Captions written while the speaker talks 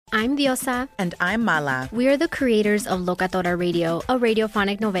I'm Diosa. And I'm Mala. We are the creators of Locatora Radio, a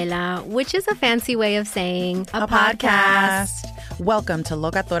radiophonic novela, which is a fancy way of saying a podcast. Welcome to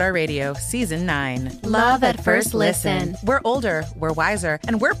Locatora Radio, Season 9. Love at first listen. We're older, we're wiser,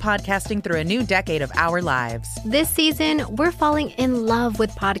 and we're podcasting through a new decade of our lives. This season, we're falling in love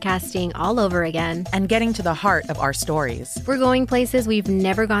with podcasting all over again. And getting to the heart of our stories. We're going places we've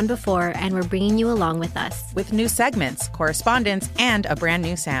never gone before, and we're bringing you along with us. With new segments, correspondence, and a brand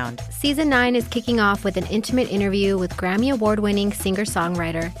new sound. Season 9 is kicking off with an intimate interview with Grammy Award-winning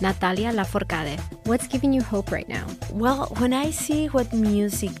singer-songwriter Natalia Lafourcade. What's giving you hope right now? Well, when I see what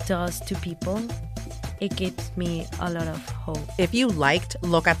music does to people, it gives me a lot of hope. If you liked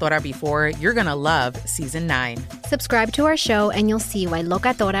Locatora before, you're going to love Season 9. Subscribe to our show and you'll see why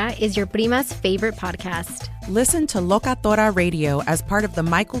Locatora is your prima's favorite podcast. Listen to Locatora Radio as part of the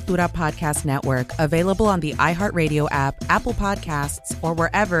My Cultura Podcast Network, available on the iHeartRadio app, Apple Podcasts, or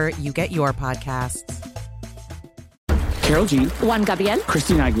wherever you get your podcasts. Karol G, Juan Gabriel,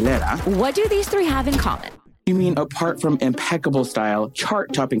 Christina Aguilera. What do these three have in common? You mean apart from impeccable style,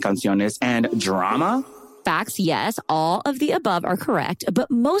 chart-topping canciones, and drama? Facts, yes, all of the above are correct.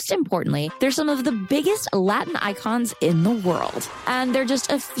 But most importantly, they're some of the biggest Latin icons in the world. And they're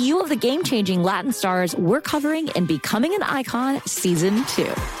just a few of the game-changing Latin stars we're covering in Becoming an Icon Season 2.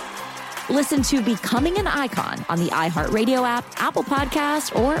 Listen to Becoming an Icon on the iHeartRadio app, Apple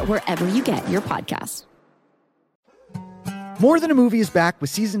Podcasts, or wherever you get your podcasts. More Than a Movie is back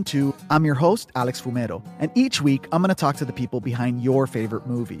with Season 2. I'm your host, Alex Fumero. And each week, I'm going to talk to the people behind your favorite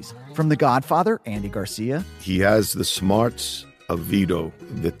movies. From The Godfather, Andy Garcia. He has the smarts of Vito,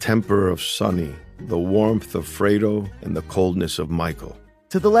 the temper of Sonny, the warmth of Fredo, and the coldness of Michael.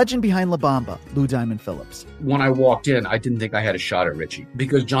 To the legend behind La Bamba, Lou Diamond Phillips. When I walked in, I didn't think I had a shot at Richie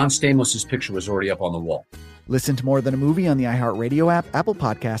because John Stamos' picture was already up on the wall. Listen to More Than a Movie on the iHeartRadio app, Apple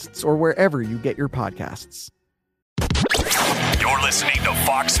Podcasts, or wherever you get your podcasts. You're listening to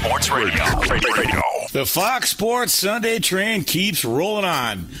Fox Sports Radio. The Fox Sports Sunday train keeps rolling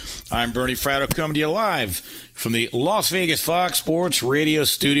on. I'm Bernie Fratto coming to you live from the Las Vegas Fox Sports Radio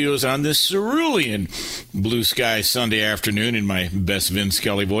studios on this cerulean blue sky Sunday afternoon in my best Vin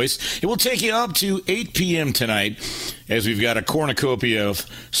Scully voice. It will take you up to 8 p.m. tonight as we've got a cornucopia of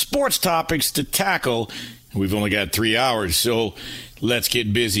sports topics to tackle. We've only got 3 hours, so let's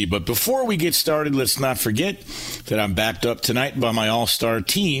get busy. But before we get started, let's not forget that I'm backed up tonight by my all-star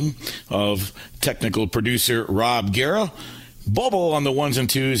team of technical producer Rob Guerra, Bobo on the ones and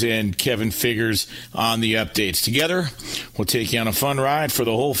twos, and Kevin Figures on the updates. Together, we'll take you on a fun ride for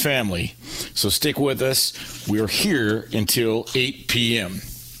the whole family. So stick with us. We're here until 8 p.m.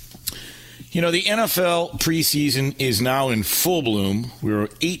 You know, the NFL preseason is now in full bloom. We're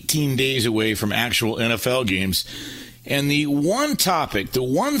 18 days away from actual NFL games. And the one topic, the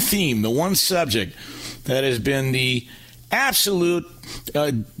one theme, the one subject that has been the absolute,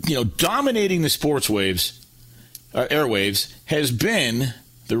 dominating the sports airwaves has been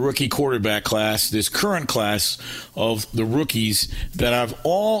the rookie quarterback class, this current class of the rookies that have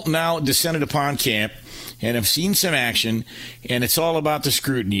all now descended upon camp and have seen some action, and it's all about the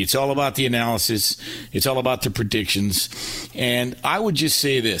scrutiny. It's all about the analysis. It's all about the predictions. And I would just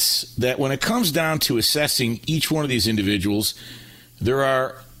say this, that when it comes down to assessing each one of these individuals, there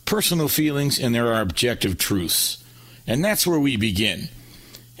are personal feelings and there are objective truths. And that's where we begin.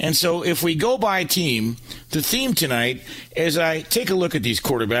 And so if we go by team, the theme tonight, as I take a look at these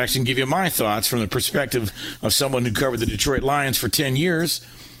quarterbacks and give you my thoughts from the perspective of someone who covered the Detroit Lions for 10 years,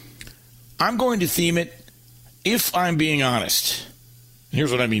 I'm going to theme it, if I'm being honest.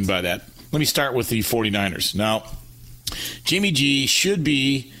 Here's what I mean by that. Let me start with the 49ers. Now, Jimmy G should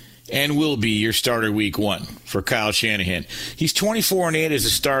be and will be your starter week one for Kyle Shanahan. He's 24-8 as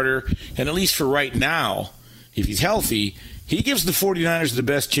a starter, and at least for right now, if he's healthy, he gives the 49ers the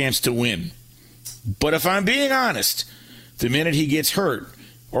best chance to win. But if I'm being honest, the minute he gets hurt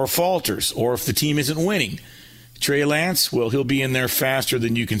or falters, or if the team isn't winning, Trey Lance, well, he'll be in there faster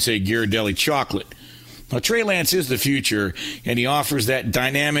than you can say Ghirardelli chocolate. Now, Trey Lance is the future, and he offers that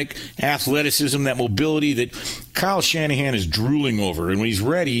dynamic athleticism, that mobility that Kyle Shanahan is drooling over. And when he's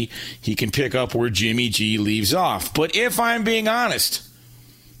ready, he can pick up where Jimmy G leaves off. But if I'm being honest,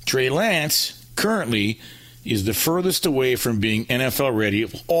 Trey Lance currently is the furthest away from being NFL ready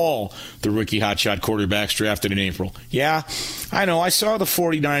of all the rookie hotshot quarterbacks drafted in April. Yeah, I know. I saw the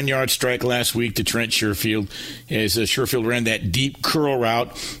 49-yard strike last week to Trent Sherfield as Sherfield ran that deep curl route,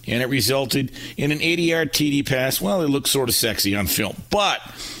 and it resulted in an 80-yard TD pass. Well, it looked sort of sexy on film. But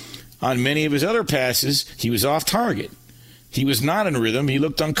on many of his other passes, he was off target. He was not in rhythm. He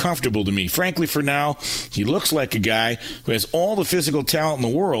looked uncomfortable to me. Frankly, for now, he looks like a guy who has all the physical talent in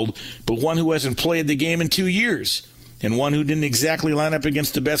the world, but one who hasn't played the game in 2 years, and one who didn't exactly line up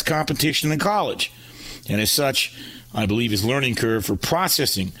against the best competition in college. And as such, I believe his learning curve for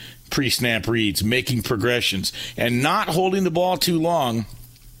processing pre-snap reads, making progressions, and not holding the ball too long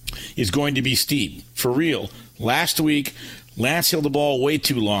is going to be steep. For real. Last week, Lance held the ball way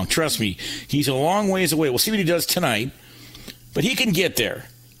too long. Trust me, he's a long ways away. We'll see what he does tonight. But he can get there.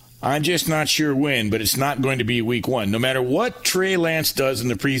 I'm just not sure when, but it's not going to be week 1. No matter what Trey Lance does in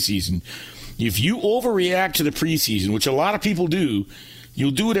the preseason, if you overreact to the preseason, which a lot of people do,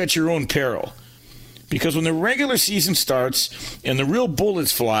 you'll do it at your own peril. Because when the regular season starts and the real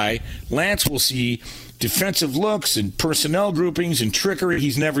bullets fly, Lance will see defensive looks and personnel groupings and trickery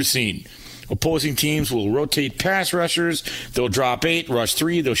he's never seen. Opposing teams will rotate pass rushers. They'll drop 8, rush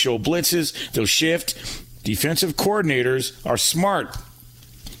 3. They'll show blitzes. They'll shift. Defensive coordinators are smart.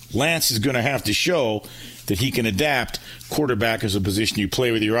 Lance is going to have to show that he can adapt. Quarterback is a position you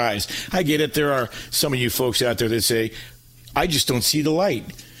play with your eyes. I get it. There are some of you folks out there that say, I just don't see the light.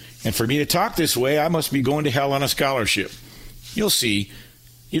 And for me to talk this way, I must be going to hell on a scholarship. You'll see.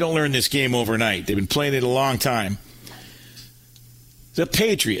 You don't learn this game overnight. They've been playing it a long time. The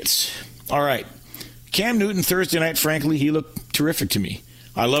Patriots. All right. Cam Newton Thursday night, frankly, he looked terrific to me.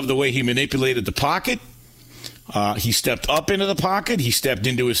 I love the way he manipulated the pocket. He stepped up into the pocket. He stepped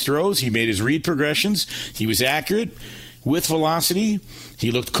into his throws. He made his read progressions. He was accurate with velocity.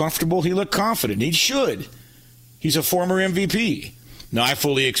 He looked comfortable. He looked confident. He should. He's a former MVP. Now, I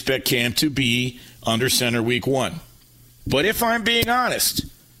fully expect Cam to be under center week 1. But if I'm being honest,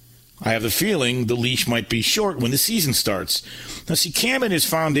 I have the feeling the leash might be short when the season starts. Now, see, Cam in his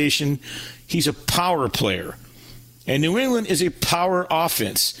foundation, he's a power player. And New England is a power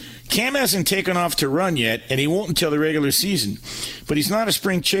offense. Cam hasn't taken off to run yet, and he won't until the regular season. But he's not a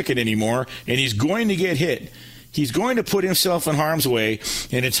spring chicken anymore, and he's going to get hit. He's going to put himself in harm's way,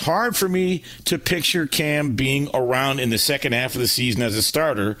 and it's hard for me to picture Cam being around in the second half of the season as a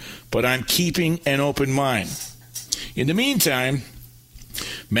starter, but I'm keeping an open mind. In the meantime,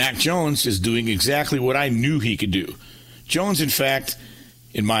 Mac Jones is doing exactly what I knew he could do. Jones, in fact,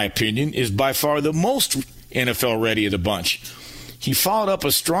 in my opinion, is by far the most NFL ready of the bunch. He followed up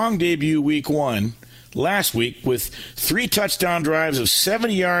a strong debut week 1 last week with 3 touchdown drives of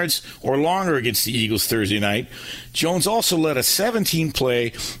 70 yards or longer against the Eagles Thursday night. Jones also led a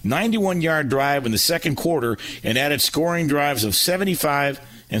 17-play, 91-yard drive in the second quarter and added scoring drives of 75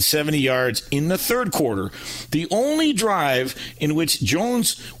 and 70 yards in the third quarter. The only drive in which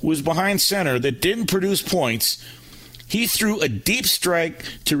Jones was behind center that didn't produce points, he threw a deep strike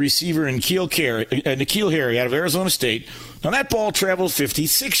to receiver N'Keal Harry out of Arizona State. Now, that ball traveled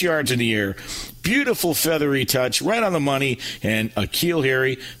 56 yards in the air. Beautiful feathery touch, right on the money, and N'Keal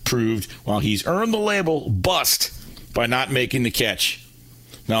Harry proved, while he's earned the label, bust by not making the catch.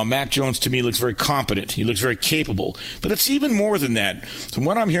 Now, Mac Jones, to me, looks very competent. He looks very capable. But it's even more than that. From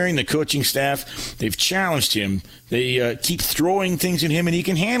what I'm hearing, the coaching staff, they've challenged him. They keep throwing things at him, and he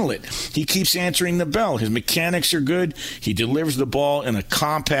can handle it. He keeps answering the bell. His mechanics are good. He delivers the ball in a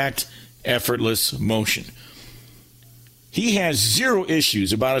compact, effortless motion. He has zero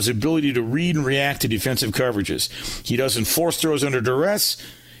issues about his ability to read and react to defensive coverages. He doesn't force throws under duress,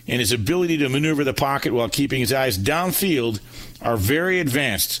 and his ability to maneuver the pocket while keeping his eyes downfield are very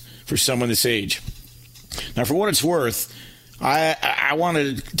advanced for someone this age. Now, for what it's worth, I want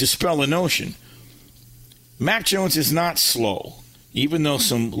to dispel the notion. Mac Jones is not slow, even though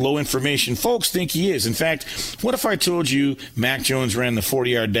some low-information folks think he is. In fact, what if I told you Mac Jones ran the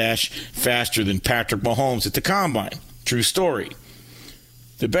 40-yard dash faster than Patrick Mahomes at the Combine? True story.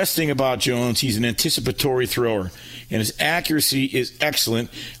 The best thing about Jones, he's an anticipatory thrower, and his accuracy is excellent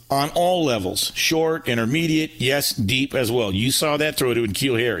on all levels. Short, intermediate, yes, deep as well. You saw that throw to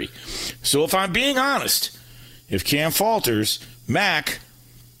N'Keal Harry. So if I'm being honest, if Cam falters, Mac,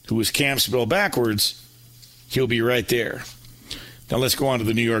 who is Cam spelled backwards, he'll be right there. Now let's go on to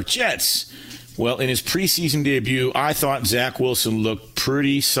the New York Jets. Well, in his preseason debut, I thought Zach Wilson looked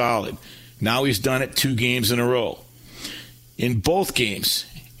pretty solid. Now he's done it 2 games in a row. In both games,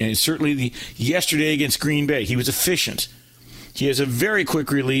 and certainly yesterday against Green Bay, he was efficient. He has a very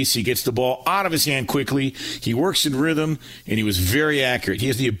quick release. He gets the ball out of his hand quickly. He works in rhythm, and he was very accurate. He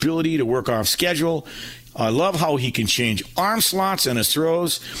has the ability to work off schedule. I love how he can change arm slots and his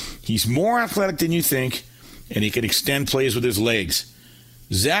throws. He's more athletic than you think, and he can extend plays with his legs.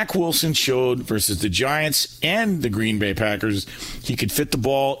 Zach Wilson showed versus the Giants and the Green Bay Packers he could fit the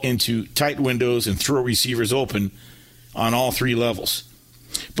ball into tight windows and throw receivers open on all 3 levels.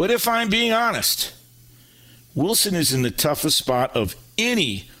 But if I'm being honest, Wilson is in the toughest spot of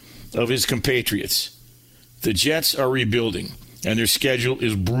any of his compatriots. The Jets are rebuilding, and their schedule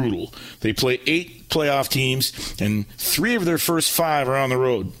is brutal. They play 8 playoff teams, and 3 of their first 5 are on the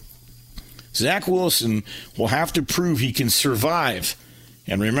road. Zach Wilson will have to prove he can survive.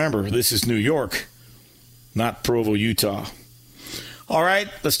 And remember, this is New York, not Provo, Utah. All right,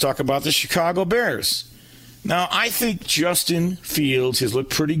 let's talk about the Chicago Bears. Now, I think Justin Fields has looked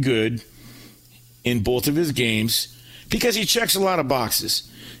pretty good in both of his games because he checks a lot of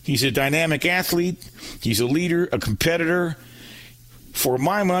boxes. He's a dynamic athlete. He's a leader, a competitor. For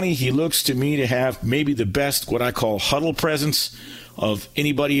my money, he looks to me to have maybe the best, what I call, huddle presence of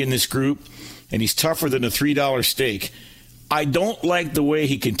anybody in this group, and he's tougher than a $3 steak. I don't like the way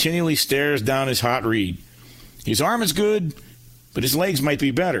he continually stares down his hot read. His arm is good, but his legs might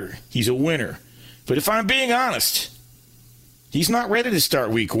be better. He's a winner. But if I'm being honest, he's not ready to start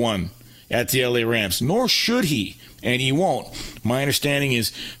week 1 at the LA Rams, nor should he, and he won't. My understanding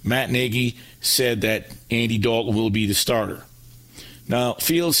is Matt Nagy said that Andy Dalton will be the starter. Now,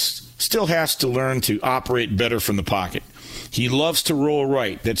 Fields still has to learn to operate better from the pocket. He loves to roll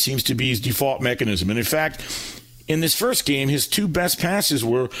right. That seems to be his default mechanism. And in fact, in this first game, his 2 best passes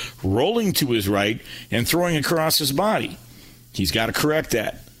were rolling to his right and throwing across his body. He's got to correct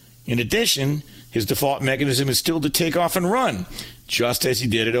that. In addition, his default mechanism is still to take off and run, just as he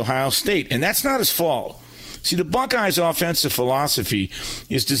did at Ohio State. And that's not his fault. See, the Buckeyes' offensive philosophy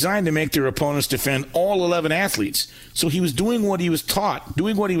is designed to make their opponents defend all 11 athletes. So he was doing what he was taught,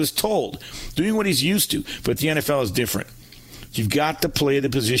 doing what he was told, doing what he's used to. But the NFL is different. You've got to play the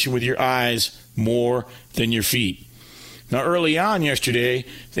position with your eyes more than your feet. Now, early on yesterday,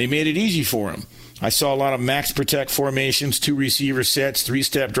 they made it easy for him. I saw a lot of max protect formations, 2 receiver sets,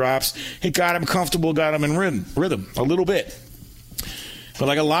 3-step drops. It got him comfortable, got him in rhythm a little bit. But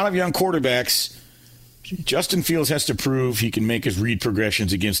like a lot of young quarterbacks, Justin Fields has to prove he can make his read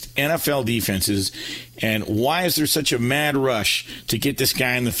progressions against NFL defenses. And why is there such a mad rush to get this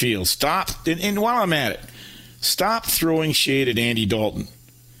guy in the field? Stop, and while I'm at it, stop throwing shade at Andy Dalton.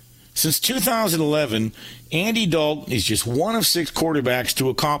 Since 2011, Andy Dalton is just one of 6 quarterbacks to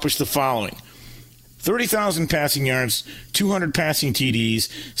accomplish the following: 30,000 passing yards, 200 passing TDs,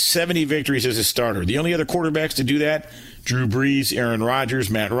 70 victories as a starter. The only other quarterbacks to do that: Drew Brees, Aaron Rodgers,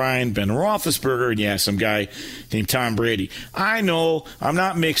 Matt Ryan, Ben Roethlisberger, and yeah, some guy named Tom Brady. I know, I'm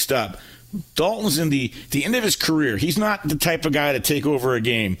not mixed up. Dalton's in the end of his career. He's not the type of guy to take over a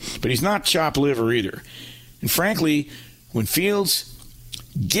game, but he's not chopped liver either. And frankly, when Fields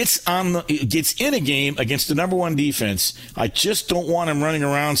gets in a game against the number 1 defense, I just don't want him running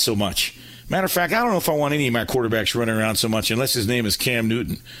around so much. Matter of fact, I don't know if I want any of my quarterbacks running around so much unless his name is Cam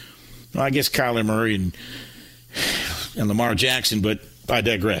Newton. Well, I guess Kyler Murray and Lamar Jackson, but I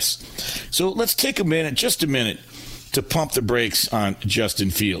digress. So let's take just a minute, to pump the brakes on Justin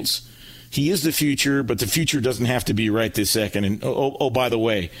Fields. He is the future, but the future doesn't have to be right this second. And oh, by the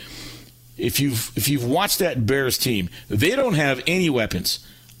way, if you've watched that Bears team, they don't have any weapons.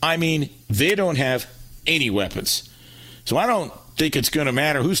 I mean, they don't have any weapons. So I don't think it's going to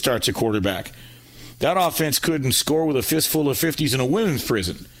matter who starts a quarterback. That offense couldn't score with a fistful of 50s in a women's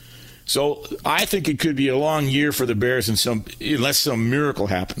prison. So I think it could be a long year for the Bears unless some miracle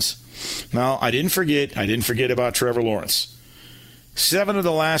happens. Now, I didn't forget about Trevor Lawrence. 7 of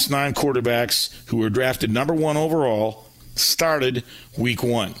the last 9 quarterbacks who were drafted number 1 overall started week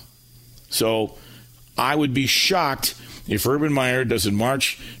 1. So I would be shocked if Urban Meyer doesn't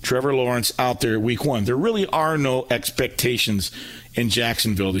march Trevor Lawrence out there week 1. There really are no expectations in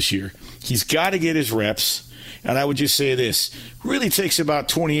Jacksonville this year. He's got to get his reps. And I would just say this: really takes about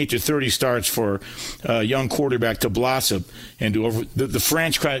 28 to 30 starts for a young quarterback to blossom and to the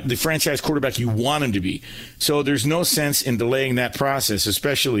franchise quarterback you want him to be. So there's no sense in delaying that process,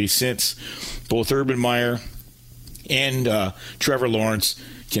 especially since both Urban Meyer and Trevor Lawrence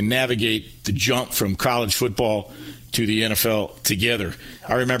can navigate the jump from college football to the NFL together.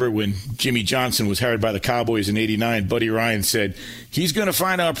 I remember when Jimmy Johnson was hired by the Cowboys in '89, Buddy Ryan said he's going to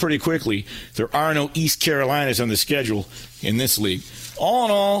find out pretty quickly there are no East Carolinas on the schedule in this league. All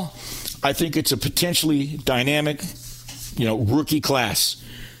in all, I think it's a potentially dynamic, rookie class.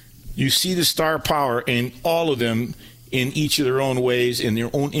 You see the star power in all of them in each of their own ways, in their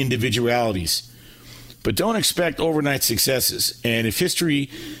own individualities. But don't expect overnight successes. And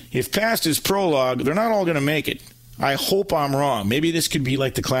if past is prologue, they're not all going to make it. I hope I'm wrong. Maybe this could be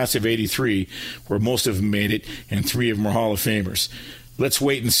like the class of '83, where most of them made it and 3 of them are Hall of Famers. Let's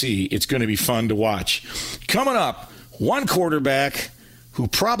wait and see. It's going to be fun to watch. Coming up, one quarterback who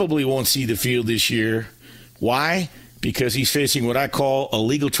probably won't see the field this year. Why? Because he's facing what I call a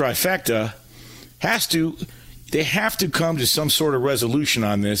legal trifecta. Has to They have to come to some sort of resolution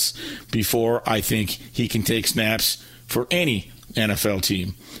on this before I think he can take snaps for any NFL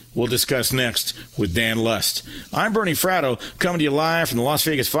team. We'll discuss next with Dan Lust. I'm Bernie Fratto, coming to you live from the Las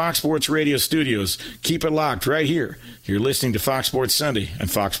Vegas Fox Sports Radio studios. Keep it locked right here. You're listening to Fox Sports Sunday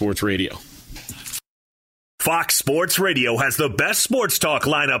and Fox Sports Radio. Fox Sports Radio has the best sports talk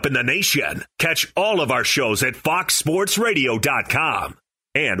lineup in the nation. Catch all of our shows at foxsportsradio.com.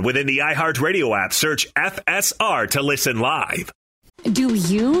 And within the iHeartRadio app, search FSR to listen live. Do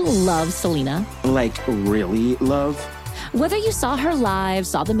you love Selena? Like, really love? Whether you saw her live,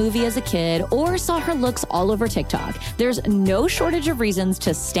 saw the movie as a kid, or saw her looks all over TikTok, there's no shortage of reasons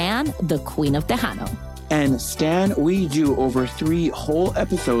to stan the Queen of Tejano. And Stan, we do over 3 whole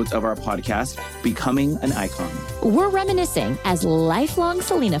episodes of our podcast, Becoming an Icon. We're reminiscing as lifelong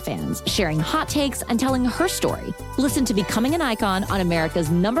Selena fans, sharing hot takes and telling her story. Listen to Becoming an Icon on America's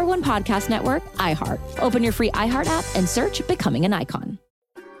 #1 podcast network, iHeart. Open your free iHeart app and search Becoming an Icon.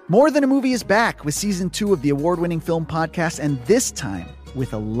 More Than a Movie is back with season 2 of the award-winning film podcast, and this time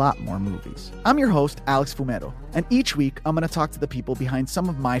with a lot more movies. I'm your host, Alex Fumero, and each week I'm going to talk to the people behind some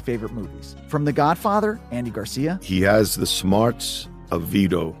of my favorite movies. From The Godfather, Andy Garcia. He has the smarts of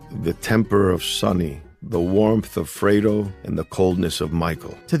Vito, the temper of Sonny, the warmth of Fredo, and the coldness of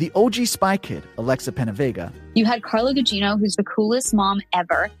Michael. To the OG Spy Kid, Alexa Penavega. You had Carla Gugino, who's the coolest mom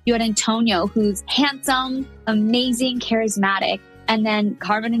ever. You had Antonio, who's handsome, amazing, charismatic. And then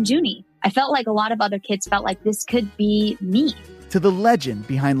Carmen and Junie. I felt like a lot of other kids felt like this could be me. To the legend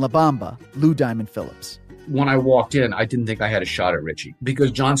behind La Bamba, Lou Diamond Phillips. When I walked in, I didn't think I had a shot at Richie because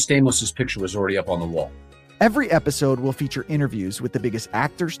John Stamos' picture was already up on the wall. Every episode will feature interviews with the biggest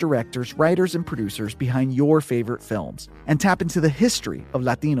actors, directors, writers, and producers behind your favorite films and tap into the history of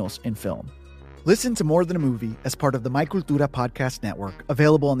Latinos in film. Listen to More Than a Movie as part of the My Cultura podcast network,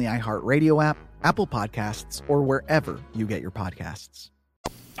 available on the iHeartRadio app, Apple Podcasts, or wherever you get your podcasts.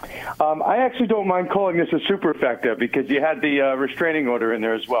 I actually don't mind calling this a superfecta because you had the restraining order in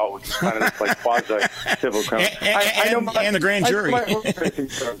there as well, which is kind of like quasi-civil criminal. And the grand jury.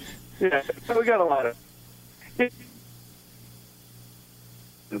 Yeah, so we got a lot of...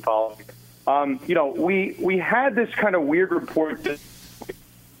 we had this kind of weird report that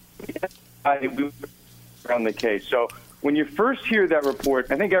around the case. So when you first hear that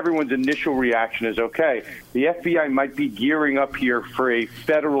report, I think everyone's initial reaction is, okay, the FBI might be gearing up here for a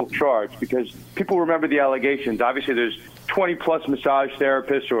federal charge because people remember the allegations. Obviously, there's 20-plus massage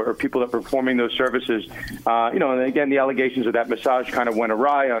therapists or people that are performing those services. And again, the allegations of that massage kind of went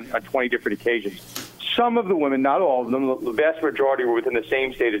awry on 20 different occasions. Some of the women, not all of them, the vast majority were within the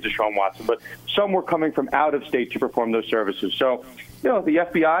same state as Deshaun Watson, but some were coming from out of state to perform those services. So, the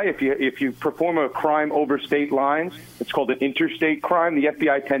FBI, if you perform a crime over state lines, it's called an interstate crime, the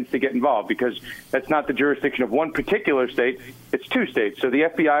FBI tends to get involved because that's not the jurisdiction of one particular state, it's 2 states. So the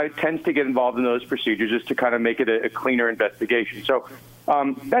FBI tends to get involved in those procedures just to kind of make it a cleaner investigation. So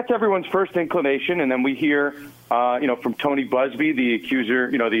that's everyone's first inclination, and then we hear from Tony Busby, the accuser,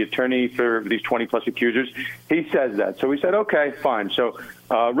 the attorney for these 20-plus accusers, he says that. So we said, okay, fine. So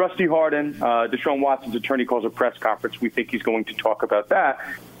Rusty Hardin, Deshaun Watson's attorney, calls a press conference. We think he's going to talk about that.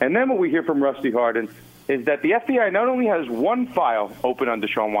 And then what we hear from Rusty Hardin is that the FBI not only has 1 file open on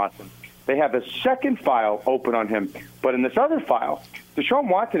Deshaun Watson, they have a second file open on him. But in this other file, Deshaun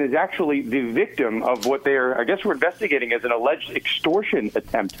Watson is actually the victim of what we're investigating as an alleged extortion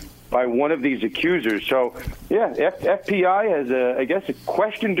attempt by one of these accusers. So, yeah, FBI has,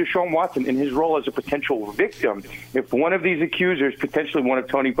 questioned Deshaun Watson in his role as a potential victim if one of these accusers, potentially one of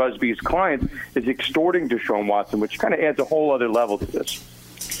Tony Busby's clients, is extorting Deshaun Watson, which kind of adds a whole other level to this.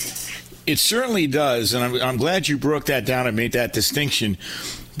 It certainly does, and I'm glad you broke that down and made that distinction.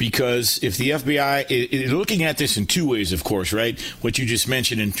 Because if the FBI is looking at this in 2 ways, of course, right? What you just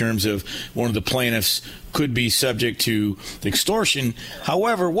mentioned in terms of one of the plaintiffs could be subject to extortion.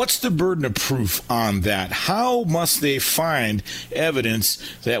 However, what's the burden of proof on that? How must they find evidence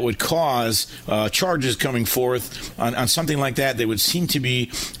that would cause charges coming forth on something like that that would seem to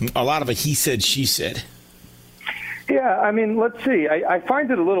be a lot of a he said, she said? Yeah, let's see. I find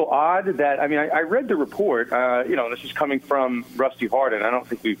it a little odd that, I read the report, this is coming from Rusty Hardin. I don't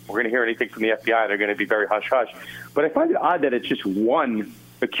think we're going to hear anything from the FBI. They're going to be very hush-hush. But I find it odd that it's just one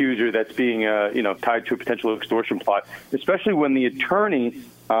accuser that's being, tied to a potential extortion plot, especially when the attorney,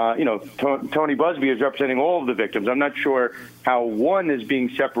 Tony Busby is representing all of the victims. I'm not sure how one is being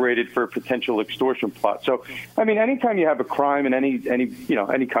separated for a potential extortion plot. So, anytime you have a crime in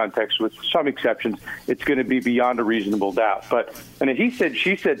any context, with some exceptions, it's going to be beyond a reasonable doubt. But in a he said,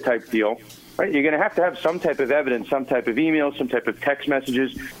 she said type deal, right? You're going to have some type of evidence, some type of email, some type of text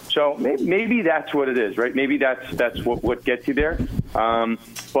messages. So maybe that's what it is, right? Maybe that's what gets you there.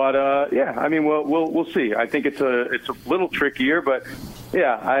 Yeah, I mean, we'll see. I think it's a little trickier, but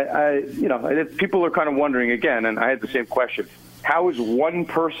yeah, people are kind of wondering again, and I had the same question. How is one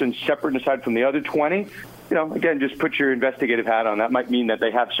person separate and aside from the other 20? Again, just put your investigative hat on. That might mean that they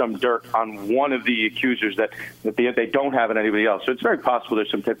have some dirt on one of the accusers that they don't have on anybody else. So it's very possible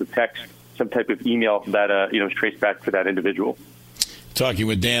there's some type of text, some type of email that is traced back to that individual. Talking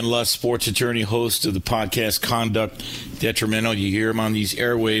with Dan Lust, sports attorney, host of the podcast Conduct Detrimental. You hear him on these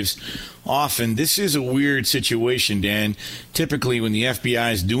airwaves often. This is a weird situation, Dan. Typically, when the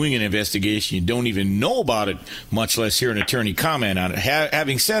FBI is doing an investigation, you don't even know about it, much less hear an attorney comment on it.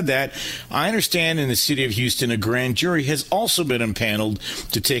 Having said that, I understand in the city of Houston, a grand jury has also been impaneled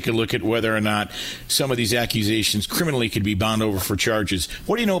to take a look at whether or not some of these accusations criminally could be bound over for charges.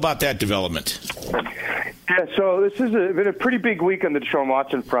 What do you know about that development? Yeah, so this has been a pretty big week on the Deshaun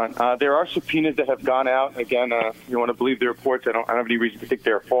Watson front. There are subpoenas that have gone out. Again, you want to believe the reports. I don't have any reason to think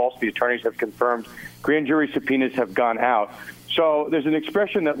they're false. The attorneys have confirmed grand jury subpoenas have gone out. So there's an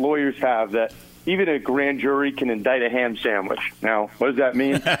expression that lawyers have that even a grand jury can indict a ham sandwich. Now, what does that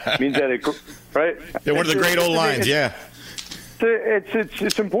mean? It means that right? They're one of the great old lines, yeah.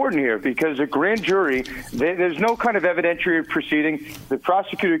 It's important here because a grand jury, there's no kind of evidentiary proceeding. The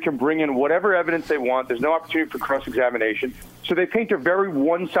prosecutor can bring in whatever evidence they want. There's no opportunity for cross-examination. So they paint a very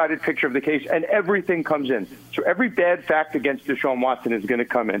one-sided picture of the case, and everything comes in. So every bad fact against Deshaun Watson is going to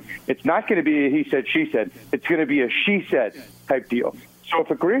come in. It's not going to be a he said, she said. It's going to be a she said type deal. So if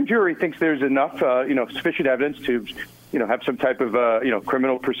a grand jury thinks there's enough, sufficient evidence to have some type of,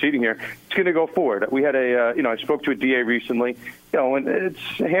 criminal proceeding here, it's going to go forward. We had I spoke to a DA recently, and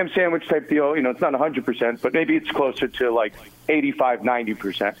it's a ham sandwich type deal. It's not 100%, but maybe it's closer to like 85,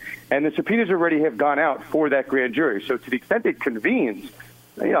 90%. And the subpoenas already have gone out for that grand jury. So to the extent it convenes,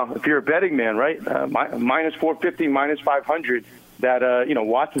 if you're a betting man, right, minus 450, minus 500, that,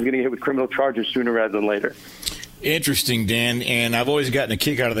 Watson's going to get hit with criminal charges sooner rather than later. Interesting, Dan, and I've always gotten a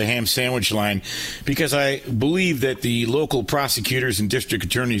kick out of the ham sandwich line because I believe that the local prosecutors and district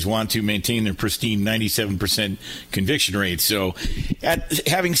attorneys want to maintain their pristine 97% conviction rate. So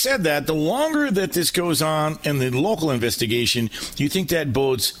having said that, the longer that this goes on in the local investigation, do you think that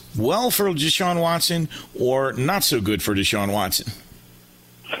bodes well for Deshaun Watson or not so good for Deshaun Watson?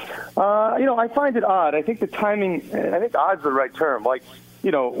 I find it odd. I think the timing, I think odd's the right term.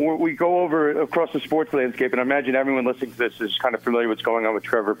 We go over across the sports landscape, and I imagine everyone listening to this is kind of familiar with what's going on with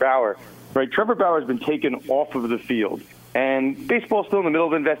Trevor Bauer. Right? Trevor Bauer has been taken off of the field. And baseball's still in the middle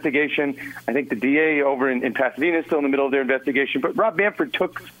of investigation. I think the DA over in Pasadena is still in the middle of their investigation. But Rob Manfred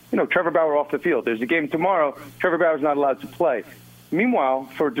took, Trevor Bauer off the field. There's a game tomorrow. Trevor Bauer's not allowed to play. Meanwhile,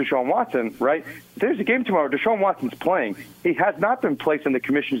 for Deshaun Watson, right, there's a game tomorrow. Deshaun Watson's playing. He has not been placed on the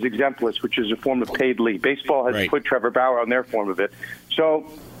commission's exempt list, which is a form of paid leave. Baseball has put Trevor Bauer on their form of it. So,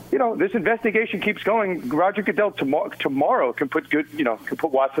 this investigation keeps going. Roger Goodell tomorrow can put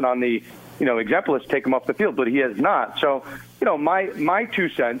Watson on the, exempt list, take him off the field, but he has not. So, my 2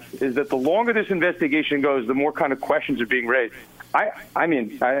 cents is that the longer this investigation goes, the more kind of questions are being raised.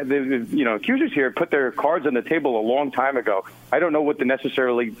 The accusers here put their cards on the table a long time ago. I don't know what the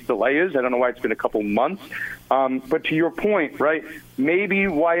necessarily delay is. I don't know why it's been a couple months. But to your point, right, maybe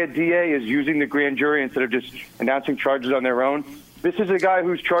why a DA is using the grand jury instead of just announcing charges on their own. This is a guy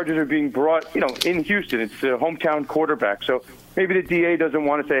whose charges are being brought, in Houston. It's a hometown quarterback. So maybe the DA doesn't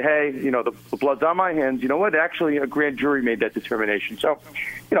want to say, hey, the blood's on my hands. You know what? Actually, a grand jury made that determination. So,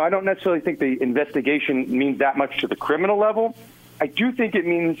 I don't necessarily think the investigation means that much to the criminal level. I do think it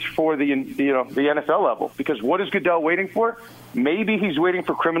means for the NFL level, because what is Goodell waiting for? Maybe he's waiting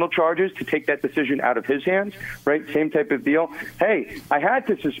for criminal charges to take that decision out of his hands, right? Same type of deal. Hey, I had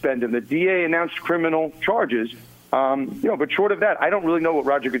to suspend him. The DA announced criminal charges. But short of that, I don't really know what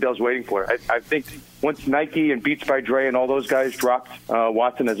Roger Goodell's waiting for. I think once Nike and Beats by Dre and all those guys dropped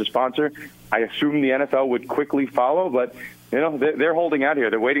Watson as a sponsor, I assume the NFL would quickly follow. But, they're holding out here.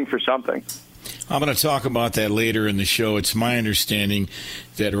 They're waiting for something. I'm going to talk about that later in the show. It's my understanding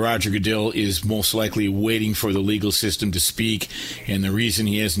that Roger Goodell is most likely waiting for the legal system to speak, and the reason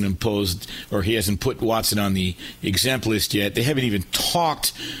he hasn't imposed or he hasn't put Watson on the exempt list yet, they haven't even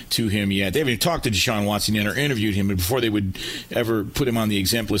talked to him yet. They haven't even talked to Deshaun Watson yet or interviewed him, but before they would ever put him on the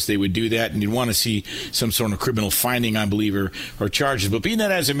exempt list, they would do that, and you'd want to see some sort of criminal finding, I believe, or charges. But being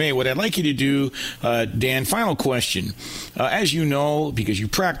that as it may, what I'd like you to do, Dan, final question. As you know, because you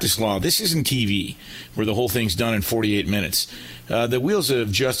practice law, this isn't TV where the whole thing's done in 48 minutes. The wheels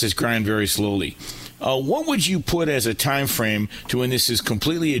of justice grind very slowly. What would you put as a time frame to when this is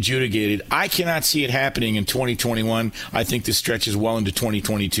completely adjudicated? I cannot see it happening in 2021. I think this stretches well into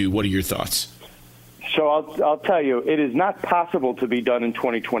 2022. What are your thoughts? So I'll tell you, it is not possible to be done in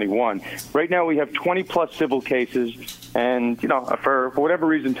 2021. Right now we have 20-plus civil cases, and, for whatever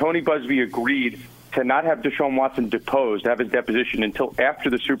reason, Tony Busby agreed to not have Deshaun Watson deposed, have his deposition until after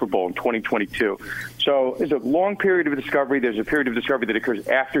the Super Bowl in 2022. So there's a long period of discovery. There's a period of discovery that occurs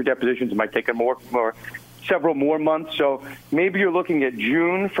after depositions. It might take several more months. So maybe you're looking at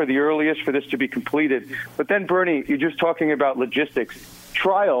June for the earliest for this to be completed. But then, Bernie, you're just talking about logistics.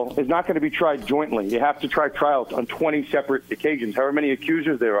 Trial is not going to be tried jointly. You have to try trials on 20 separate occasions, however many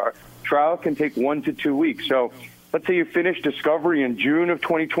accusers there are. Trial can take 1 to 2 weeks. So let's say you finish discovery in June of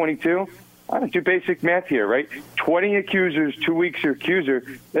 2022. I don't do basic math here, right? 20 accusers, 2 weeks your accuser.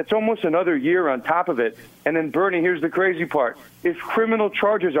 That's almost another year on top of it. And then, Bernie, here's the crazy part. If criminal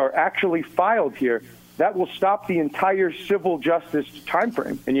charges are actually filed here, that will stop the entire civil justice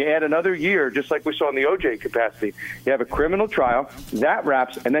timeframe. And you add another year, just like we saw in the OJ capacity. You have a criminal trial, that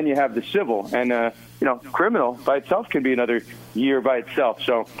wraps, and then you have the civil. And, criminal by itself can be another year by itself.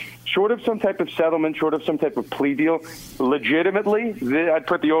 So short of some type of settlement, short of some type of plea deal, legitimately, I'd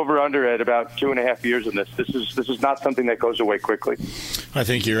put the over-under at about 2.5 years in this. This is not something that goes away quickly. I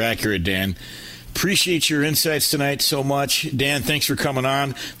think you're accurate, Dan. Appreciate your insights tonight so much. Dan, thanks for coming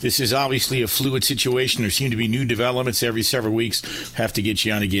on. This is obviously a fluid situation. There seem to be new developments every several weeks. Have to get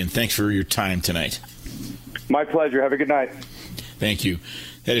you on again. Thanks for your time tonight. My pleasure. Have a good night. Thank you.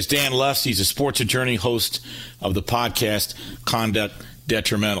 That is Dan Lust. He's a sports attorney, host of the podcast Conduct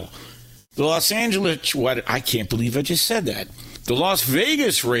Detrimental. The Los Angeles, I can't believe I just said that. The Las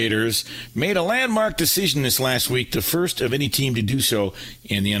Vegas Raiders made a landmark decision this last week, the first of any team to do so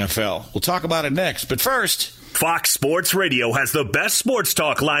in the NFL. We'll talk about it next, but first... Fox Sports Radio has the best sports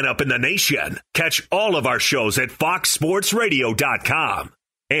talk lineup in the nation. Catch all of our shows at foxsportsradio.com.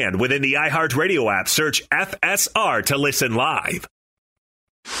 And within the iHeartRadio app, search FSR to listen live.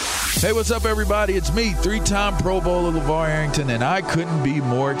 Hey, what's up, everybody? It's me, 3-time Pro Bowler LeVar Arrington, and I couldn't be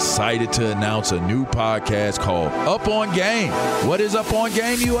more excited to announce a new podcast called Up On Game. What is Up On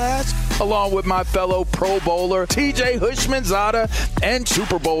Game, you ask? Along with my fellow Pro Bowler, TJ Houshmandzadeh, and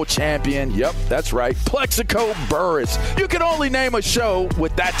Super Bowl champion, yep, that's right, Plexico Burress. You can only name a show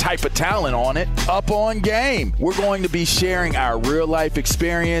with that type of talent on it, Up On Game. We're going to be sharing our real-life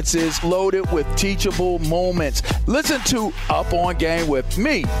experiences loaded with teachable moments. Listen to Up On Game with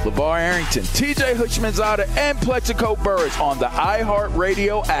me, LeVar Arrington, TJ Houshmandzadeh, and Plexico Burress on the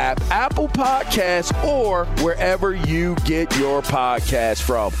iHeartRadio app, Apple Podcasts, or wherever you get your podcasts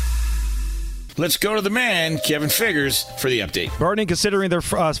from. Let's go to the man, Kevin Figures, for the update. Bernie, considering they're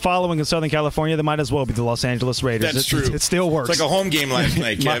following in Southern California, they might as well be the Los Angeles Raiders. That's true. It still works. It's like a home game last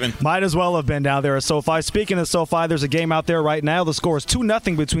night, Kevin. Might as well have been down there at SoFi. Speaking of SoFi, there's a game out there right now. The score is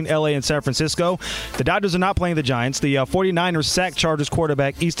 2-0 between L.A. and San Francisco. The Dodgers are not playing the Giants. The 49ers sacked Chargers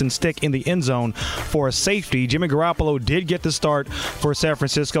quarterback Easton Stick in the end zone for a safety. Jimmy Garoppolo did get the start for San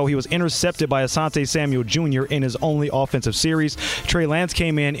Francisco. He was intercepted by Asante Samuel Jr. in his only offensive series. Trey Lance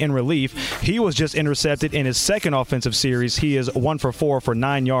came in relief. He was just intercepted in his second offensive series. He is 1 for 4 for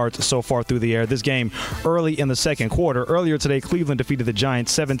 9 yards so far through the air. This game early in the second quarter. Earlier today, Cleveland defeated the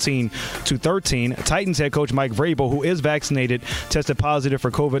Giants 17-13. Titans head coach Mike Vrabel, who is vaccinated, tested positive for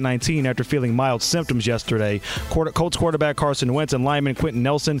COVID-19 after feeling mild symptoms yesterday. Colts quarterback Carson Wentz and lineman Quentin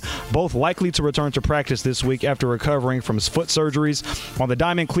Nelson both likely to return to practice this week after recovering from foot surgeries. On the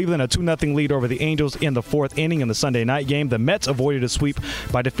diamond, Cleveland a 2-0 lead over the Angels in the fourth inning in the Sunday night game. The Mets avoided a sweep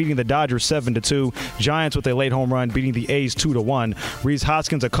by defeating the Dodgers 7-2. Giants with a late home run beating the A's 2-1. Rhys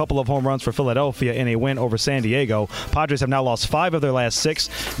Hoskins a couple of home runs for Philadelphia in a win over San Diego. Padres have now lost 5 of their last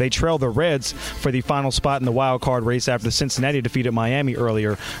 6. They trail the Reds for the final spot in the wild card race after Cincinnati defeated Miami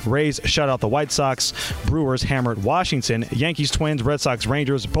earlier. Rays shut out the White Sox. Brewers hammered Washington. Yankees, Twins, Red Sox,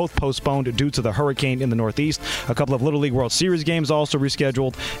 Rangers both postponed due to the hurricane in the Northeast. A couple of Little League World Series games also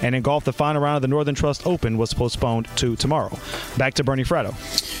rescheduled. And in golf, the final round of the Northern Trust Open was postponed to tomorrow. Back to Bernie Fratto.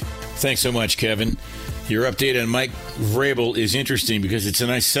 Thanks so much, Kevin. Your update on Mike Vrabel is interesting because it's a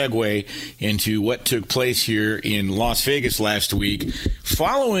nice segue into what took place here in Las Vegas last week.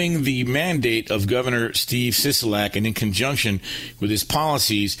 Following the mandate of Governor Steve Sisolak and in conjunction with his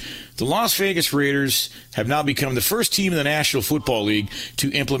policies, the Las Vegas Raiders have now become the first team in the National Football League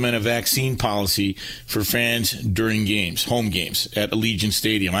to implement a vaccine policy for fans during games, home games at Allegiant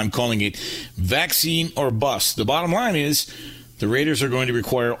Stadium. I'm calling it vaccine or bust. The bottom line is, the Raiders are going to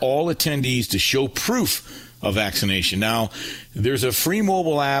require all attendees to show proof a vaccination. Now, there's a free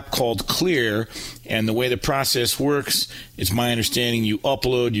mobile app called Clear, and the way the process works, it's my understanding you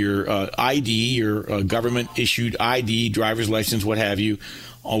upload your ID, your government-issued ID, driver's license, what have you,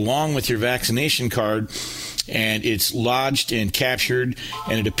 along with your vaccination card, and it's lodged and captured,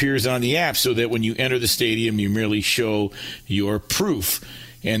 and it appears on the app so that when you enter the stadium, you merely show your proof.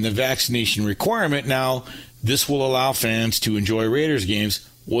 And the vaccination requirement now, this will allow fans to enjoy Raiders games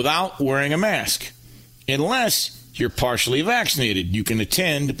without wearing a mask, unless you're partially vaccinated. You can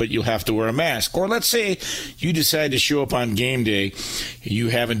attend, but you'll have to wear a mask. Or let's say you decide to show up on game day, you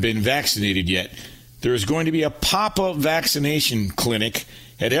haven't been vaccinated yet. There's going to be a pop-up vaccination clinic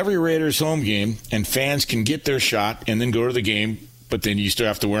at every Raiders home game, and fans can get their shot and then go to the game, but then you still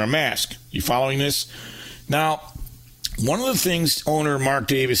have to wear a mask. You following this? Now, one of the things owner Mark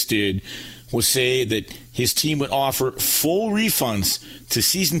Davis did was say that his team would offer full refunds to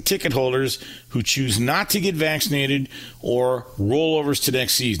season ticket holders who choose not to get vaccinated or rollovers to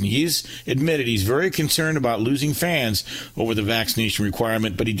next season. He's admitted he's very concerned about losing fans over the vaccination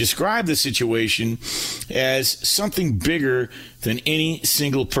requirement, but he described the situation as something bigger than any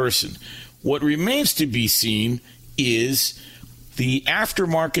single person. What remains to be seen is the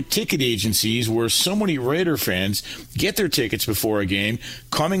aftermarket ticket agencies, where so many Raider fans get their tickets before a game,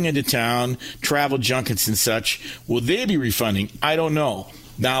 coming into town, travel junkets and such. Will they be refunding? I don't know.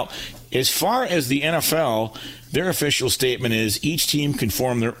 Now, as far as the NFL, their official statement is each team can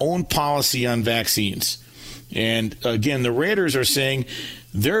form their own policy on vaccines. And again, the Raiders are saying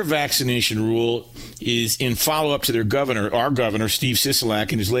their vaccination rule is in follow-up to their governor, our governor, Steve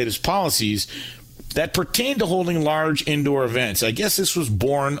Sisolak, and his latest policies that pertain to holding large indoor events. I guess this was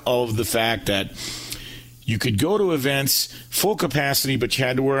born of the fact that you could go to events full capacity, but you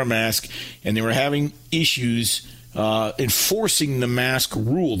had to wear a mask, and they were having issues enforcing the mask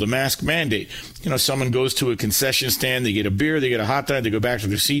rule, the mask mandate. You know, someone goes to a concession stand, they get a beer, they get a hot dog, they go back to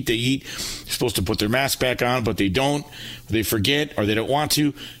their seat, they eat. They're supposed to put their mask back on, but they don't. Or they forget, or they don't want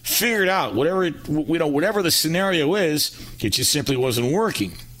to. Figure it out. Whatever the scenario is, it just simply wasn't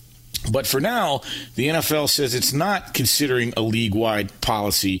working. But for now, the NFL says it's not considering a league-wide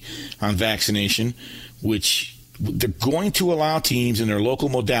policy on vaccination, which they're going to allow teams in their local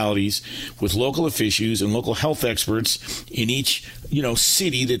modalities with local officials and local health experts in each,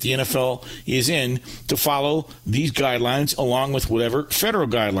 city that the NFL is in to follow these guidelines along with whatever federal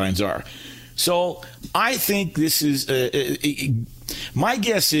guidelines are. So I think this is my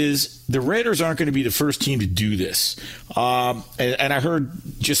guess is the Raiders aren't going to be the first team to do this. And I heard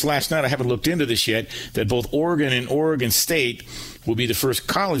just last night, I haven't looked into this yet, that both Oregon and Oregon State will be the first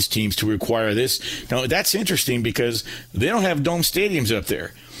college teams to require this. Now, that's interesting because they don't have dome stadiums up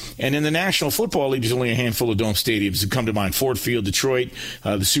there. And in the National Football League, there's only a handful of dome stadiums that come to mind. Ford Field, Detroit,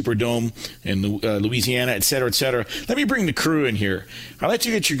 the Superdome in Louisiana, et cetera, et cetera. Let me bring the crew in here. I'll let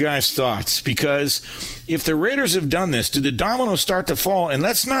you get your guys' thoughts, because if the Raiders have done this, do the dominoes start to fall? And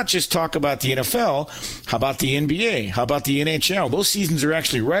let's not just talk about the NFL. How about the NBA? How about the NHL? Those seasons are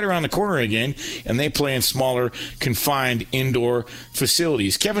actually right around the corner again, and they play in smaller, confined indoor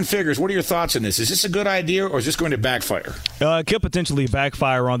facilities. Kevin Figures, what are your thoughts on this? Is this a good idea, or is this going to backfire? It could potentially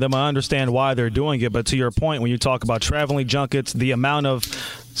backfire on them. I understand why they're doing it, but to your point, when you talk about traveling junkets, the amount of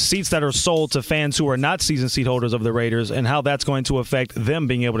seats that are sold to fans who are not season seat holders of the Raiders and how that's going to affect them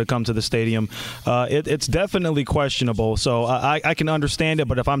being able to come to the stadium, it's definitely questionable. So I can understand it,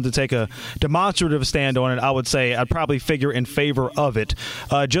 but if I'm to take a demonstrative stand on it, I would say I'd probably figure in favor of it,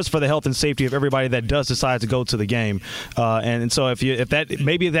 just for the health and safety of everybody that does decide to go to the game. And so if that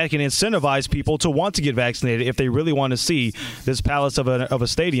can incentivize people to want to get vaccinated if they really want to see this palace of a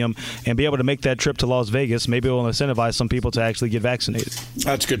stadium and be able to make that trip to Las Vegas, maybe it will incentivize some people to actually get vaccinated.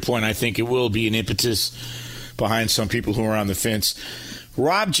 That's a good point. I think it will be an impetus behind some people who are on the fence.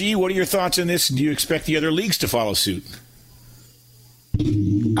 Rob G., what are your thoughts on this? Do you expect the other leagues to follow suit?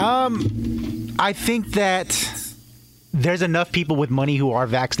 I think that there's enough people with money who are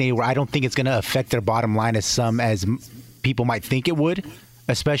vaccinated where I don't think it's going to affect their bottom line as people might think it would,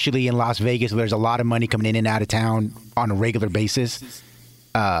 especially in Las Vegas where there's a lot of money coming in and out of town on a regular basis.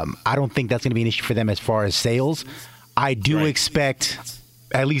 I don't think that's going to be an issue for them as far as sales. I do expect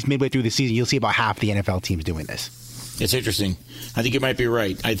at least midway through the season, you'll see about half the NFL teams doing this. It's interesting. I think you might be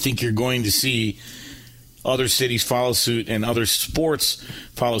right. I think you're going to see other cities follow suit and other sports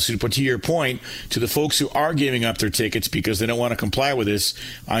follow suit. But to your point, to the folks who are giving up their tickets because they don't want to comply with this,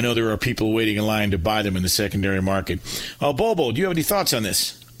 I know there are people waiting in line to buy them in the secondary market. Bobo, do you have any thoughts on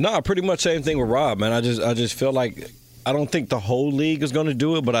this? No, pretty much same thing with Rob, man. I just feel like I don't think the whole league is going to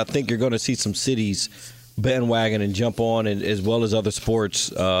do it, but I think you're going to see some cities bandwagon and jump on, and as well as other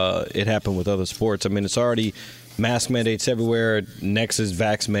sports. It happened with other sports. I mean, it's already mask mandates everywhere. Next is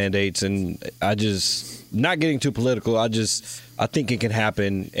vax mandates, and not getting too political. I think it can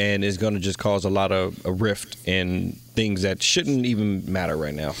happen, and it's going to just cause a lot of a rift in things that shouldn't even matter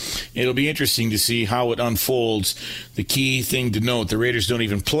right now. It'll be interesting to see how it unfolds. The key thing to note, the Raiders don't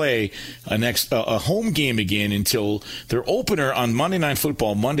even play a home game again until their opener on Monday Night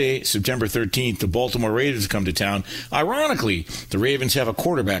Football, Monday, September 13th. The Baltimore Ravens come to town. Ironically, the Ravens have a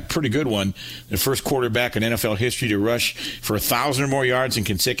quarterback, pretty good one, the first quarterback in NFL history to rush for 1,000 or more yards in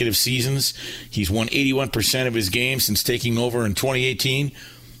consecutive seasons. He's won 81% of his games since taking over in 2018.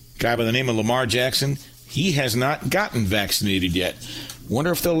 Guy by the name of Lamar Jackson. He has not gotten vaccinated yet.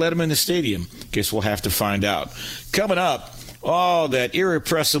 Wonder if they'll let him in the stadium. Guess we'll have to find out. Coming up, that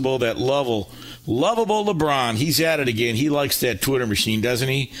irrepressible, that lovable LeBron. He's at it again. He likes that Twitter machine, doesn't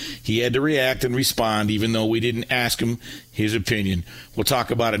he? He had to react and respond, even though we didn't ask him his opinion. We'll talk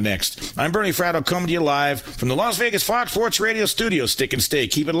about it next. I'm Bernie Fratto, coming to you live from the Las Vegas Fox Sports Radio studio. Stick and stay.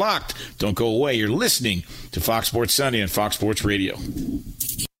 Keep it locked. Don't go away. You're listening to Fox Sports Sunday on Fox Sports Radio.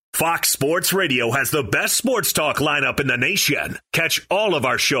 Fox Sports Radio has the best sports talk lineup in the nation. Catch all of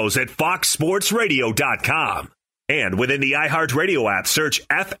our shows at foxsportsradio.com. And within the iHeartRadio app, search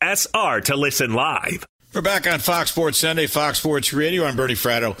FSR to listen live. We're back on Fox Sports Sunday, Fox Sports Radio. I'm Bernie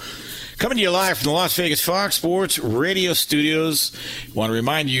Fratto, coming to you live from the Las Vegas Fox Sports Radio studios. I want to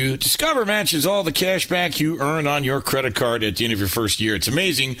remind you, Discover matches all the cash back you earn on your credit card at the end of your first year. It's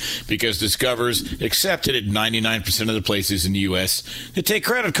amazing because Discover's accepted at 99% of the places in the U.S. to take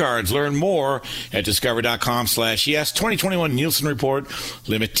credit cards. Learn more at discover.com/yes. 2021 Nielsen Report.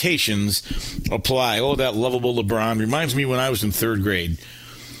 Limitations apply. Oh, that lovable LeBron reminds me when I was in third grade.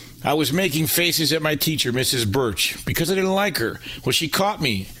 I was making faces at my teacher, Mrs. Birch, because I didn't like her. Well, she caught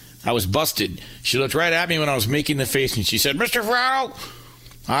me. I was busted. She looked right at me when I was making the face, and she said, "Mr. Fratto,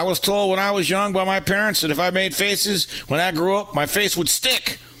 I was told when I was young by my parents that if I made faces when I grew up, my face would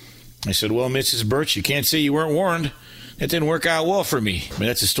stick." I said, "Well, Mrs. Birch, you can't say you weren't warned. That didn't work out well for me." I mean,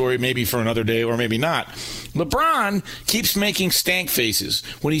 that's a story maybe for another day or maybe not. LeBron keeps making stank faces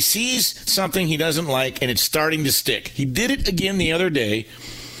when he sees something he doesn't like and it's starting to stick. He did it again the other day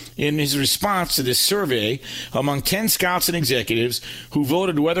in his response to this survey among 10 scouts and executives who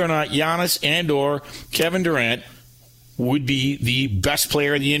voted whether or not Giannis and or Kevin Durant would be the best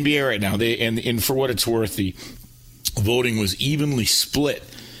player in the NBA right now. And for what it's worth, the voting was evenly split.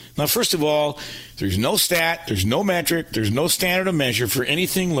 Now, first of all, there's no stat, there's no metric, there's no standard of measure for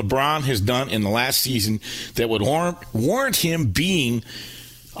anything LeBron has done in the last season that would warrant him being,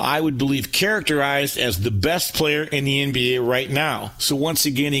 I would believe, characterized as the best player in the NBA right now. So once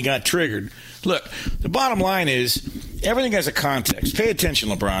again, he got triggered. Look, the bottom line is everything has a context. Pay attention,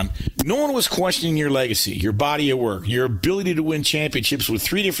 LeBron. No one was questioning your legacy, your body of work, your ability to win championships with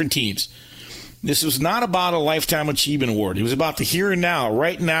 3 different teams. This was not about a Lifetime Achievement Award. It was about the here and now,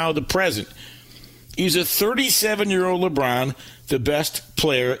 right now, the present. Is a 37-year-old LeBron the best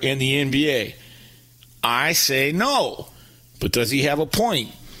player in the NBA? I say no. But does he have a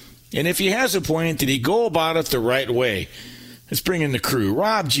point? And if he has a point, did he go about it the right way? Let's bring in the crew.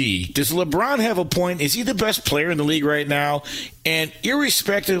 Rob G., does LeBron have a point? Is he the best player in the league right now? And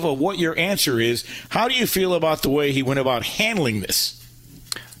irrespective of what your answer is, how do you feel about the way he went about handling this?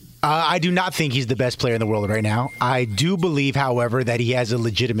 I do not think he's the best player in the world right now. I do believe, however, that he has a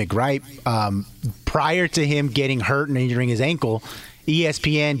legitimate gripe. Prior to him getting hurt and injuring his ankle,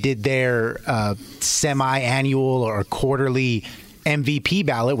 ESPN did their semi-annual or quarterly MVP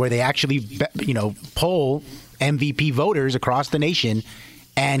ballot where they actually, poll MVP voters across the nation,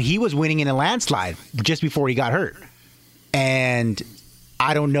 and he was winning in a landslide just before he got hurt. And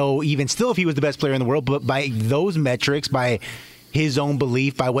I don't know even still if he was the best player in the world, but by those metrics, by his own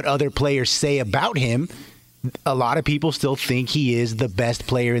belief, by what other players say about him, a lot of people still think he is the best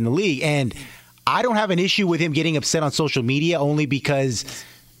player in the league. And I don't have an issue with him getting upset on social media only because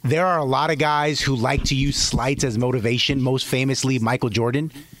there are a lot of guys who like to use slights as motivation, most famously Michael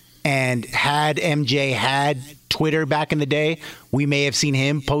Jordan. And had MJ had Twitter back in the day, we may have seen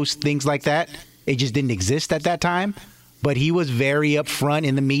him post things like that. It just didn't exist at that time. But he was very upfront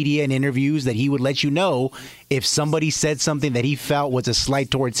in the media and interviews that he would let you know if somebody said something that he felt was a slight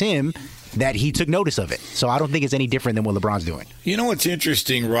towards him, that he took notice of it. So I don't think it's any different than what LeBron's doing. You know what's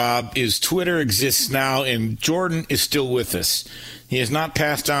interesting, Rob, is Twitter exists now and Jordan is still with us. He has not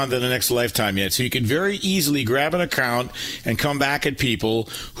passed on to the next lifetime yet. So you could very easily grab an account and come back at people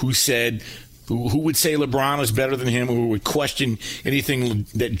who said, who would say LeBron is better than him, or who would question anything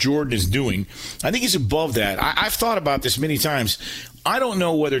that Jordan is doing. I think he's above that. I've thought about this many times. I don't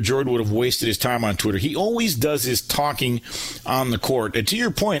know whether Jordan would have wasted his time on Twitter. He always does his talking on the court. And to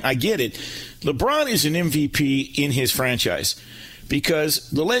your point, I get it. LeBron is an MVP in his franchise because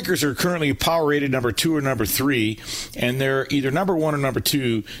the Lakers are currently power rated number 2 or number 3, and they're either number 1 or number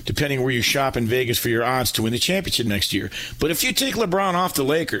 2, depending where you shop in Vegas for your odds to win the championship next year. But if you take LeBron off the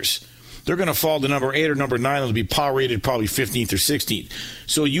Lakers, they're going to fall to number 8 or number 9. They'll be power rated probably 15th or 16th.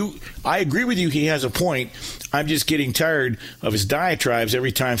 So I agree with you. He has a point. I'm just getting tired of his diatribes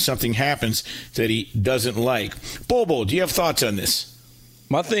every time something happens that he doesn't like. Bobo, do you have thoughts on this?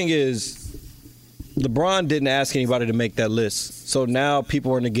 My thing is, LeBron didn't ask anybody to make that list. So now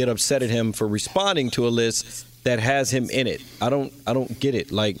people are going to get upset at him for responding to a list that has him in it. I don't get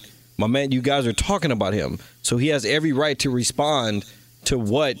it. Like, my man, you guys are talking about him. So he has every right to respond to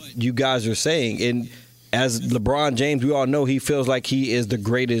what you guys are saying. And as LeBron James, we all know he feels like he is the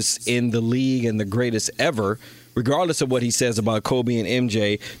greatest in the league and the greatest ever, regardless of what he says about Kobe and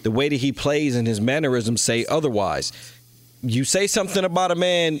MJ. The way that he plays and his mannerisms say otherwise. You say something about a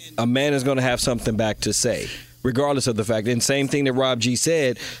man is going to have something back to say, regardless of the fact. And same thing that Rob G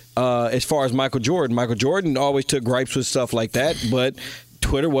said as far as Michael Jordan. Michael Jordan always took gripes with stuff like that, but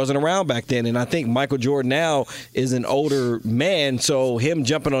Twitter wasn't around back then, and I think Michael Jordan now is an older man, so him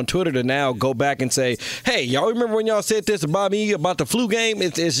jumping on Twitter to now go back and say, hey, y'all remember when y'all said this about me, about the flu game?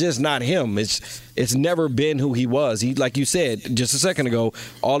 It's just not him. It's never been who he was. He, like you said just a second ago,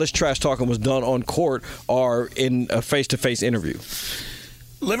 all this trash talking was done on court or in a face-to-face interview.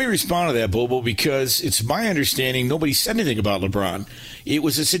 Let me respond to that, Bobo, because it's my understanding nobody said anything about LeBron. It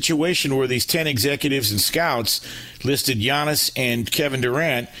was a situation where these 10 executives and scouts listed Giannis and Kevin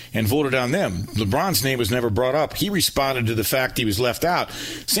Durant and voted on them. LeBron's name was never brought up. He responded to the fact he was left out.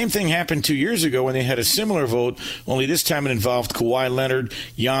 Same thing happened 2 years ago when they had a similar vote, only this time it involved Kawhi Leonard,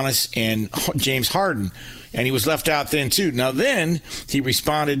 Giannis, and James Harden. And he was left out then, too. Now, then he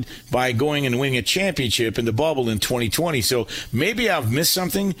responded by going and winning a championship in the bubble in 2020. So maybe I've missed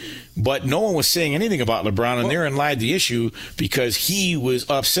something, but no one was saying anything about LeBron, and therein lied the issue because he was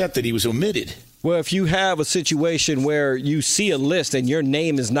upset that he was omitted. Well, if you have a situation where you see a list and your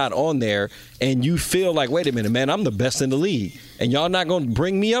name is not on there and you feel like, wait a minute, man, I'm the best in the league, and y'all not going to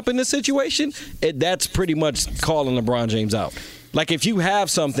bring me up in this situation, that's pretty much calling LeBron James out. Like, if you have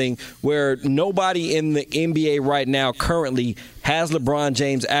something where nobody in the NBA right now currently has LeBron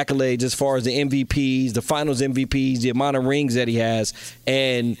James accolades as far as the MVPs, the finals MVPs, the amount of rings that he has,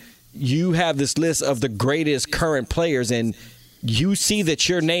 and you have this list of the greatest current players and you see that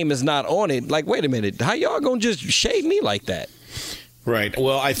your name is not on it, like, wait a minute, how y'all going to just shade me like that? Right.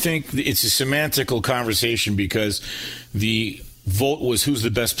 Well, I think it's a semantical conversation because the vote was who's the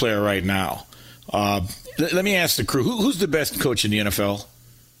best player right now. Let me ask the crew, who's the best coach in the NFL?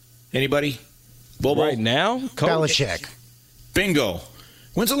 Anybody? Bobo? Right now? Belichick. Bingo.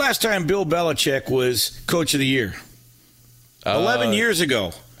 When's the last time Bill Belichick was coach of the year? 11 years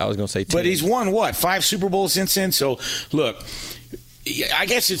ago. I was going to say 10. But he's won, 5 Super Bowls since then? So, look, I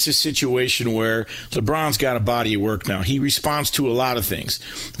guess it's a situation where LeBron's got a body of work now. He responds to a lot of things.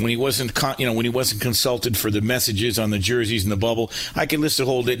 When he wasn't, consulted for the messages on the jerseys in the bubble, I could list a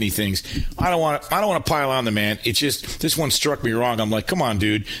whole litany of things. I don't want to pile on the man. It's just this one struck me wrong. I'm like, come on,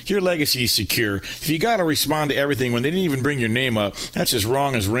 dude, your legacy is secure. If you got to respond to everything when they didn't even bring your name up, that's as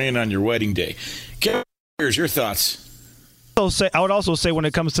wrong as rain on your wedding day. Here's your thoughts. I would also say when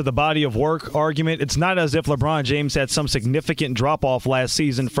it comes to the body of work argument, it's not as if LeBron James had some significant drop-off last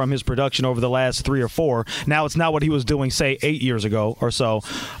season from his production over the last 3 or 4. Now, it's not what he was doing, say, 8 years ago or so.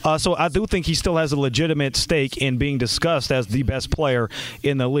 So I do think he still has a legitimate stake in being discussed as the best player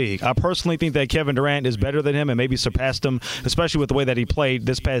in the league. I personally think that Kevin Durant is better than him and maybe surpassed him, especially with the way that he played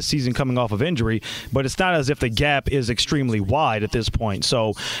this past season coming off of injury. But it's not as if the gap is extremely wide at this point.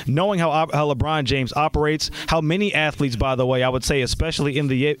 So knowing how LeBron James operates, how many athletes, by the way, I would say, especially in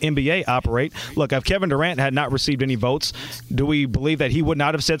the NBA, operate. Look, if Kevin Durant had not received any votes, do we believe that he would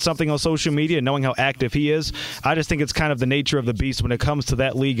not have said something on social media, knowing how active he is? I just think it's kind of the nature of the beast when it comes to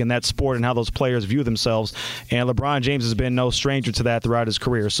that league and that sport and how those players view themselves. And LeBron James has been no stranger to that throughout his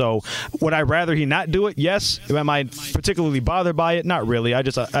career. So would I rather he not do it? Yes. Am I particularly bothered by it? Not really. I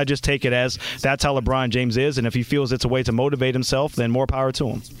just take it as that's how LeBron James is. And if he feels it's a way to motivate himself, then more power to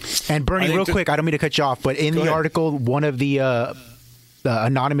him. And Bernie, real quick, I don't mean to cut you off, but in the article, one of the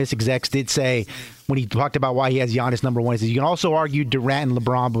anonymous execs did say, when he talked about why he has Giannis number 1, he says, you can also argue Durant and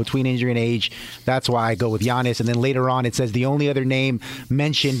LeBron, but between injury and age, that's why I go with Giannis. And then later on, it says the only other name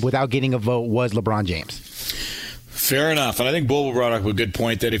mentioned without getting a vote was LeBron James. Fair enough. And I think Bobo brought up a good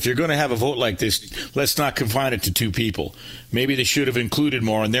point that if you're going to have a vote like this, let's not confine it to two people. Maybe they should have included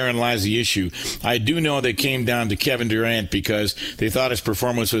more, and therein lies the issue. I do know they came down to Kevin Durant because they thought his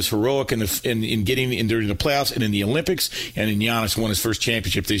performance was heroic in getting in during the playoffs and in the Olympics, and in Giannis won his first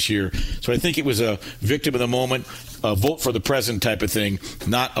championship this year. So I think it was a victim of the moment, a vote for the president type of thing,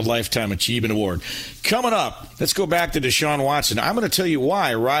 not a Lifetime Achievement Award. Coming up, let's go back to Deshaun Watson. I'm going to tell you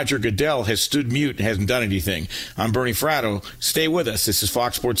why Roger Goodell has stood mute and hasn't done anything. I'm Bernie Fratto. Stay with us. This is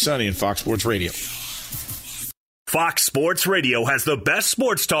Fox Sports Sunday and Fox Sports Radio. Fox Sports Radio has the best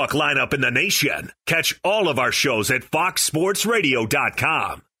sports talk lineup in the nation. Catch all of our shows at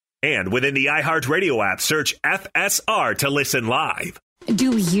foxsportsradio.com. And within the iHeartRadio app, search FSR to listen live.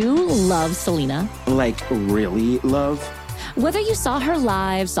 Do you love Selena? Like, really love? Whether you saw her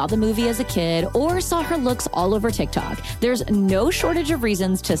live, saw the movie as a kid, or saw her looks all over TikTok, there's no shortage of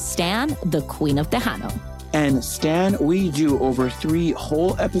reasons to stan the Queen of Tejano. And Stan, we do over 3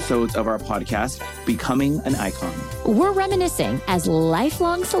 whole episodes of our podcast, Becoming an Icon. We're reminiscing as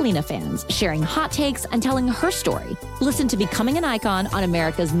lifelong Selena fans, sharing hot takes and telling her story. Listen to Becoming an Icon on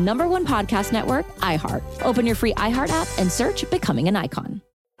America's #1 podcast network, iHeart. Open your free iHeart app and search Becoming an Icon.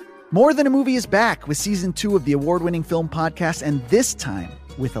 More Than a Movie is back with season 2 of the award-winning film podcast, and this time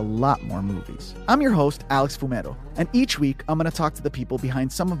with a lot more movies. I'm your host, Alex Fumero, and each week I'm going to talk to the people behind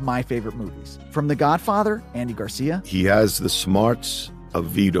some of my favorite movies. From The Godfather, Andy Garcia. He has the smarts of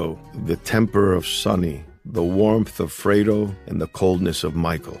Vito, the temper of Sonny, the warmth of Fredo, and the coldness of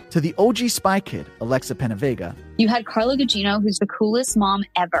Michael. To the OG Spy Kid, Alexa Penavega. You had Carla Gugino, who's the coolest mom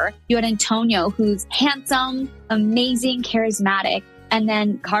ever. You had Antonio, who's handsome, amazing, charismatic. And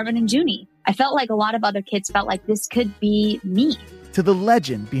then Carmen and Junie. I felt like a lot of other kids felt like this could be me. To the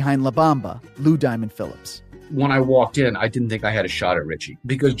legend behind La Bamba, Lou Diamond Phillips. When I walked in, I didn't think I had a shot at Richie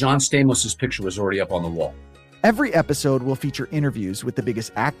because John Stamos' picture was already up on the wall. Every episode will feature interviews with the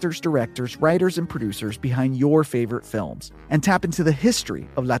biggest actors, directors, writers, and producers behind your favorite films and tap into the history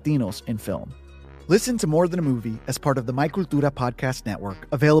of Latinos in film. Listen to More Than a Movie as part of the My Cultura podcast network,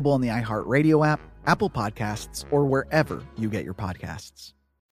 available on the iHeartRadio app, Apple Podcasts, or wherever you get your podcasts.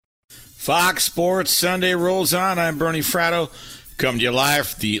 Fox Sports Sunday rolls on. I'm Bernie Fratto. Coming to you live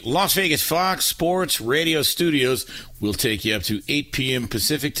from the Las Vegas Fox Sports Radio studios. We'll take you up to 8 p.m.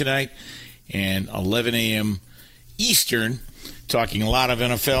 Pacific tonight and 11 a.m. Eastern. Talking a lot of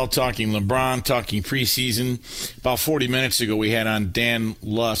NFL, talking LeBron, talking preseason. About 40 minutes ago, we had on Dan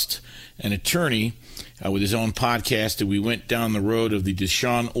Lust, an attorney, with his own podcast, and we went down the road of the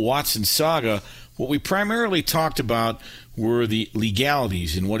Deshaun Watson saga. What we primarily talked about were the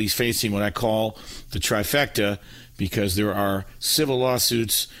legalities and what he's facing, what I call the trifecta, because there are civil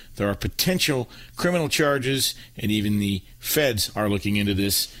lawsuits, there are potential criminal charges, and even the feds are looking into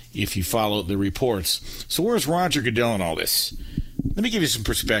this if you follow the reports. So where's Roger Goodell in all this? Let me give you some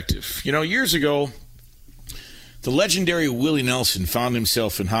perspective. You know, years ago, the legendary Willie Nelson found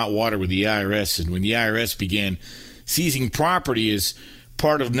himself in hot water with the IRS, and when the IRS began seizing property as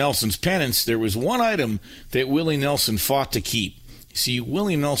part of Nelson's penance, there was one item that Willie Nelson fought to keep. See,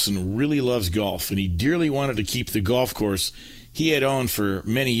 Willie Nelson really loves golf, and he dearly wanted to keep the golf course he had owned for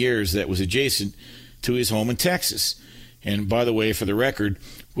many years that was adjacent to his home in Texas. And by the way, for the record,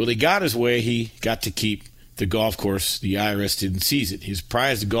 Willie got his way. He got to keep the golf course. The IRS didn't seize it. His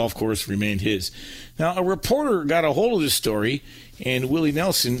prized golf course remained his. Now, a reporter got a hold of this story, and Willie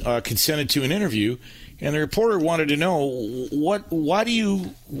Nelson consented to an interview, and the reporter wanted to know, what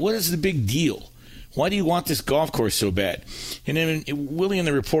is the big deal? Why do you want this golf course so bad? And then Willie and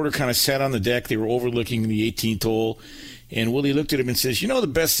the reporter kind of sat on the deck. They were overlooking the 18th hole. And Willie looked at him and says, you know the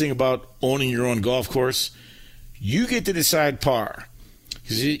best thing about owning your own golf course? You get to decide par.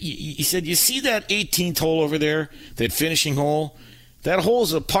 He said, you see that 18th hole over there, that finishing hole? That hole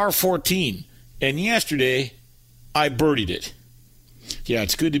is a par 14. And yesterday, I birdied it. Yeah,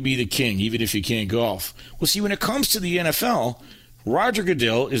 it's good to be the king, even if you can't golf. Well, see, when it comes to the NFL, Roger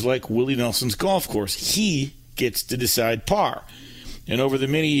Goodell is like Willie Nelson's golf course. He gets to decide par. And over the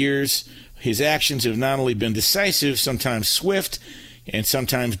many years, his actions have not only been decisive, sometimes swift, and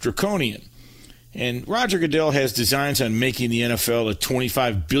sometimes draconian. And Roger Goodell has designs on making the NFL a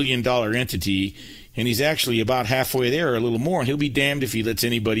 $25 billion entity, and he's actually about halfway there, or a little more, and he'll be damned if he lets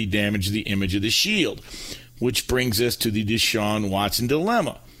anybody damage the image of the Shield. Which brings us to the Deshaun Watson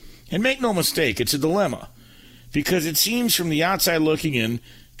dilemma. And make no mistake, it's a dilemma. Because it seems from the outside looking in,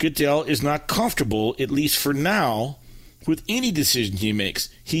 Goodell is not comfortable, at least for now, with any decision he makes.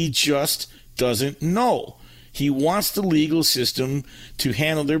 He just doesn't know. He wants the legal system to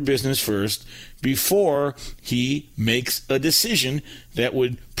handle their business first, before he makes a decision that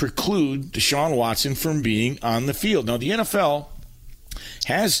would preclude Deshaun Watson from being on the field. Now, the NFL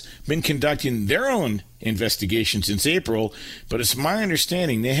has been conducting their own investigation since April, but it's my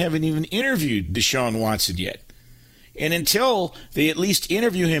understanding they haven't even interviewed Deshaun Watson yet. And until they at least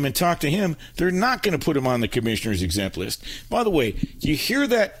interview him and talk to him, they're not going to put him on the commissioner's exempt list. By the way, you hear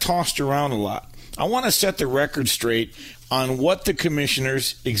that tossed around a lot. I want to set the record straight on what the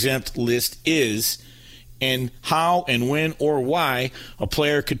commissioner's exempt list is and how and when or why a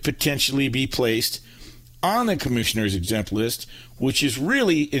player could potentially be placed on the commissioner's exempt list, which is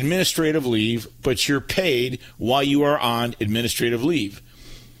really administrative leave, but you're paid while you are on administrative leave.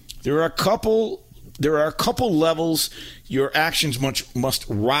 There are a couple levels your actions must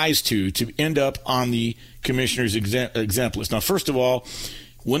rise to end up on the commissioner's exempt list. Now, first of all,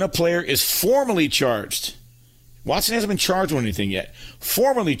 when a player is formally charged, Watson hasn't been charged with anything yet,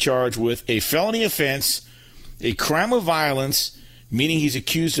 formally charged with a felony offense, a crime of violence, meaning he's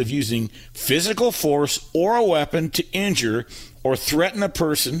accused of using physical force or a weapon to injure or threaten a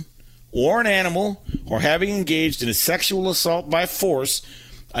person or an animal, or having engaged in a sexual assault by force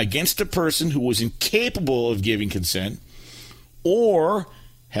against a person who was incapable of giving consent, or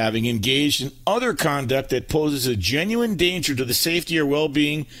having engaged in other conduct that poses a genuine danger to the safety or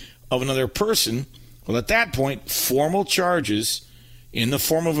well-being of another person. Well, at that point, formal charges in the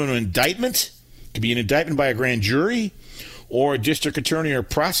form of an indictment, it could be an indictment by a grand jury, or a district attorney or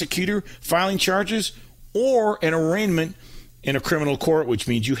prosecutor filing charges, or an arraignment in a criminal court, which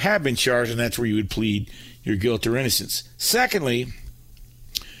means you have been charged, and that's where you would plead your guilt or innocence. Secondly,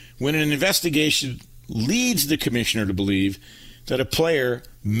 when an investigation leads the commissioner to believe that a player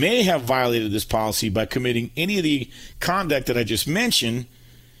may have violated this policy by committing any of the conduct that I just mentioned,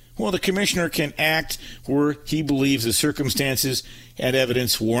 well, the commissioner can act where he believes the circumstances and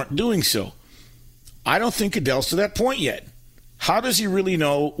evidence warrant doing so. I don't think Goodell's to that point yet. How does he really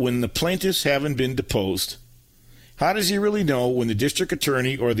know when the plaintiffs haven't been deposed? How does he really know when the district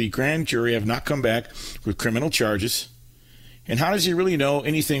attorney or the grand jury have not come back with criminal charges? And how does he really know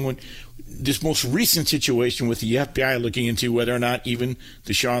anything when this most recent situation with the FBI looking into whether or not even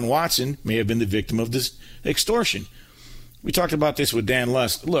Deshaun Watson may have been the victim of this extortion? We talked about this with Dan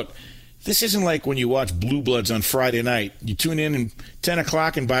Lust. Look, this isn't like when you watch Blue Bloods on Friday night. You tune in at 10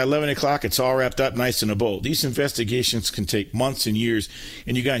 o'clock, and by 11 o'clock, it's all wrapped up nice in a bow. These investigations can take months and years,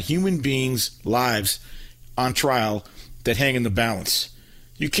 and you got human beings' lives on trial that hang in the balance.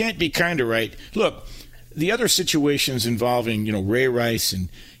 You can't be kind of right. Look, the other situations involving, Ray Rice and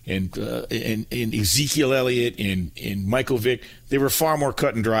Ezekiel Elliott and Michael Vick, they were far more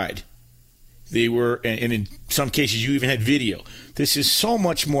cut and dried. They were, and in some cases, you even had video. This is so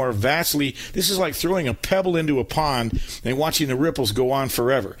much more vastly. This is like throwing a pebble into a pond and watching the ripples go on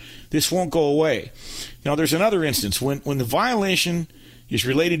forever. This won't go away. Now, there's another instance when the violation is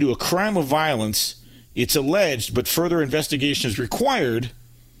related to a crime of violence. It's alleged, but further investigation is required.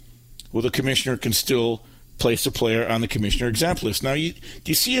 Well, the commissioner can still place a player on the commissioner exempt list. Now, do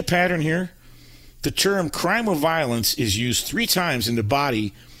you see a pattern here? The term crime of violence is used 3 times in the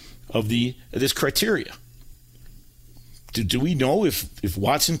body of this criteria. Do we know if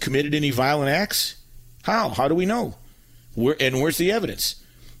Watson committed any violent acts? How do we know? Where's the evidence?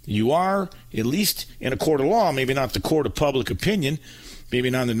 You are, at least in a court of law, maybe not the court of public opinion, maybe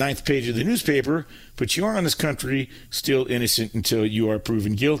not on the 9th page of the newspaper, but you are in this country still innocent until you are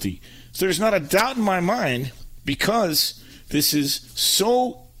proven guilty. So there's not a doubt in my mind, because this is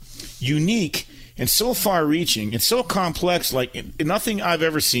so unique and so far-reaching and so complex, like nothing I've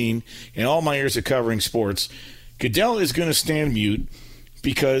ever seen in all my years of covering sports. Goodell is going to stand mute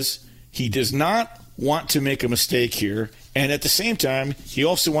because he does not want to make a mistake here, and at the same time, he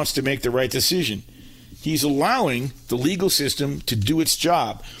also wants to make the right decision. He's allowing the legal system to do its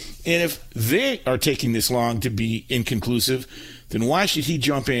job. And if they are taking this long to be inconclusive, then why should he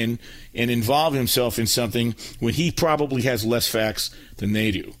jump in and involve himself in something when he probably has less facts than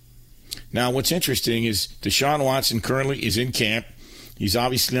they do? Now, what's interesting is Deshaun Watson currently is in camp. He's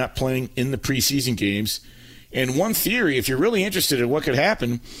obviously not playing in the preseason games. And one theory, if you're really interested in what could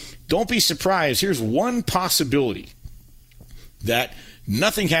happen, don't be surprised. Here's one possibility, that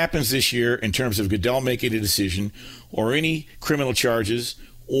nothing happens this year in terms of Goodell making a decision or any criminal charges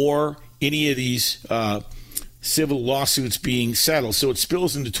or any of these civil lawsuits being settled. So it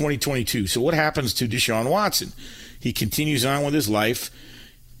spills into 2022. So what happens to Deshaun Watson? He continues on with his life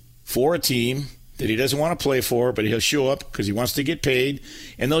for a team that he doesn't want to play for, but he'll show up because he wants to get paid,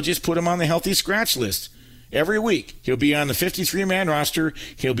 and they'll just put him on the healthy scratch list. Every week, he'll be on the 53-man roster.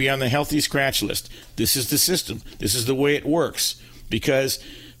 He'll be on the healthy scratch list. This is the system. This is the way it works. Because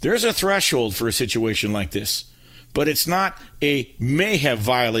There's a threshold for a situation like this, but it's not a may have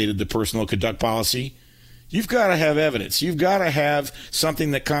violated the personal conduct policy. You've got to have evidence. You've got to have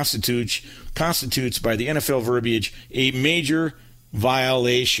something that constitutes, by the NFL verbiage, a major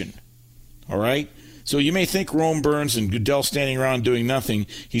violation. All right? So you may think Rome Burns and Goodell standing around doing nothing.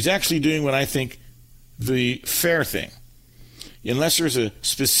 He's actually doing what I think the fair thing. Unless there's a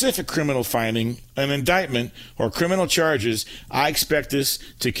specific criminal finding, an indictment, or criminal charges, I expect this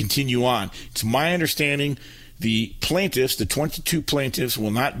to continue on. It's my understanding the plaintiffs, the 22 plaintiffs, will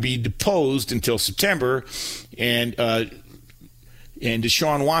not be deposed until September, and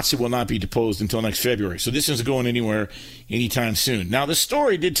Deshaun Watson will not be deposed until next February. So this isn't going anywhere anytime soon. Now, the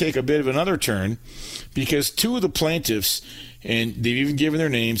story did take a bit of another turn because two of the plaintiffs, and they've even given their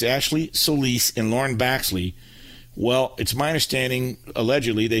names, Ashley Solis and Lauren Baxley, well, it's my understanding,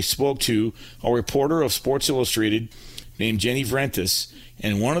 allegedly, they spoke to a reporter of Sports Illustrated named Jenny Vrentas,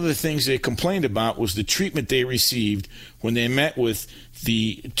 and one of the things they complained about was the treatment they received when they met with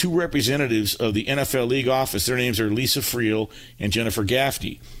the two representatives of the NFL League office. Their names are Lisa Friel and Jennifer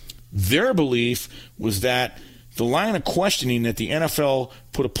Gaffney. Their belief was that the line of questioning that the NFL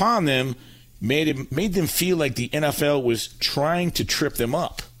put upon them made them feel like the NFL was trying to trip them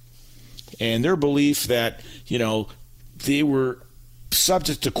up. And their belief that, they were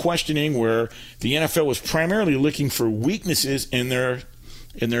subject to questioning where the NFL was primarily looking for weaknesses in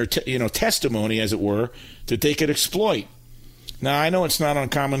their testimony, as it were, that they could exploit. Now, I know it's not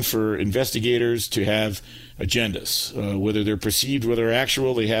uncommon for investigators to have agendas, whether they're perceived, whether they're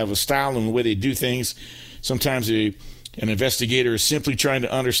actual. They have a style and the way they do things. Sometimes an investigator is simply trying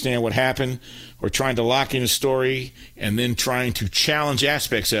to understand what happened or trying to lock in a story and then trying to challenge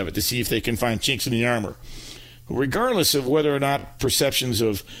aspects of it to see if they can find chinks in the armor. Regardless of whether or not perceptions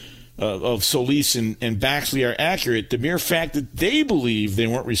of Solis and Baxley are accurate, the mere fact that they believe they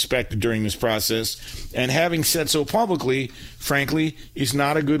weren't respected during this process, and having said so publicly, frankly, is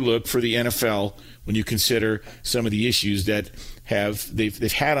not a good look for the NFL when you consider some of the issues that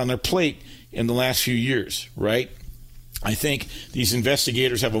they've had on their plate in the last few years, right? I think these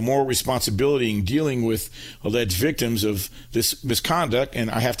investigators have a moral responsibility in dealing with alleged victims of this misconduct, and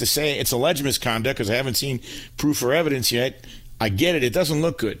I have to say it's alleged misconduct because I haven't seen proof or evidence yet. I get it. It doesn't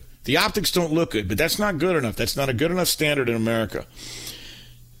look good. The optics don't look good, but that's not good enough. That's not a good enough standard in America.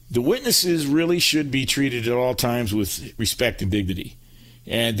 The witnesses really should be treated at all times with respect and dignity,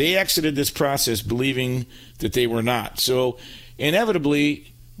 and they exited this process believing that they were not. So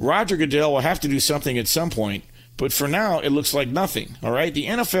inevitably, Roger Goodell will have to do something at some point. But for now, it looks like nothing, all right? The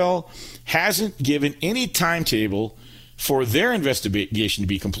NFL hasn't given any timetable for their investigation to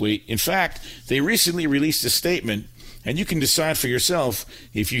be complete. In fact, they recently released a statement, and you can decide for yourself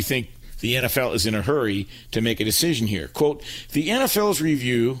if you think the NFL is in a hurry to make a decision here. Quote, the NFL's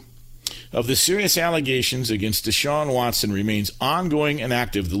review of the serious allegations against Deshaun Watson remains ongoing and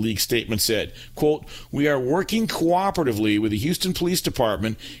active, the league statement said. Quote, we are working cooperatively with the Houston Police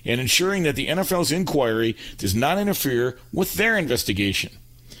Department and ensuring that the NFL's inquiry does not interfere with their investigation.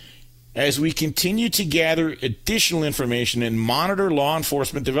 As we continue to gather additional information and monitor law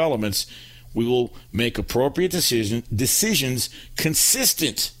enforcement developments, we will make appropriate decisions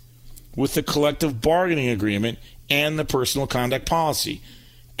consistent with the collective bargaining agreement and the personal conduct policy.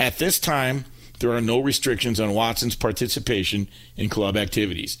 At this time, there are no restrictions on Watson's participation in club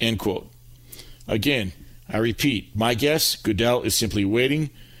activities, end quote. Again, I repeat, my guess, Goodell is simply waiting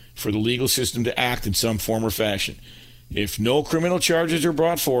for the legal system to act in some form or fashion. If no criminal charges are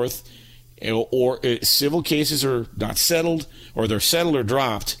brought forth, or civil cases are not settled, or they're settled or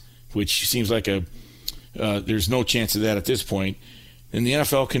dropped, which seems like there's no chance of that at this point, then the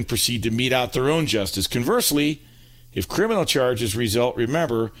NFL can proceed to mete out their own justice. Conversely, if criminal charges result,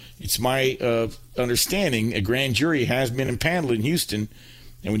 remember, it's my understanding a grand jury has been impaneled in Houston,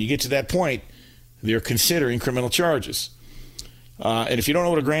 and when you get to that point, they're considering criminal charges. And if you don't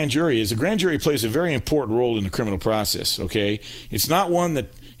know what a grand jury is, a grand jury plays a very important role in the criminal process, okay? It's not one that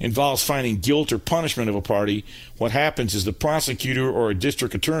involves finding guilt or punishment of a party. What happens is the prosecutor or a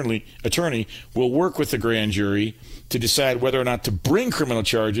district attorney will work with the grand jury to decide whether or not to bring criminal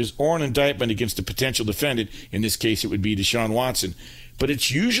charges or an indictment against a potential defendant. In this case, it would be Deshaun Watson. But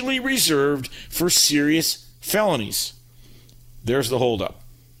it's usually reserved for serious felonies. There's the holdup,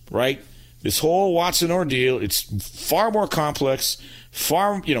 right? This whole Watson ordeal, it's far more complex,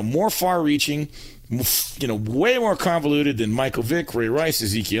 more far-reaching, way more convoluted than Michael Vick, Ray Rice,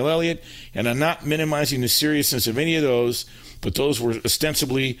 Ezekiel Elliott, and I'm not minimizing the seriousness of any of those, but those were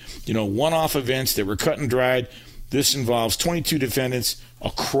ostensibly, one-off events that were cut and dried. This involves 22 defendants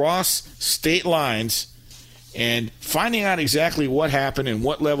across state lines, and finding out exactly what happened and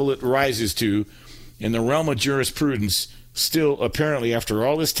what level it rises to in the realm of jurisprudence still, apparently, after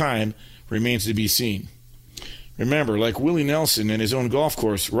all this time, remains to be seen. Remember, like Willie Nelson and his own golf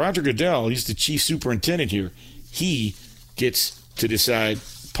course, Roger Goodell, he's the chief superintendent here. He gets to decide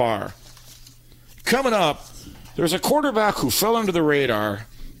par. Coming up, there's a quarterback who fell under the radar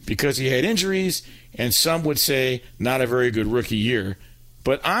because he had injuries and some would say not a very good rookie year.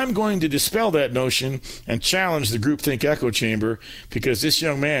 But I'm going to dispel that notion and challenge the groupthink echo chamber because this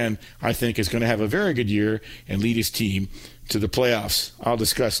young man, I think, is going to have a very good year and lead his team to the playoffs. I'll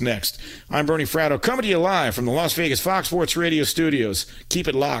discuss next. I'm Bernie Fratto, coming to you live from the Las Vegas Fox Sports Radio studios. Keep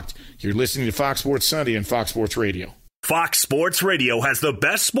it locked. You're listening to Fox Sports Sunday and Fox Sports Radio. Fox Sports Radio has the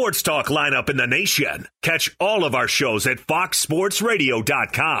best sports talk lineup in the nation. Catch all of our shows at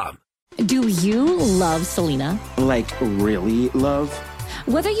foxsportsradio.com. Do you love Selena? Like, really love?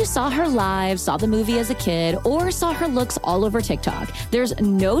 Whether you saw her live, saw the movie as a kid, or saw her looks all over TikTok, there's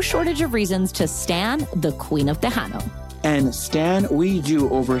no shortage of reasons to stan the Queen of Tejano. And Stan, we do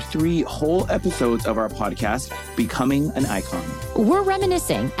over 3 whole episodes of our podcast, Becoming an Icon. We're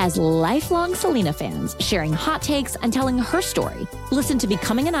reminiscing as lifelong Selena fans, sharing hot takes and telling her story. Listen to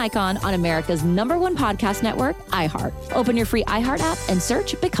Becoming an Icon on America's #1 podcast network, iHeart. Open your free iHeart app and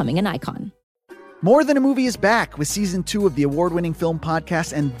search Becoming an Icon. More Than a Movie is back with season 2 of the award-winning film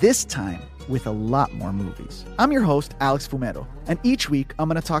podcast, and this time with a lot more movies. I'm your host, Alex Fumero, and each week I'm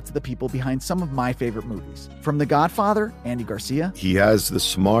going to talk to the people behind some of my favorite movies. From The Godfather, Andy Garcia. He has the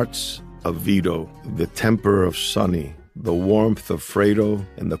smarts of Vito, the temper of Sonny, the warmth of Fredo,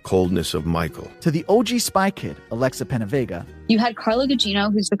 and the coldness of Michael. To the OG Spy Kid, Alexa Penavega. You had Carla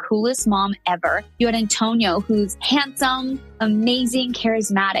Gugino, who's the coolest mom ever. You had Antonio, who's handsome, amazing,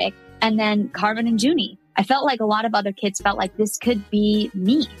 charismatic. And then Carmen and Junie. I felt like a lot of other kids felt like this could be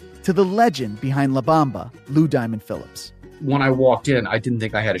me. To the legend behind La Bamba, Lou Diamond Phillips. When I walked in, I didn't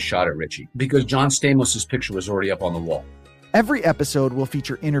think I had a shot at Richie because John Stamos' picture was already up on the wall. Every episode will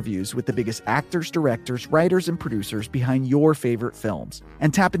feature interviews with the biggest actors, directors, writers, and producers behind your favorite films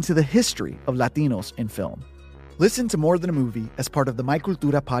and tap into the history of Latinos in film. Listen to More Than a Movie as part of the My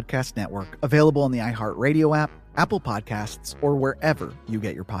Cultura podcast network, available on the iHeart Radio app, Apple Podcasts, or wherever you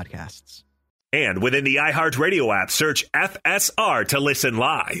get your podcasts. And within the iHeart Radio app, search FSR to listen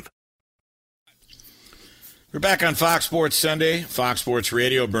live. We're back on Fox Sports Sunday, Fox Sports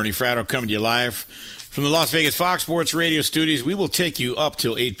Radio. Bernie Fratto coming to you live from the Las Vegas Fox Sports Radio studios. We will take you up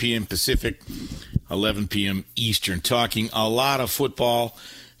till 8 p.m. Pacific, 11 p.m. Eastern, talking a lot of football.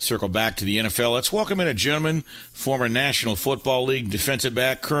 Circle back to the NFL. Let's welcome in a gentleman, former National Football League defensive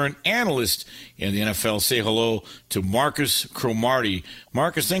back, current analyst in the NFL. Say hello to Marcus Cromartie.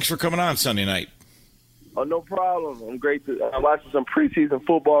 Marcus, thanks for coming on Sunday night. Oh, no problem. I'm watching some preseason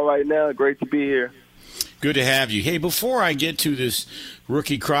football right now. Great to be here. Good to have you. Hey, before I get to this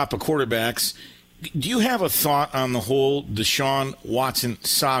rookie crop of quarterbacks, do you have a thought on the whole Deshaun Watson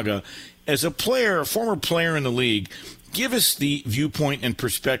saga? As a player, a former player in the league, give us the viewpoint and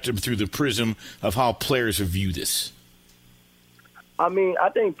perspective through the prism of how players view this. I mean, I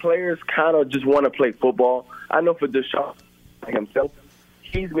think players kind of just want to play football. I know for Deshaun himself,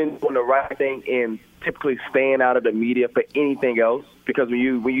 he's been doing the right thing and typically staying out of the media for anything else. Because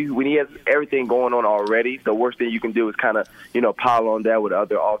when he has everything going on already, the worst thing you can do is kind of, pile on that with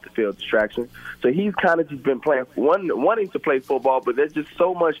other off-the-field distractions. So he's kind of just been wanting to play football, but there's just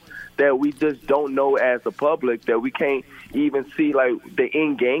so much that we just don't know as a public that we can't even see, like, the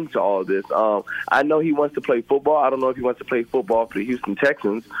end game to all this. I know he wants to play football. I don't know if he wants to play football for the Houston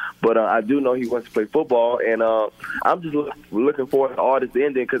Texans, but I do know he wants to play football. And I'm just looking forward to all this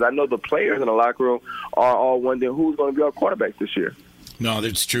ending because I know the players in the locker room are all wondering who's going to be our quarterback this year. No,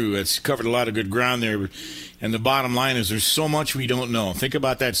 that's true. It's covered a lot of good ground there. And the bottom line is there's so much we don't know. Think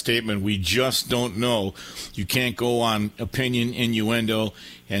about that statement. We just don't know. You can't go on opinion, innuendo,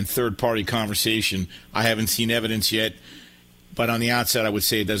 and third-party conversation. I haven't seen evidence yet, but on the outside I would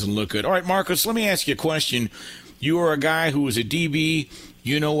say it doesn't look good. All right, Marcus, let me ask you a question. You are a guy who was a DB.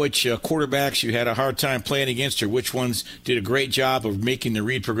 You know which quarterbacks you had a hard time playing against or which ones did a great job of making the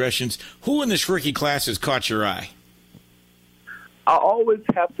read progressions. Who in this rookie class has caught your eye? I always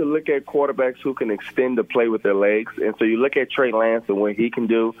have to look at quarterbacks who can extend the play with their legs. And so you look at Trey Lance and what he can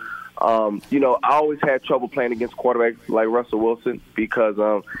do. I always had trouble playing against quarterbacks like Russell Wilson because,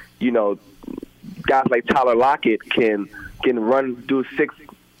 guys like Tyler Lockett can do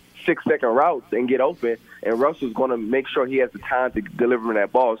 6-second routes and get open. And Russell's going to make sure he has the time to deliver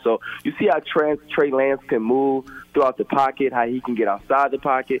that ball. So you see how Trey Lance can move throughout the pocket, how he can get outside the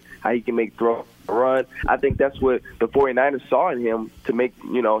pocket, how he can make throws run. I think that's what the 49ers saw in him to make,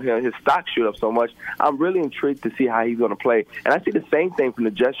 his stock shoot up so much. I'm really intrigued to see how he's going to play. And I see the same thing from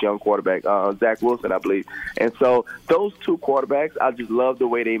the Jets' young quarterback, Zach Wilson, I believe. And so those two quarterbacks, I just love the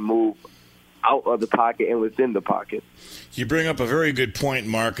way they move out of the pocket and within the pocket. You bring up a very good point,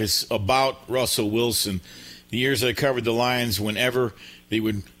 Marcus, about Russell Wilson. The years I covered the Lions, whenever they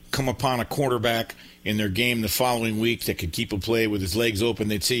would come upon a quarterback in their game the following week that could keep a play with his legs open,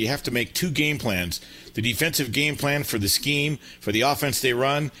 they'd say you have to make two game plans. The defensive game plan for the scheme, for the offense they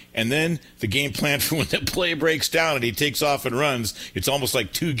run, and then the game plan for when the play breaks down and he takes off and runs. It's almost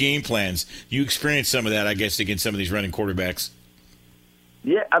like two game plans. You experience some of that, I guess, against some of these running quarterbacks.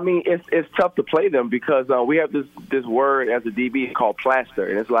 Yeah, I mean, it's tough to play them because we have this word as a DB called plaster,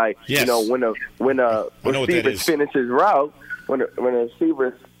 and it's like, yes. when a receiver finishes his route, when a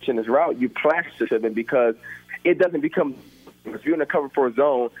receiver finishes his route, you plaster them because it doesn't become. If you're in a cover for a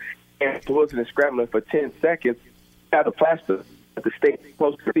zone and Wilson is scrambling for 10 seconds, you have to plaster to stay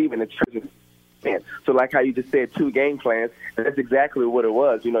close to receiving and try. So like how you just said, two game plans, and that's exactly what it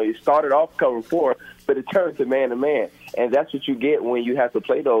was. You started off cover 4, but it turned to man-to-man. And that's what you get when you have to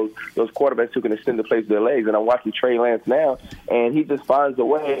play those quarterbacks who can extend the plays with their legs. And I'm watching Trey Lance now, and he just finds a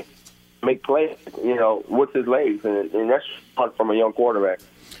way to make plays, with his legs. And that's fun from a young quarterback.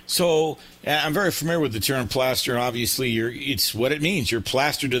 So I'm very familiar with the term plaster. Obviously, it's what it means. You're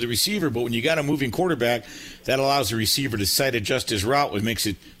plastered to the receiver, but when you got a moving quarterback, that allows the receiver to sight adjust his route, which makes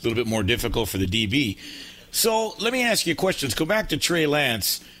it a little bit more difficult for the DB. So let me ask you a question. Let's go back to Trey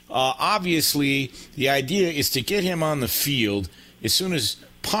Lance. Obviously, the idea is to get him on the field as soon as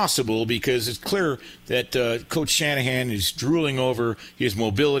possible because it's clear that Coach Shanahan is drooling over his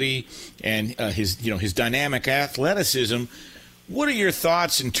mobility and his dynamic athleticism. What are your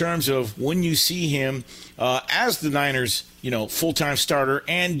thoughts in terms of when you see him as the Niners, full-time starter?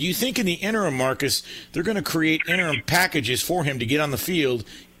 And do you think in the interim, Marcus, they're going to create interim packages for him to get on the field,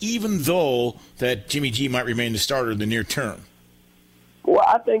 even though that Jimmy G might remain the starter in the near term? Well,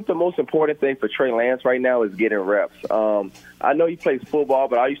 I think the most important thing for Trey Lance right now is getting reps. I know he plays football,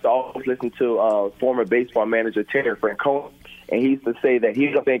 but I used to always listen to former baseball manager Terry Francona, and he used to say that he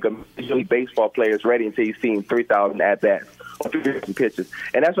don't think a Major League Baseball player is ready until he's seen 3,000 at-bats or 3,000 pitches.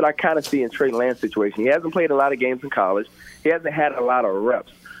 And that's what I kind of see in Trey Lance's situation. He hasn't played a lot of games in college. He hasn't had a lot of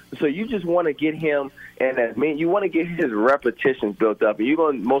reps. So you just want to get him, and you want to get his repetitions built up, and you're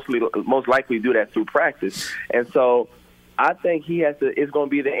going to most likely do that through practice. And so I think it's going to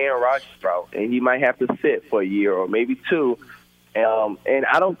be the Aaron Rodgers route, and he might have to sit for a year or maybe 2. And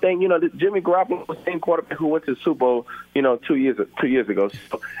I don't think, Jimmy Garoppolo was the same quarterback who went to the Super Bowl, 2 years ago.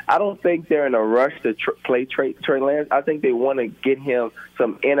 So I don't think they're in a rush to play Trey Lance. I think they want to get him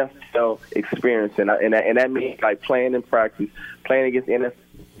some NFL experience, and that means like playing in practice, playing against NFL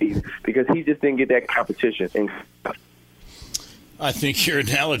teams, because he just didn't get that competition. I think your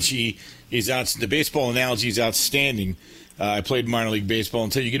analogy the baseball analogy is outstanding. I played minor league baseball.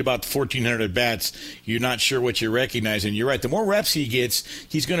 Until you get about 1,400 at-bats, you're not sure what you're recognizing. You're right. The more reps he gets,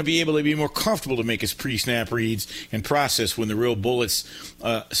 he's going to be able to be more comfortable to make his pre-snap reads and process when the real bullets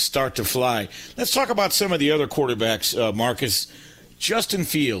start to fly. Let's talk about some of the other quarterbacks, Marcus. Justin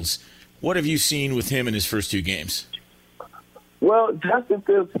Fields, what have you seen with him in his first 2 games? Well, Justin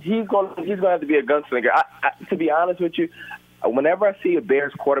Fields, he's going to have to be a gunslinger. To be honest with you, whenever I see a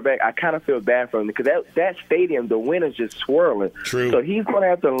Bears quarterback, I kind of feel bad for him because that stadium, the wind is just swirling. True. So he's going to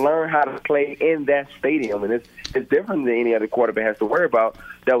have to learn how to play in that stadium, and it's different than any other quarterback has to worry about.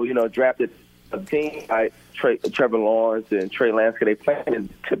 That was, drafted a team like Trevor Lawrence and Trey Lance, because they play in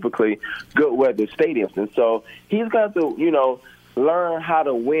typically good weather stadiums, and so he's going to, learn how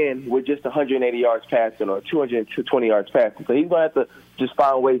to win with just 180 yards passing or 220 yards passing. So he's going to have to just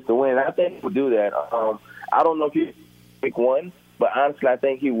find ways to win. I think he'll do that. I don't know if he Week 1, but honestly, I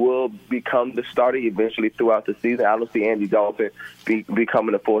think he will become the starter eventually throughout the season. I don't see Andy Dalton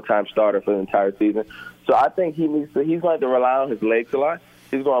becoming a full-time starter for the entire season. So I think he's going to have to rely on his legs a lot.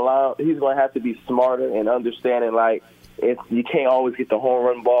 He's going to have to be smarter and understanding you can't always get the home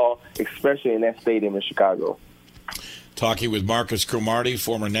run ball, especially in that stadium in Chicago. Talking with Marcus Cromartie,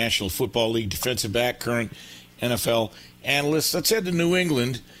 former National Football League defensive back, current NFL analyst. Let's head to New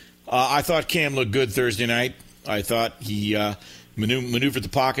England. I thought Cam looked good Thursday night. I thought he maneuvered the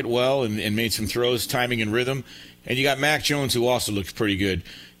pocket well and made some throws, timing and rhythm. And you got Mac Jones, who also looks pretty good.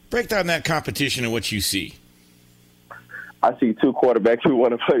 Break down that competition and what you see. I see 2 quarterbacks who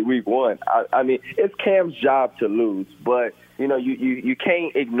want to play Week 1. I mean, it's Cam's job to lose, but you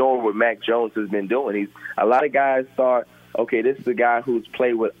can't ignore what Mac Jones has been doing. A lot of guys thought, okay, this is a guy who's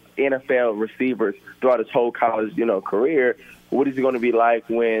played with NFL receivers throughout his whole college career. What is he going to be like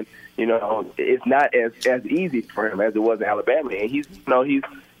when, it's not as easy for him as it was in Alabama? And he's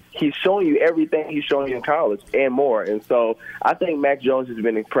showing you everything he's showing you in college and more. And so I think Mac Jones has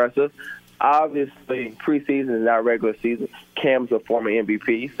been impressive. Obviously, preseason is not regular season. Cam's a former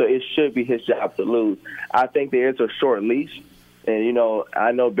MVP, so it should be his job to lose. I think there is a short leash. And,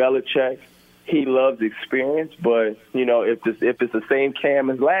 I know Belichick, he loves experience, but, if it's the same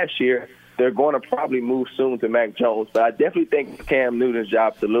Cam as last year, they're going to probably move soon to Mac Jones. But I definitely think it's Cam Newton's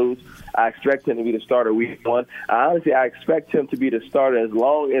job to lose. I expect him to be the starter week 1. I expect him to be the starter as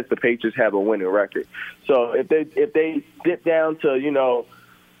long as the Patriots have a winning record. So if they dip down to,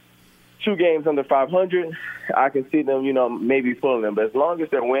 2 games under 500, I can see them, maybe pulling them. But as long as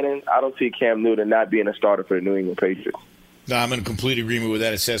they're winning, I don't see Cam Newton not being a starter for the New England Patriots. No, I'm in complete agreement with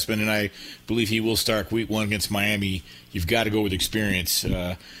that assessment, and I believe he will start week 1 against Miami. You've got to go with experience.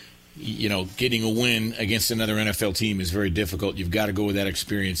 Getting a win against another NFL team is very difficult. You've got to go with that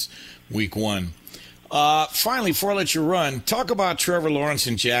experience week 1. Finally, before I let you run, talk about Trevor Lawrence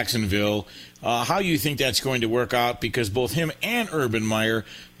in Jacksonville, how you think that's going to work out, because both him and Urban Meyer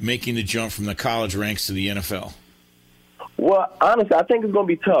making the jump from the college ranks to the NFL. Well, honestly, I think it's going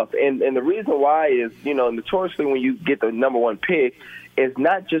to be tough. And the reason why is, notoriously when you get the number 1 pick, it's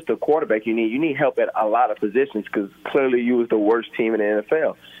not just a quarterback you need. You need help at a lot of positions because clearly you was the worst team in the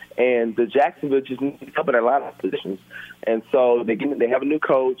NFL. And the Jacksonville just needs help at a lot of positions. And so they have a new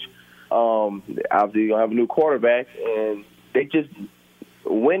coach. Obviously, you're going to have a new quarterback. And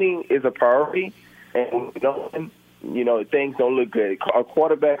winning is a priority. And, things don't look good. A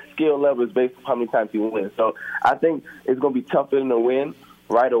quarterback's skill level is based on how many times he wins. So I think it's going to be tough for them to win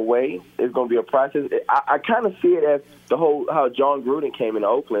right away. It's going to be a process. I kind of see it as how John Gruden came into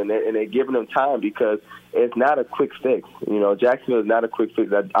Oakland, and they're giving them time because it's not a quick fix. Jacksonville is not a quick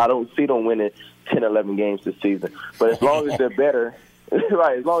fix. I don't see them winning 10, 11 games this season. But as long as they're better,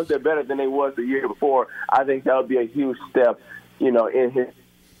 right, as long as they're better than they was the year before, I think that would be a huge step,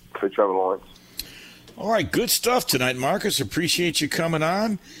 for Trevor Lawrence. All right, good stuff tonight, Marcus. Appreciate you coming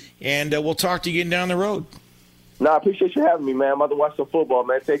on, and we'll talk to you again down the road. No, I appreciate you having me, man. I'm about to watch some football,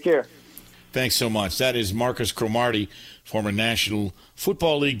 man. Take care. Thanks so much. That is Marcus Cromartie, former National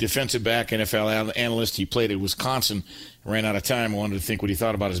Football League defensive back, NFL analyst. He played at Wisconsin, ran out of time. I wanted to think what he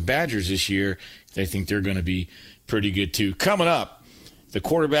thought about his Badgers this year. I think they're going to be pretty good, too. Coming up, the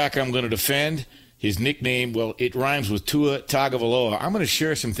quarterback I'm going to defend, his nickname, well, it rhymes with Tua Tagovailoa. I'm going to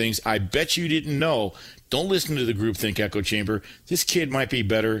share some things I bet you didn't know. Don't listen to the Groupthink Echo Chamber. This kid might be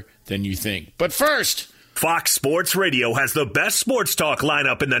better than you think. But first, Fox Sports Radio has the best sports talk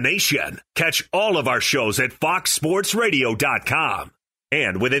lineup in the nation. Catch all of our shows at foxsportsradio.com.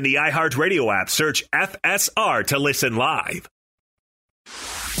 And within the iHeartRadio app, search FSR to listen live.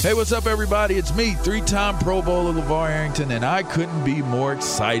 Hey, what's up, everybody? It's me, 3-time Pro Bowler LeVar Arrington, and I couldn't be more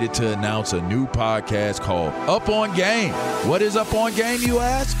excited to announce a new podcast called Up On Game. What is Up On Game, you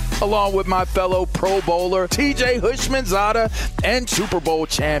ask? Along with my fellow Pro Bowler, TJ Houshmandzadeh, and Super Bowl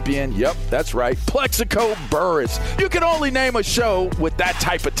champion, yep, that's right, Plexico Burress. You can only name a show with that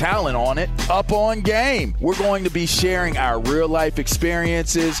type of talent on it. Up On Game. We're going to be sharing our real-life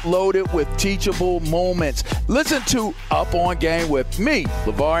experiences loaded with teachable moments. Listen to Up On Game with me,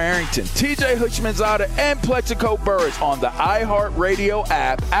 LeVar Arrington, TJ Houshmandzadeh, and Plexico Burress on the iHeartRadio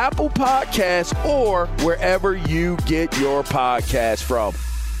app, Apple Podcasts, or wherever you get your podcasts from.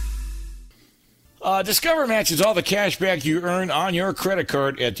 Discover matches all the cash back you earn on your credit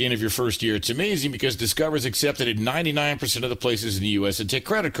card at the end of your first year. It's amazing because Discover is accepted at 99% of the places in the U.S. that take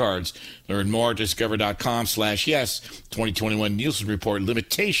credit cards. Learn more at discover.com/yes. 2021 Nielsen Report.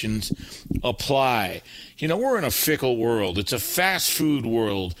 Limitations apply. We're in a fickle world. It's a fast food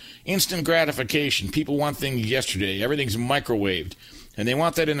world. Instant gratification. People want things yesterday. Everything's microwaved. And they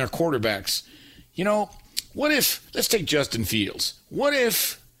want that in their quarterbacks. What if, let's take Justin Fields. What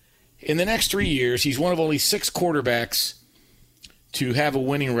if in the next 3 years, he's one of only 6 quarterbacks to have a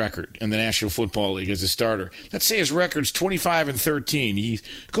winning record in the National Football League as a starter? Let's say his record's 25-13. He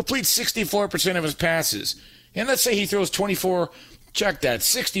completes 64% of his passes. And let's say he throws 64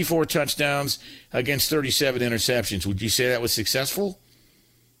 touchdowns against 37 interceptions. Would you say that was successful?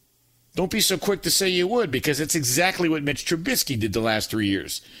 Don't be so quick to say you would, because it's exactly what Mitch Trubisky did the last 3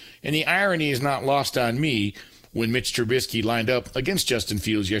 years. And the irony is not lost on me when Mitch Trubisky lined up against Justin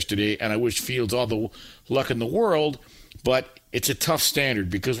Fields yesterday, and I wish Fields all the luck in the world, but it's a tough standard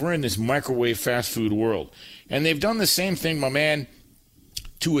because we're in this microwave fast food world. And they've done the same thing, my man,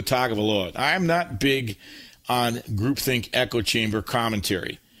 Tua Tagovailoa. I'm not big on Groupthink Echo Chamber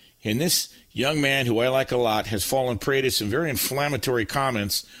commentary. And this young man, who I like a lot, has fallen prey to some very inflammatory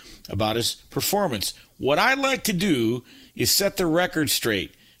comments about his performance. What I like to do is set the record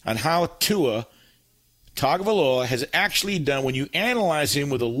straight on how Tua Tagovailoa has actually done when you analyze him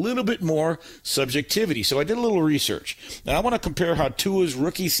with a little bit more subjectivity. So I did a little research. Now I want to compare how Tua's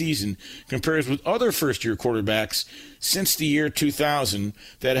rookie season compares with other first-year quarterbacks since the year 2000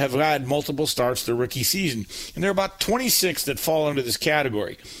 that have had multiple starts their rookie season. And there are about 26 that fall under this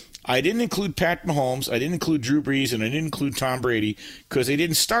category. I didn't include Pat Mahomes, I didn't include Drew Brees, and I didn't include Tom Brady because they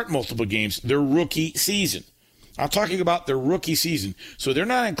didn't start multiple games their rookie season. I'm talking about their rookie season. So they're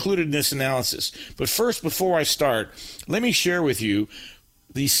not included in this analysis. But first, before I start, let me share with you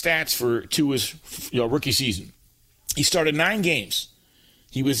the stats for Tua's rookie season. He started 9 games.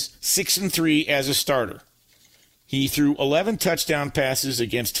 He was 6-3 as a starter. He threw 11 touchdown passes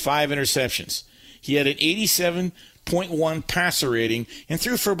against 5 interceptions. He had an 87.1 passer rating and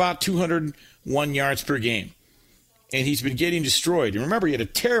threw for about 201 yards per game. And he's been getting destroyed. And remember, he had a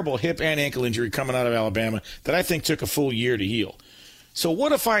terrible hip and ankle injury coming out of Alabama that I think took a full year to heal. So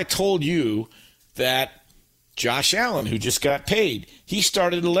what if I told you that Josh Allen, who just got paid, he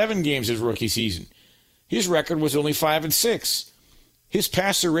started 11 games his rookie season. His record was only 5-6. His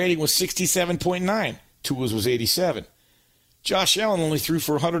passer rating was 67.9. Tua's was 87. Josh Allen only threw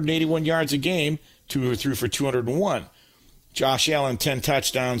for 181 yards a game. Tua threw for 201. Josh Allen, 10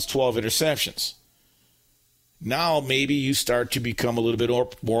 touchdowns, 12 interceptions. Now maybe you start to become a little bit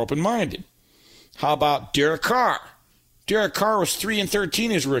more open-minded. How about Derek Carr? Derek Carr was 3-13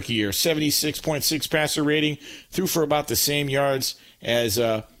 his rookie year, 76.6 passer rating, threw for about the same yards as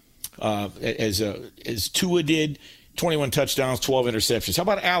Tua did, 21 touchdowns, 12 interceptions. How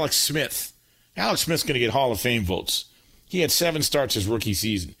about Alex Smith? Alex Smith's going to get Hall of Fame votes. He had 7 starts his rookie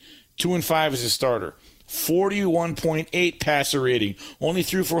season, 2-5 as a starter. 41.8 passer rating. Only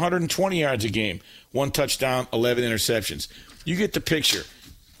threw for 120 yards a game. 1 touchdown, 11 interceptions. You get the picture.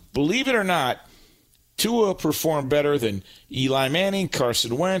 Believe it or not, Tua performed better than Eli Manning,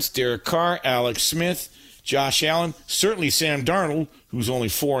 Carson Wentz, Derek Carr, Alex Smith, Josh Allen, certainly Sam Darnold, who's only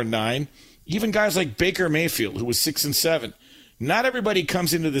 4-9, even guys like Baker Mayfield, who was 6-7. Not everybody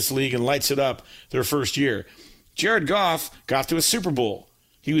comes into this league and lights it up their first year. Jared Goff got to a Super Bowl.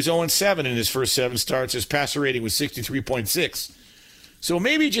 He was 0-7 in his first 7 starts. His passer rating was 63.6. So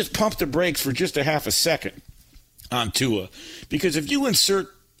maybe just pump the brakes for just a half a second on Tua. Because if you insert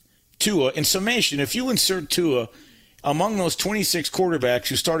Tua, in summation, if you insert Tua among those 26 quarterbacks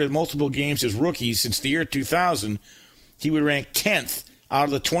who started multiple games as rookies since the year 2000, he would rank 10th out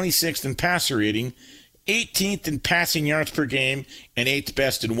of the 26th in passer rating, 18th in passing yards per game, and 8th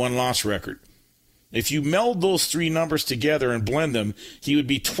best in win-loss record. If you meld those 3 numbers together and blend them, he would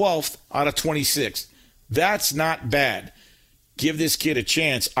be 12th out of 26. That's not bad. Give this kid a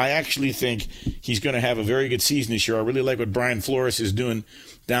chance. I actually think he's going to have a very good season this year. I really like what Brian Flores is doing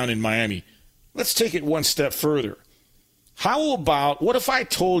down in Miami. Let's take it one step further. How about, what if I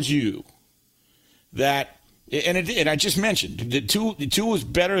told you that, and I just mentioned, that Tua was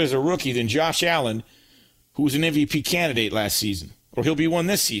better as a rookie than Josh Allen, who was an MVP candidate last season, or he'll be one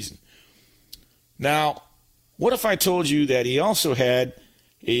this season. Now, what if I told you that he also had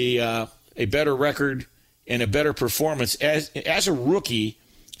a better record and a better performance as a rookie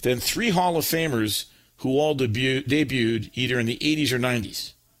than 3 Hall of Famers who all debuted either in the 80s or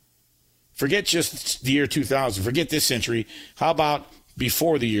 90s? Forget just the year 2000. Forget this century. How about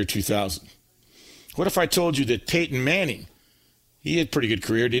before the year 2000? What if I told you that Peyton Manning, he had a pretty good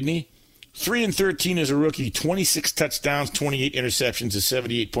career, didn't he? 3-13 as a rookie, 26 touchdowns, 28 interceptions, a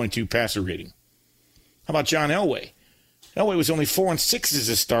 78.2 passer rating. How about John Elway? Elway was only 4-6 as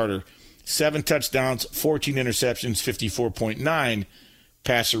a starter. 7 touchdowns, 14 interceptions, 54.9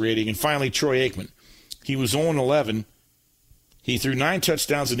 passer rating. And finally, Troy Aikman. He was 0-11. He threw 9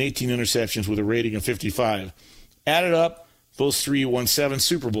 touchdowns and 18 interceptions with a rating of 55. Added up, those 3 won 7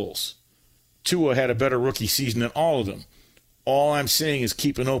 Super Bowls. Tua had a better rookie season than all of them. All I'm saying is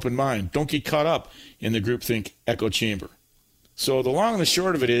keep an open mind. Don't get caught up in the groupthink echo chamber. So the long and the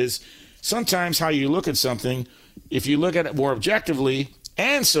short of it is, sometimes how you look at something, if you look at it more objectively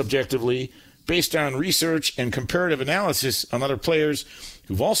and subjectively, based on research and comparative analysis on other players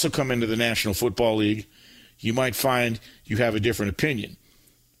who've also come into the National Football League, you might find you have a different opinion.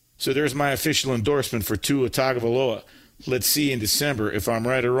 So there's my official endorsement for Tua Tagovailoa. Let's see in December if I'm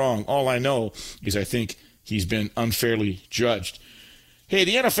right or wrong. All I know is I think he's been unfairly judged. Hey,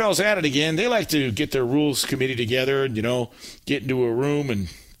 the NFL's at it again. They like to get their rules committee together and, get into a room and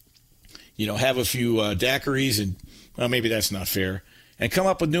have a few daiquiris and, well, maybe that's not fair, and come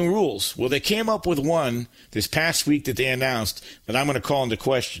up with new rules. Well, they came up with one this past week that they announced that I'm going to call into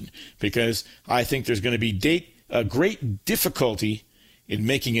question because I think there's going to be a great difficulty in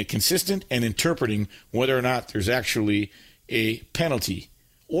making it consistent and interpreting whether or not there's actually a penalty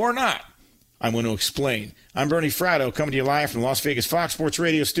or not. I'm going to explain. I'm Bernie Fratto, coming to you live from Las Vegas Fox Sports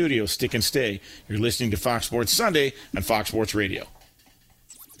Radio studio. Stick and stay. You're listening to Fox Sports Sunday on Fox Sports Radio.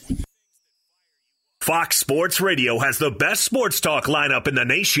 Fox Sports Radio has the best sports talk lineup in the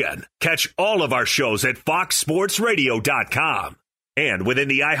nation. Catch all of our shows at foxsportsradio.com. And within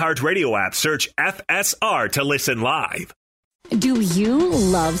the iHeartRadio app, search FSR to listen live. Do you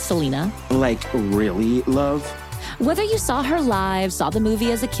love Selena? Like, really love? Whether you saw her live, saw the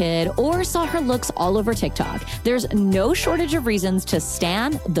movie as a kid, or saw her looks all over TikTok, there's no shortage of reasons to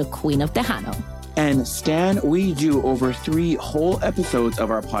stan the Queen of Tejano. And Stan, we do over 3 whole episodes of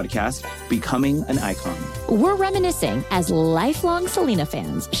our podcast, Becoming an Icon. We're reminiscing as lifelong Selena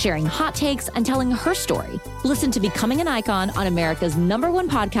fans, sharing hot takes and telling her story. Listen to Becoming an Icon on America's #1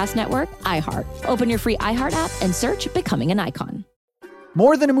 podcast network, iHeart. Open your free iHeart app and search Becoming an Icon.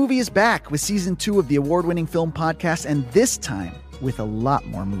 More Than a Movie is back with season 2 of the award-winning film podcast, and this time with a lot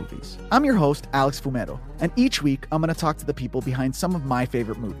more movies. I'm your host, Alex Fumero, and each week I'm going to talk to the people behind some of my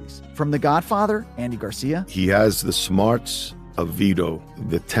favorite movies. From The Godfather, Andy Garcia. He has the smarts of Vito,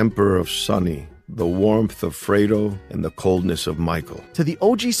 the temper of Sonny, the warmth of Fredo, and the coldness of Michael. To the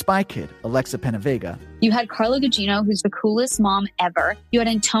OG Spy Kid, Alexa Penavega. You had Carla Gugino, who's the coolest mom ever. You had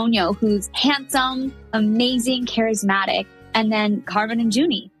Antonio, who's handsome, amazing, charismatic. And then Carmen and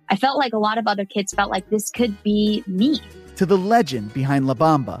Junie. I felt like a lot of other kids felt like this could be me. To the legend behind La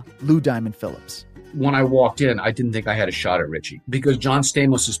Bamba, Lou Diamond Phillips. When I walked in, I didn't think I had a shot at Richie because John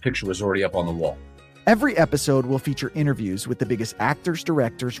Stamos' picture was already up on the wall. Every episode will feature interviews with the biggest actors,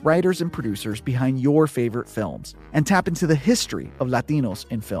 directors, writers, and producers behind your favorite films and tap into the history of Latinos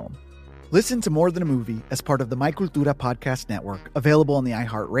in film. Listen to More Than a Movie as part of the My Cultura podcast network, available on the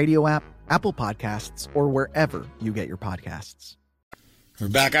iHeartRadio app, Apple Podcasts, or wherever you get your podcasts. We're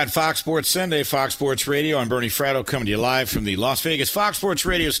back on Fox Sports Sunday, Fox Sports Radio. I'm Bernie Fratto, coming to you live from the Las Vegas Fox Sports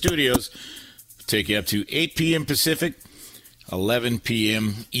Radio studios. Take you up to 8 p.m. Pacific, 11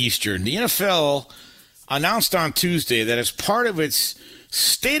 p.m. Eastern. The NFL announced on Tuesday that as part of its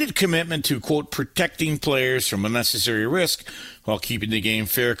stated commitment to, quote, protecting players from unnecessary risk while keeping the game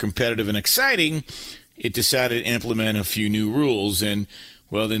fair, competitive, and exciting, it decided to implement a few new rules. And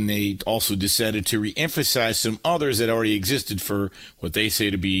well, then they also decided to reemphasize some others that already existed for what they say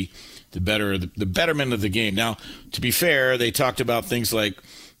to be the betterment of the game. Now, to be fair, they talked about things like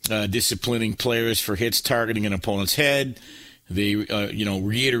disciplining players for hits targeting an opponent's head. They,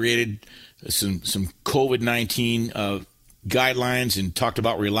 reiterated some COVID-19 guidelines and talked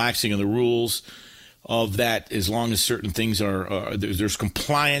about relaxing on the rules of that as long as certain things are there's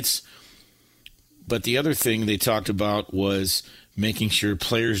compliance. But the other thing they talked about was making sure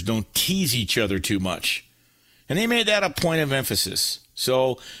players don't tease each other too much. And they made that a point of emphasis.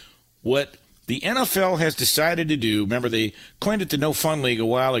 So what the NFL has decided to do, remember they coined it the No Fun League a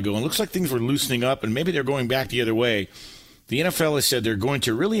while ago, and it looks like things were loosening up, and maybe they're going back the other way. The NFL has said they're going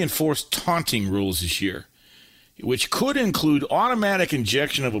to really enforce taunting rules this year, which could include automatic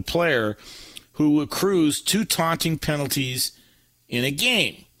injection of a player who accrues 2 taunting penalties in a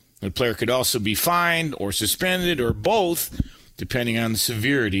game. The player could also be fined or suspended or both, depending on the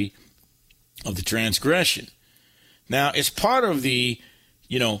severity of the transgression. Now, as part of the,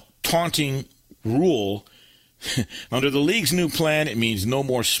 taunting rule, under the league's new plan, it means no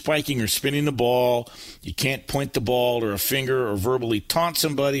more spiking or spinning the ball. You can't point the ball or a finger or verbally taunt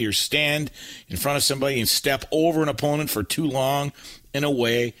somebody or stand in front of somebody and step over an opponent for too long in a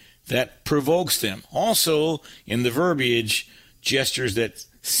way that provokes them. Also, in the verbiage, gestures that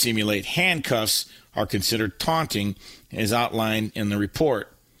simulate handcuffs are considered taunting, as outlined in the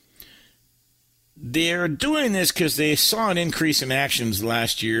report. They're doing this because they saw an increase in actions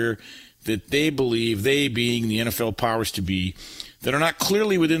last year that they believe, they being the NFL powers to be, that are not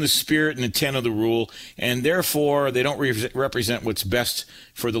clearly within the spirit and intent of the rule, and therefore they don't represent what's best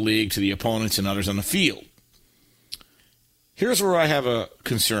for the league to the opponents and others on the field. Here's where I have a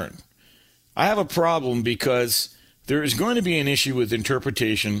concern. I have a problem because there is going to be an issue with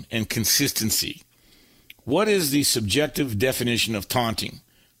interpretation and consistency. What is the subjective definition of taunting?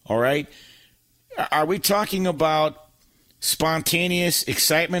 All right? Are we talking about spontaneous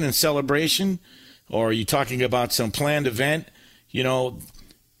excitement and celebration? Or are you talking about some planned event?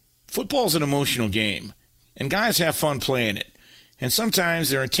 Football's an emotional game, and guys have fun playing it. And sometimes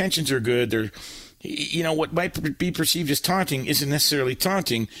their intentions are good. What might be perceived as taunting isn't necessarily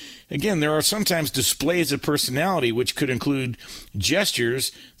taunting. Again, there are sometimes displays of personality, which could include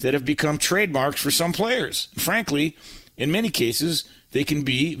gestures that have become trademarks for some players. Frankly, in many cases, they can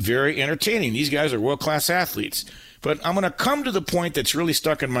be very entertaining. These guys are world-class athletes. But I'm going to come to the point that's really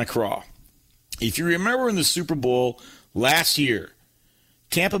stuck in my craw. If you remember in the Super Bowl last year,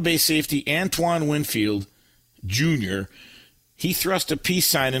 Tampa Bay safety Antoine Winfield Jr., he thrust a peace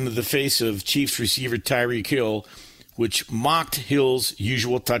sign into the face of Chiefs receiver Tyreek Hill, which mocked Hill's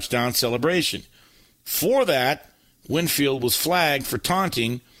usual touchdown celebration. For that, Winfield was flagged for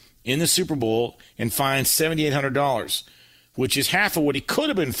taunting in the Super Bowl and fined $7,800, which is half of what he could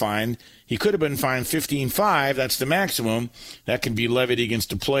have been fined. He could have been fined $15,500. That's the maximum. That can be levied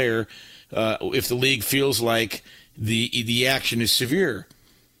against a player if the league feels like the action is severe.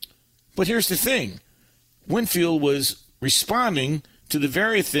 But here's the thing. Winfield was responding to the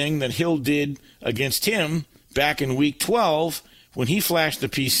very thing that Hill did against him back in Week 12 when he flashed the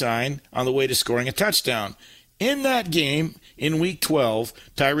peace sign on the way to scoring a touchdown. In that game, in Week 12,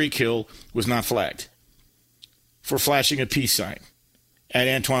 Tyreek Hill was not flagged for flashing a peace sign at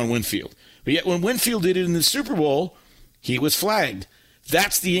Antoine Winfield. But yet when Winfield did it in the Super Bowl, he was flagged.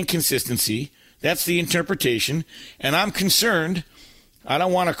 That's the inconsistency. That's the interpretation. And I'm concerned. I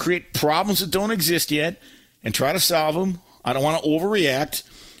don't want to create problems that don't exist yet and try to solve them. I don't want to overreact.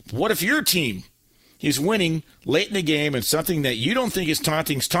 What if your team is winning late in the game and something that you don't think is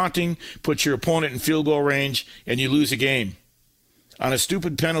taunting, puts your opponent in field goal range, and you lose a game on a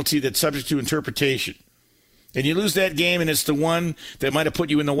stupid penalty that's subject to interpretation? And you lose that game, and it's the one that might have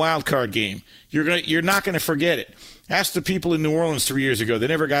put you in the wild card game. You're not going to forget it. Ask the people in New Orleans 3 years ago. They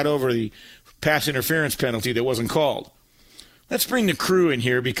never got over the pass interference penalty that wasn't called. Let's bring the crew in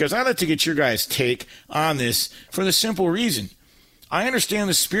here because I'd like to get your guys' take on this for the simple reason. I understand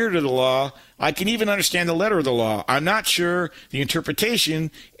the spirit of the law. I can even understand the letter of the law. I'm not sure the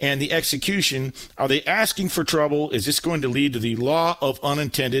interpretation and the execution. Are they asking for trouble? Is this going to lead to the law of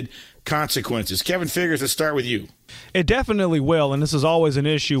unintended consequences? Kevin Figures, let's start with you. It definitely will, and this is always an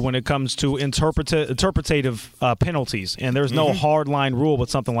issue when it comes to interpretative penalties, and there's no hard-line rule with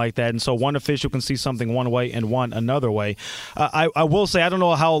something like that, and so one official can see something one way and one another way. I will say I don't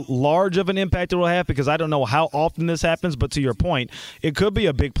know how large of an impact it will have because I don't know how often this happens, but to your point, it could be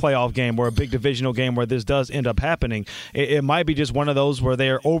a big playoff game or a big divisional game where this does end up happening. It might be just one of those where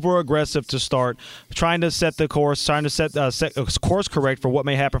they're over-aggressive to start, trying to set the course, trying to set course correct for what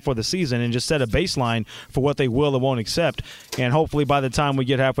may happen for the season and just set a baseline for what they will and won't accept, and hopefully by the time we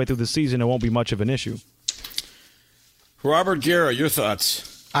get halfway through the season, it won't be much of an issue. Robert Guerra, your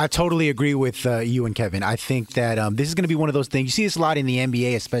thoughts? I totally agree with you and Kevin. I think that this is going to be one of those things. You see this a lot in the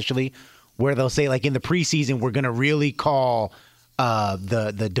NBA, especially, where they'll say, like, in the preseason, we're going to really call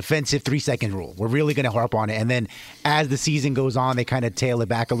the defensive 3-second rule. We're really going to harp on it. And then as the season goes on, they kind of tail it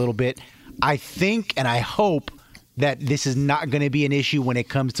back a little bit. I think and I hope that this is not going to be an issue when it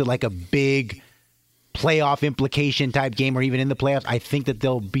comes to, like, a big playoff implication type game or even in the playoffs. I think that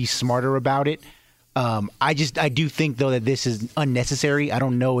they'll be smarter about it. I do think, though, that this is unnecessary. I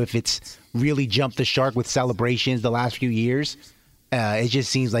don't know if it's really jumped the shark with celebrations the last few years. It just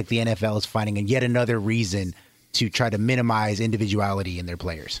seems like the NFL is finding yet another reason to try to minimize individuality in their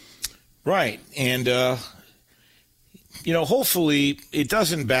players. Right. And, hopefully it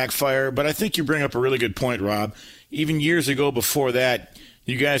doesn't backfire, but I think you bring up a really good point, Rob. Even years ago before that,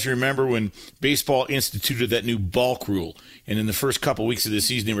 you guys remember when baseball instituted that new balk rule, and in the first couple weeks of the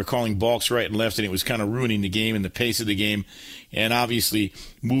season they were calling balks right and left, and it was kind of ruining the game and the pace of the game, and obviously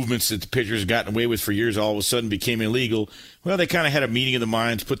movements that the pitchers had gotten away with for years all of a sudden became illegal. Well, they kind of had a meeting of the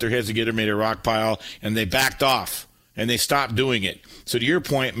minds, put their heads together, made a rock pile, and they backed off, and they stopped doing it. So to your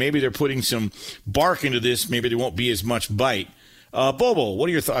point, maybe they're putting some bark into this, maybe there won't be as much bite. Bobo, what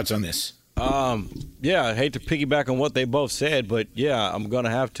are your thoughts on this? I hate to piggyback on what they both said, but yeah, I'm going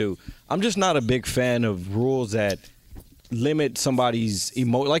to have to. I'm just not a big fan of rules that limit somebody's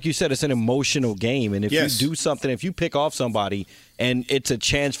like you said, it's an emotional game. And if you do something, if you pick off somebody and it's a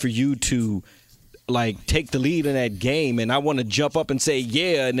chance for you to like take the lead in that game, and I want to jump up and say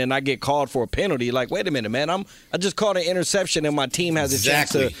and then I get called for a penalty, like, wait a minute, man, I just caught an interception and my team has a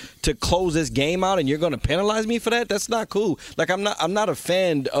chance to close this game out and you're going to penalize me for that? That's not cool. Like, I'm not a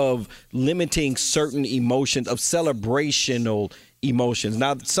fan of limiting certain emotions, of celebrational emotions.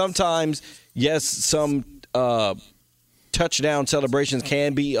 Now, sometimes, yes, some touchdown celebrations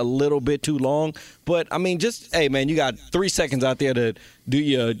can be a little bit too long, but I mean, just, hey man, you got 3 seconds out there to do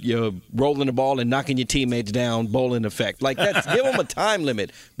your rolling the ball and knocking your teammates down bowling effect. Like, that's give them a time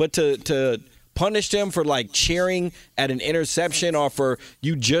limit. But to punish them for like cheering at an interception or for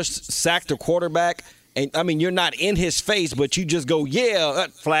you just sacked a quarterback, and I mean, you're not in his face, but you just go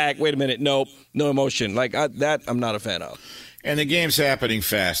flag, wait a minute, nope, no emotion, like that I'm not a fan of. And the game's happening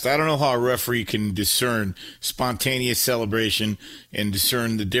fast. I don't know how a referee can discern spontaneous celebration and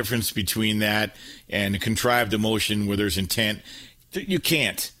discern the difference between that and a contrived emotion where there's intent. You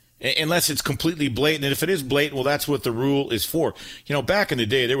can't, unless it's completely blatant. And if it is blatant, well, that's what the rule is for. You know, back in the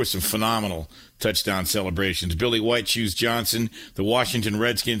day, there was some phenomenal touchdown celebrations. Billy White Shoes Johnson, the Washington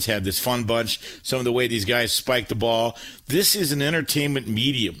Redskins had this fun bunch. Some of the way these guys spiked the ball. This is an entertainment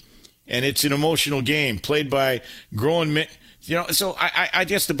medium, and it's an emotional game played by grown men. You know, so I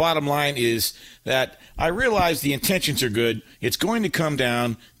guess the bottom line is that I realize the intentions are good. It's going to come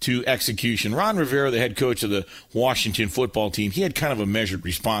down to execution. Ron Rivera, the head coach of the Washington football team, he had kind of a measured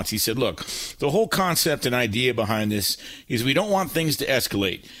response. He said, look, the whole concept and idea behind this is we don't want things to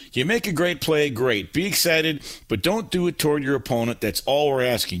escalate. You make a great play, great. Be excited, but don't do it toward your opponent. That's all we're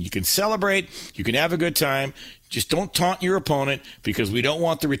asking. You can celebrate. You can have a good time. Just don't taunt your opponent, because we don't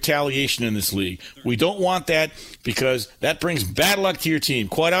want the retaliation in this league. We don't want that, because that brings bad luck to your team.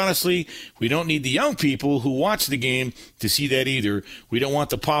 Quite honestly, we don't need the young people who watch the game to see that either. We don't want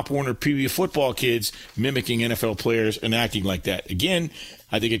the Pop Warner preview football kids mimicking NFL players and acting like that. Again,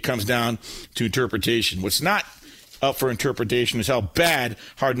 I think it comes down to interpretation. What's not up for interpretation is how bad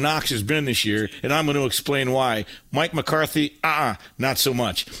Hard Knocks has been this year, and I'm going to explain why. Mike McCarthy, not so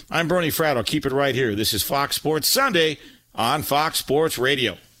much. I'm Bernie Fratto. Keep it right here. This is Fox Sports Sunday on Fox Sports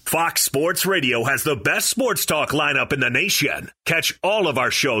Radio. Fox Sports Radio has the best sports talk lineup in the nation. Catch all of our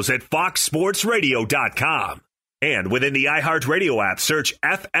shows at foxsportsradio.com. And within the iHeartRadio app, search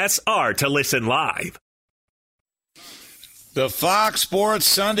FSR to listen live. The Fox Sports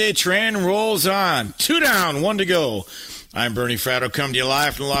Sunday train rolls on. 2 down, 1 to go. I'm Bernie Fratto, coming to you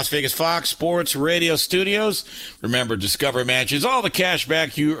live from the Las Vegas Fox Sports Radio studios. Remember, Discover matches all the cash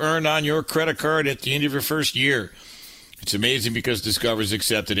back you earned on your credit card at the end of your first year. It's amazing because Discover is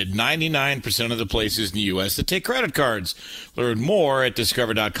accepted at 99% of the places in the U.S. that take credit cards. Learn more at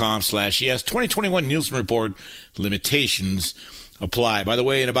discover.com/yes. 2021 Nielsen Report. Limitations apply. By the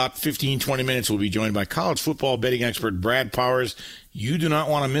way, in about 15-20 minutes, we'll be joined by college football betting expert Brad Powers. You do not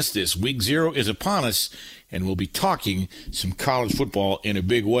want to miss this. Week 0 is upon us, and we'll be talking some college football in a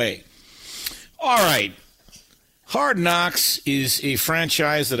big way. All right. Hard Knocks is a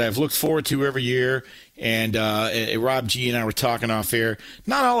franchise that I've looked forward to every year, and Rob G and I were talking off air.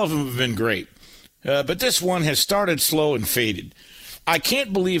 Not all of them have been great, but this one has started slow and faded. I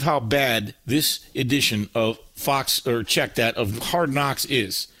can't believe how bad this edition of of Hard Knocks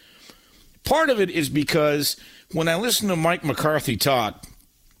is. Part of it is because when I listen to Mike McCarthy talk,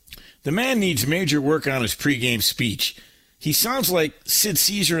 the man needs major work on his pregame speech. He sounds like Sid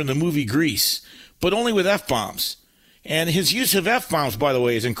Caesar in the movie Grease, but only with F-bombs. And his use of F-bombs, by the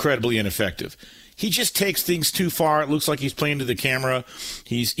way, is incredibly ineffective. He just takes things too far. It looks like he's playing to the camera.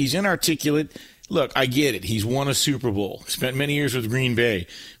 He's inarticulate. Look, I get it. He's won a Super Bowl, spent many years with Green Bay.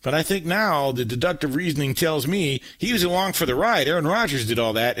 But I think now the deductive reasoning tells me he was along for the ride. Aaron Rodgers did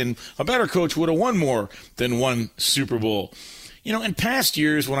all that, and a better coach would have won more than one Super Bowl. You know, in past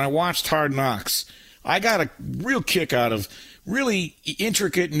years when I watched Hard Knocks, I got a real kick out of really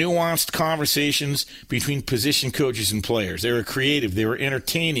intricate, nuanced conversations between position coaches and players. They were creative. They were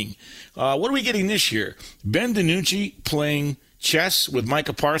entertaining. What are we getting this year? Ben DiNucci playing chess with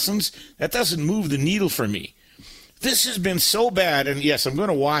Micah Parsons? That doesn't move the needle for me. This has been so bad, and yes, I'm going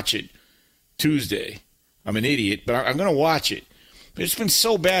to watch it Tuesday. I'm an idiot, but I'm going to watch it. But it's been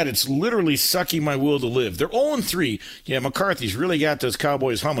so bad, it's literally sucking my will to live. They're 0-3. Yeah, McCarthy's really got those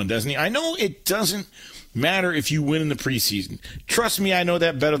Cowboys humming, doesn't he? I know it doesn't matter if you win in the preseason. Trust me, I know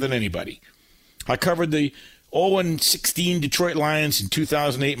that better than anybody. I covered the 0-16 Detroit Lions in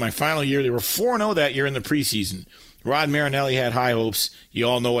 2008, my final year. They were 4-0 that year in the preseason. Rod Marinelli had high hopes. You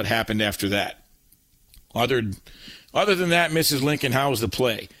all know what happened after that. Other than that, Mrs. Lincoln, how was the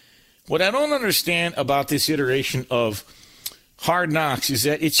play? What I don't understand about this iteration of Hard Knocks is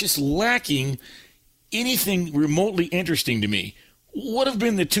that it's just lacking anything remotely interesting to me. What have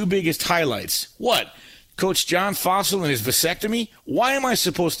been the 2 biggest highlights? What? Coach John Fossil and his vasectomy? Why am I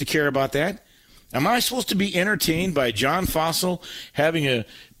supposed to care about that? Am I supposed to be entertained by John Fossil having a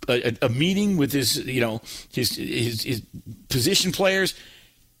meeting with his position players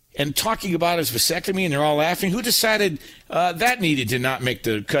and talking about his vasectomy, and they're all laughing? Who decided that needed to not make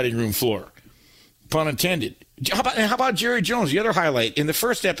the cutting room floor? Pun intended. How about Jerry Jones, the other highlight? In the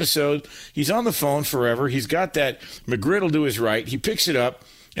first episode, he's on the phone forever. He's got that McGriddle to his right. He picks it up,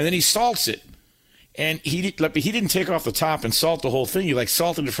 and then he salts it. And he didn't take off the top and salt the whole thing. He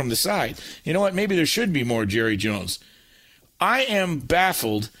salted it from the side. You know what? Maybe there should be more Jerry Jones. I am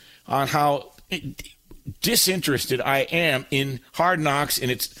baffled on how disinterested I am in Hard Knocks,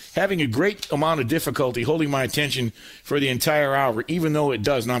 and it's having a great amount of difficulty holding my attention for the entire hour, even though it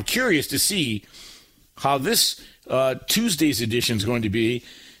does. And I'm curious to see how this Tuesday's edition is going to be,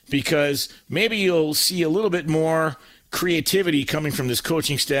 because maybe you'll see a little bit more creativity coming from this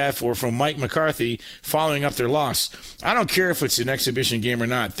coaching staff or from Mike McCarthy following up their loss. I don't care if it's an exhibition game or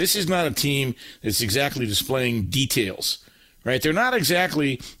not. This is not a team that's exactly displaying details. Right? They're not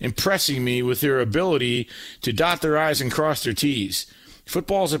exactly impressing me with their ability to dot their I's and cross their T's.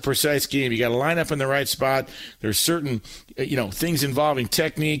 Football's a precise game. You got to line up in the right spot. There's certain, things involving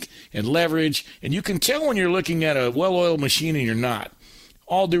technique and leverage, and you can tell when you're looking at a well-oiled machine and you're not.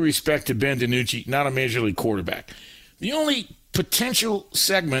 All due respect to Ben DiNucci, not a major league quarterback. The only potential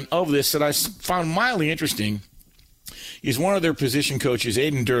segment of this that I found mildly interesting is one of their position coaches,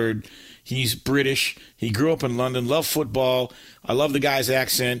 Aidan Durd. He's British. He grew up in London, loved football. I love the guy's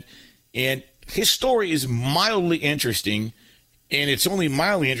accent. And his story is mildly interesting. And it's only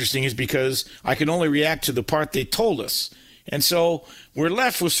mildly interesting is because I can only react to the part they told us. And so we're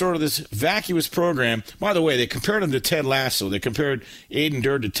left with sort of this vacuous program. By the way, they compared him to Ted Lasso. They compared Aidan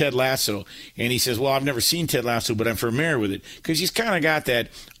Durd to Ted Lasso. And he says, well, I've never seen Ted Lasso, but I'm familiar with it. Because he's kind of got that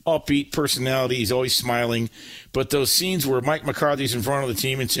upbeat personality. He's always smiling. But those scenes where Mike McCarthy's in front of the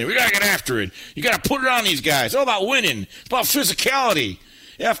team and saying, we got to get after it. You got to put it on these guys. It's all about winning. It's about physicality.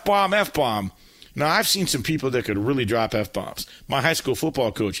 F-bomb, F-bomb. Now, I've seen some people that could really drop F-bombs. My high school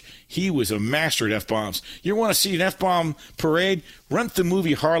football coach, he was a master at F-bombs. You want to see an F-bomb parade? Rent the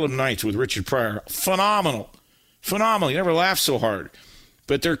movie Harlem Nights with Richard Pryor. Phenomenal. Phenomenal. You never laugh so hard.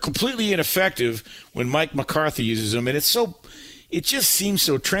 But they're completely ineffective when Mike McCarthy uses them. And it just seems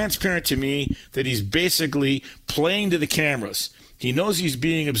so transparent to me that he's basically playing to the cameras. He knows he's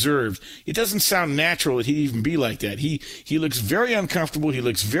being observed. It doesn't sound natural that he'd even be like that. He looks very uncomfortable. He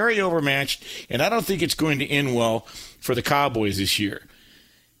looks very overmatched, and I don't think it's going to end well for the Cowboys this year.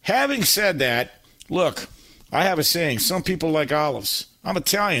 Having said that, look, I have a saying, some people like olives. I'm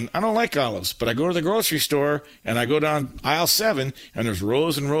Italian. I don't like olives, but I go to the grocery store, and I go down aisle 7, and there's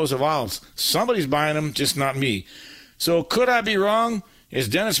rows and rows of olives. Somebody's buying them, just not me. So could I be wrong? As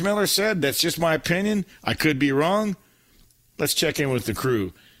Dennis Miller said, that's just my opinion. I could be wrong. Let's check in with the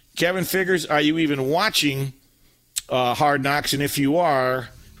crew. Kevin Figures, are you even watching Hard Knocks? And if you are,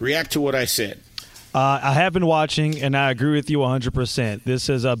 react to what I said. I have been watching, and I agree with you 100%. This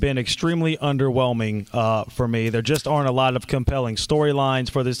has been extremely underwhelming for me. There just aren't a lot of compelling storylines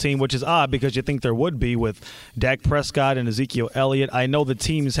for this team, which is odd because you think there would be with Dak Prescott and Ezekiel Elliott. I know the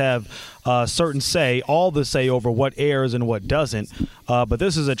teams have certain say, all the say over what airs and what doesn't, but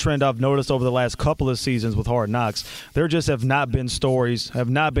this is a trend I've noticed over the last couple of seasons with Hard Knocks. There just have not been stories, have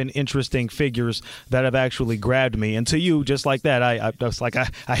not been interesting figures that have actually grabbed me. And to you, just like that,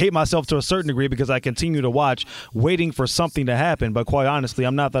 I hate myself to a certain degree because I continue to watch, waiting for something to happen. But quite honestly,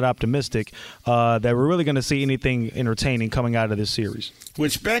 I'm not that optimistic that we're really going to see anything entertaining coming out of this series.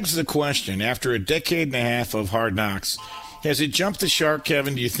 Which begs the question, after a decade and a half of Hard Knocks, has it jumped the shark,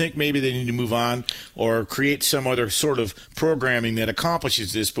 Kevin? Do you think maybe they need to move on or create some other sort of programming that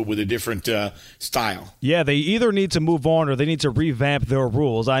accomplishes this but with a different style? Yeah, they either need to move on or they need to revamp their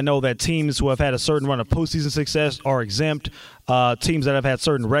rules. I know that teams who have had a certain run of postseason success are exempt. Teams that have had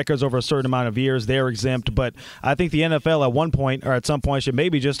certain records over a certain amount of years, they're exempt. But I think the NFL at one point or at some point should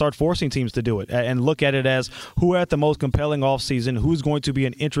maybe just start forcing teams to do it and look at it as who had the most compelling offseason, who's going to be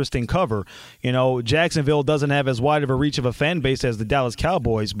an interesting cover. You know, Jacksonville doesn't have as wide of a reach of a fan base as the Dallas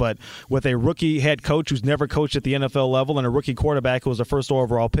Cowboys, but with a rookie head coach who's never coached at the NFL level and a rookie quarterback who was a first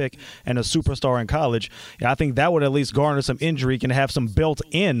overall pick and a superstar in college, I think that would at least garner some intrigue and have some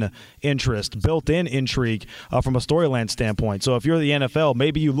built-in interest, built-in intrigue from a storyline standpoint. So if you're the NFL,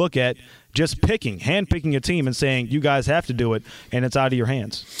 maybe you look at just handpicking a team and saying, you guys have to do it, and it's out of your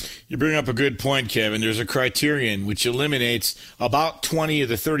hands. You bring up a good point, Kevin. There's a criterion which eliminates about 20 of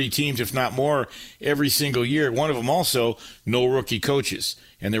the 30 teams, if not more, every single year. One of them also, no rookie coaches.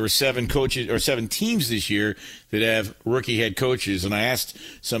 And there were 7 teams this year that have rookie head coaches. And I asked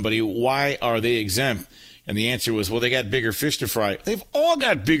somebody, why are they exempt? And the answer was, well, they got bigger fish to fry. They've all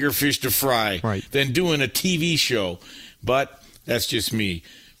got bigger fish to fry than doing a TV show. But that's just me.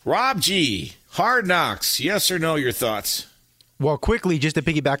 Rob G., Hard Knocks, yes or no, your thoughts? Well, quickly, just to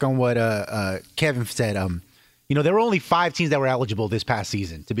piggyback on what Kevin said, there were only 5 teams that were eligible this past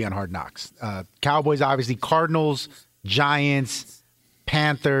season to be on Hard Knocks. Cowboys, obviously, Cardinals, Giants,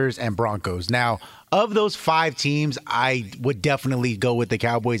 Panthers, and Broncos. Now, of those 5 teams, I would definitely go with the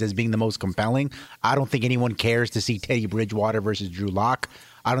Cowboys as being the most compelling. I don't think anyone cares to see Teddy Bridgewater versus Drew Lock.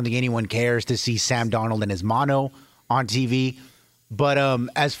 I don't think anyone cares to see Sam Darnold and his mono on TV. But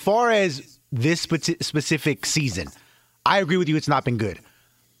as far as this specific season. I agree with you. It's not been good.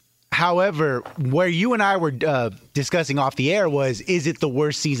 However, where you and I were discussing off the air was, is it the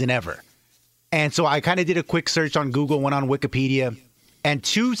worst season ever? And so I kind of did a quick search on Google, went on Wikipedia, and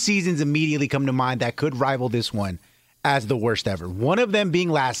 2 seasons immediately come to mind that could rival this one as the worst ever. One of them being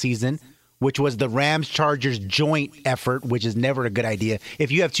last season, which was the Rams-Chargers joint effort, which is never a good idea.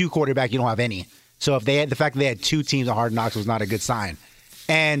 If you have 2 quarterbacks, you don't have any. So if the fact that they had 2 teams on Hard Knocks was not a good sign.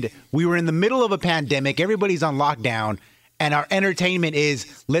 And we were in the middle of a pandemic. Everybody's on lockdown. And our entertainment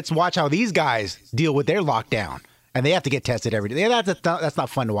is, let's watch how these guys deal with their lockdown. And they have to get tested every day. That's not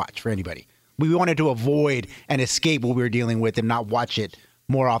fun to watch for anybody. We wanted to avoid and escape what we were dealing with and not watch it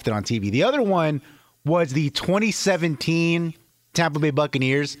more often on TV. The other one was the 2017 Tampa Bay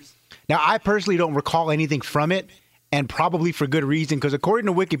Buccaneers. Now, I personally don't recall anything from it, and probably for good reason, because according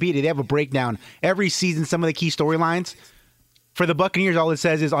to Wikipedia, they have a breakdown every season, some of the key storylines. For the Buccaneers, all it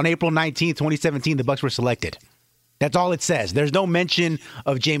says is on April 19th, 2017, the Bucs were selected. That's all it says. There's no mention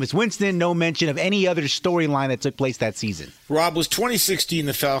of Jameis Winston, no mention of any other storyline that took place that season. Rob, was 2016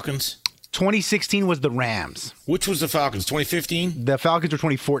 the Falcons? 2016 was the Rams. Which was the Falcons? 2015? The Falcons were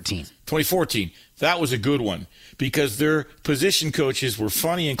 2014. 2014. That was a good one because their position coaches were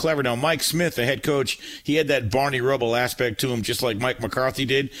funny and clever. Now, Mike Smith, the head coach, he had that Barney Rubble aspect to him, just like Mike McCarthy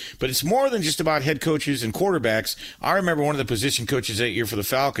did. But it's more than just about head coaches and quarterbacks. I remember one of the position coaches that year for the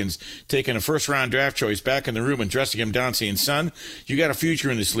Falcons taking a first-round draft choice back in the room and dressing him down, saying, son, you got a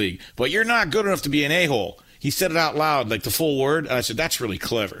future in this league, but you're not good enough to be an a-hole. He said it out loud, like the full word, and I said, that's really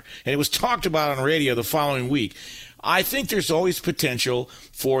clever. And it was talked about on radio the following week. I think there's always potential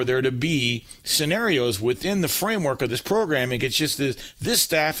for there to be scenarios within the framework of this programming. It's just this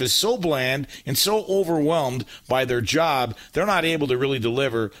staff is so bland and so overwhelmed by their job, they're not able to really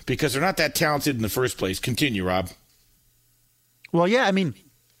deliver because they're not that talented in the first place. Continue, Rob. Well, yeah, I mean,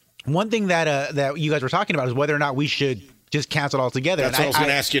 one thing that you guys were talking about is whether or not we should just cancel it altogether. That's what I was going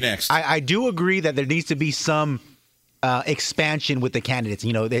to ask you next. I do agree that there needs to be some expansion with the candidates.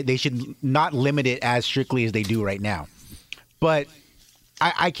 You know, they should not limit it as strictly as they do right now. But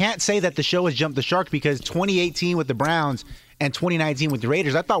I can't say that the show has jumped the shark because 2018 with the Browns and 2019 with the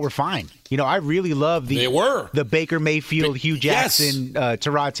Raiders, I thought were fine. You know, I really love the Baker Mayfield, Hugh Jackson,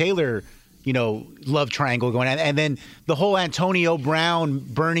 Tyrod Taylor, you know, love triangle going on. And then the whole Antonio Brown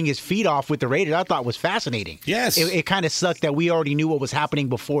burning his feet off with the Raiders, I thought was fascinating. Yes. It kind of sucked that we already knew what was happening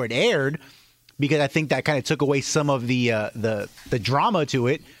before it aired because I think that kind of took away some of the drama to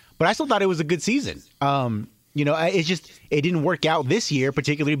it. But I still thought it was a good season. You know, it didn't work out this year,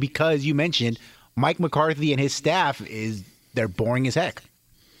 particularly because you mentioned Mike McCarthy and his staff they're boring as heck.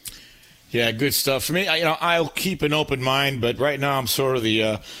 Yeah, good stuff. For me, I'll keep an open mind, but right now I'm sort of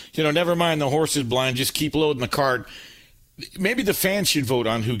the, never mind the horse is blind, just keep loading the cart. Maybe the fans should vote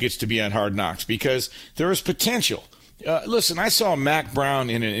on who gets to be on Hard Knocks because there is potential. Listen, I saw Mac Brown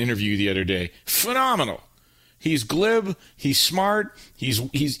in an interview the other day. Phenomenal. He's glib. He's smart.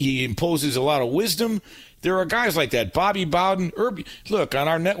 He imposes a lot of wisdom. There are guys like that. Bobby Bowden. Look, on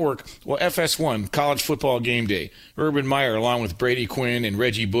our network, FS1, College Football Game Day, Urban Meyer along with Brady Quinn and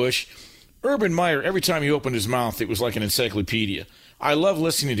Reggie Bush. Urban Meyer, every time he opened his mouth, it was like an encyclopedia. I love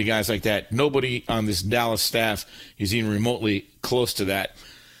listening to guys like that. Nobody on this Dallas staff is even remotely close to that.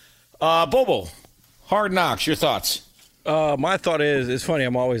 Bobo, Hard Knocks, your thoughts? My thought is, it's funny,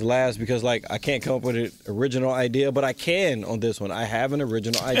 I'm always last because, I can't come up with an original idea, but I can on this one. I have an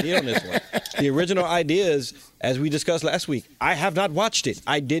original idea on this one. The original idea is, as we discussed last week, I have not watched it.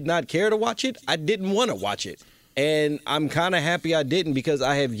 I did not care to watch it. I didn't want to watch it. And I'm kind of happy I didn't because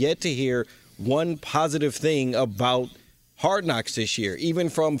I have yet to hear one positive thing about Hard Knocks this year. Even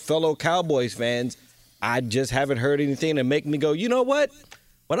from fellow Cowboys fans, I just haven't heard anything to make me go, you know what?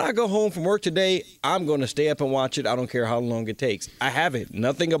 When I go home from work today, I'm going to stay up and watch it. I don't care how long it takes. I haven't.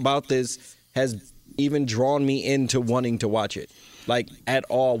 Nothing about this has even drawn me into wanting to watch it, at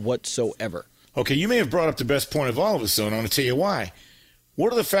all whatsoever. Okay, you may have brought up the best point of all of us, though, and I want to tell you why.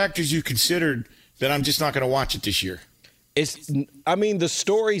 What are the factors you considered that I'm just not going to watch it this year? The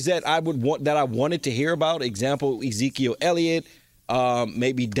stories that I wanted to hear about, example, Ezekiel Elliott,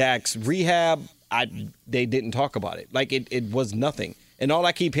 maybe Dak's rehab, they didn't talk about it. It was nothing. And all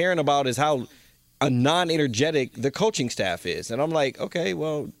I keep hearing about is how non-energetic the coaching staff is. And I'm like, okay,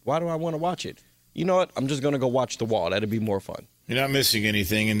 well, why do I want to watch it? You know what? I'm just going to go watch The Wall. That'd be more fun. You're not missing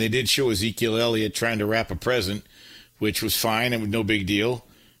anything. And they did show Ezekiel Elliott trying to wrap a present, which was fine and no big deal.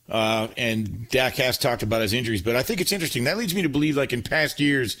 And Dak has talked about his injuries. But I think it's interesting. That leads me to believe, in past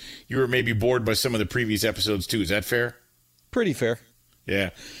years, you were maybe bored by some of the previous episodes, too. Is that fair? Pretty fair. Yeah.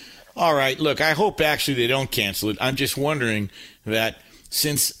 All right. Look, I hope actually they don't cancel it. I'm just wondering that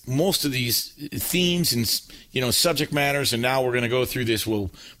since most of these themes and subject matters, and now we're going to go through this,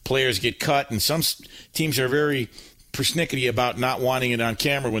 will players get cut? And some teams are very persnickety about not wanting it on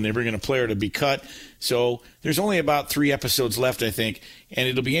camera when they bring in a player to be cut. So there's only about 3 episodes left, I think, and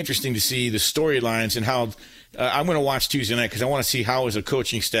it'll be interesting to see the storylines and how I'm going to watch Tuesday night because I want to see how, as a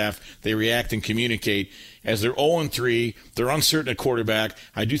coaching staff, they react and communicate. As they're 0-3, they're uncertain at quarterback.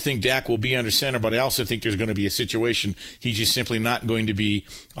 I do think Dak will be under center, but I also think there's going to be a situation he's just simply not going to be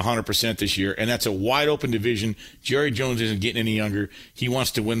 100% this year, and that's a wide-open division. Jerry Jones isn't getting any younger. He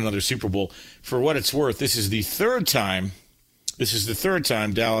wants to win another Super Bowl. For what it's worth, this is the third time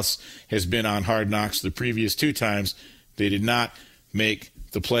Dallas has been on Hard Knocks. The previous 2 times, they did not make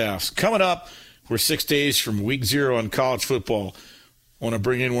the playoffs. Coming up, we're 6 days from week 0 on college football. I want to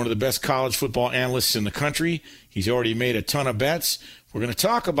bring in one of the best college football analysts in the country. He's already made a ton of bets. We're going to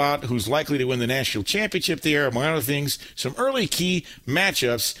talk about who's likely to win the national championship there, among other things, some early key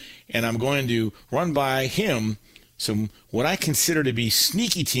matchups, and I'm going to run by him some what I consider to be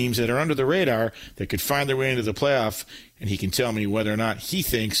sneaky teams that are under the radar that could find their way into the playoff, and he can tell me whether or not he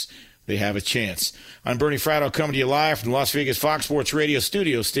thinks they have a chance. I'm Bernie Fratto, coming to you live from the Las Vegas Fox Sports Radio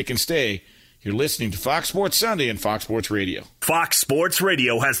studio. Stick and stay. You're listening to Fox Sports Sunday and Fox Sports Radio. Fox Sports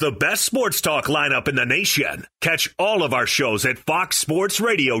Radio has the best sports talk lineup in the nation. Catch all of our shows at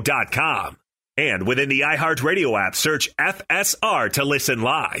foxsportsradio.com. And within the iHeartRadio app, search FSR to listen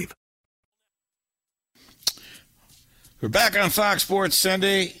live. We're back on Fox Sports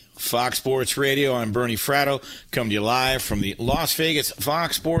Sunday, Fox Sports Radio. I'm Bernie Fratto, coming to you live from the Las Vegas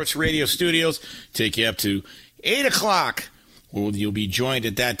Fox Sports Radio studios. Take you up to 8 o'clock. Well, you'll be joined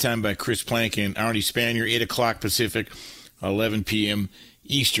at that time by Chris Plank and Arnie Spanier, 8 o'clock Pacific, 11 p.m.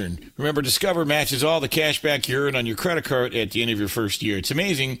 Eastern. Remember, Discover matches all the cash back you earn on your credit card at the end of your first year. It's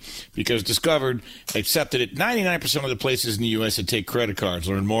amazing because Discover accepted at 99% of the places in the U.S. that take credit cards.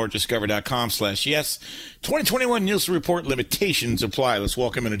 Learn more at discover.com/yes. 2021 Nielsen Report limitations apply. Let's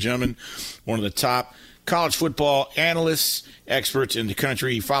welcome in a gentleman, one of the top college football analysts, experts in the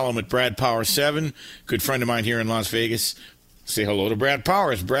country. Follow him at Brad Power 7, good friend of mine here in Las Vegas. Say hello to Brad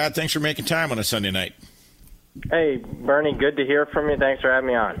Powers. Brad, thanks for making time on a Sunday night. Hey, Bernie, good to hear from you. Thanks for having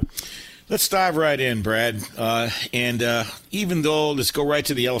me on. Let's dive right in, Brad. Even though, let's go right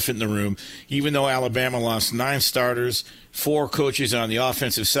to the elephant in the room, even though Alabama lost 9 starters, 4 coaches on the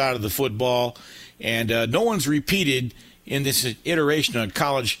offensive side of the football, and no one's repeated in this iteration of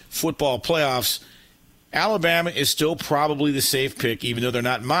college football playoffs, Alabama is still probably the safe pick, even though they're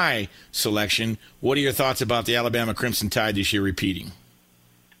not my selection. What are your thoughts about the Alabama Crimson Tide this year repeating?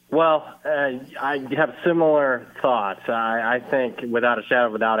 Well, I have similar thoughts. I think, without a shadow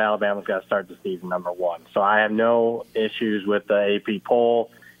of a doubt, Alabama's got to start the season number 1. So I have no issues with the AP poll,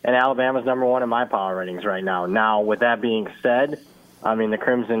 and Alabama's number 1 in my power ratings right now. Now, with that being said, I mean, the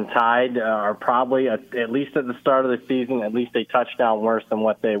Crimson Tide are probably, at least at the start of the season, at least a touchdown worse than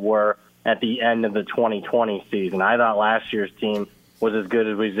what they were at the end of the 2020 season. I thought last year's team was as good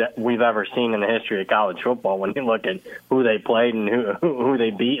as we've ever seen in the history of college football. When you look at who they played and who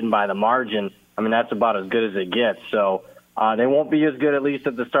they beat, and by the margin, I mean, that's about as good as it gets. So they won't be as good, at least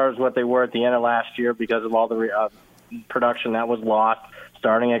at the start, as what they were at the end of last year because of all the production that was lost,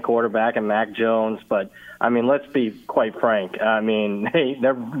 starting at quarterback and Mac Jones. But, I mean, let's be quite frank. I mean,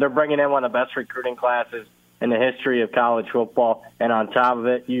 they're bringing in one of the best recruiting classes in the history of college football, and on top of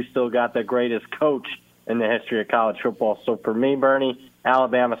it, you still got the greatest coach in the history of college football. So for me, Bernie,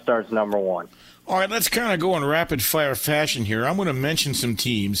 Alabama starts number 1. All right, let's kind of go in rapid-fire fashion here. I'm going to mention some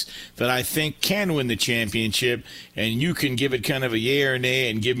teams that I think can win the championship, and you can give it kind of a yay or nay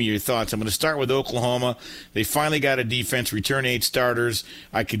and give me your thoughts. I'm going to start with Oklahoma. They finally got a defense, return 8 starters.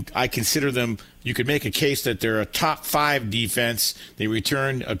 I consider them, you could make a case that they're a top 5 defense. They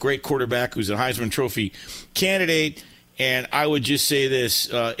returned a great quarterback who's a Heisman Trophy candidate. And I would just say this,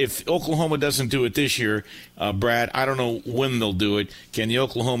 if Oklahoma doesn't do it this year, Brad, I don't know when they'll do it. Can the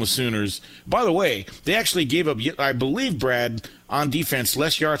Oklahoma Sooners? By the way, they actually gave up, I believe, Brad, on defense,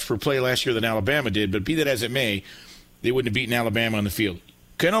 less yards per play last year than Alabama did. But be that as it may, they wouldn't have beaten Alabama on the field.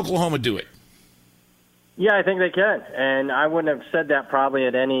 Can Oklahoma do it? Yeah, I think they can. And I wouldn't have said that probably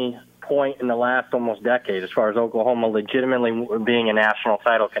at any point in the last almost decade as far as Oklahoma legitimately being a national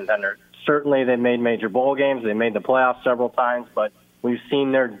title contender. Certainly, they made major bowl games. They made the playoffs several times, but we've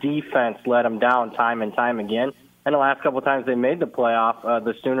seen their defense let them down time and time again. And the last couple of times they made the playoff,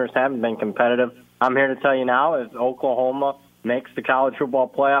 the Sooners haven't been competitive. I'm here to tell you now, if Oklahoma makes the college football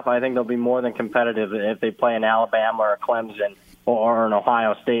playoff, I think they'll be more than competitive if they play in Alabama or Clemson or in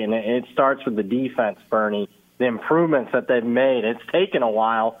Ohio State. And it starts with the defense, Bernie, the improvements that they've made. It's taken a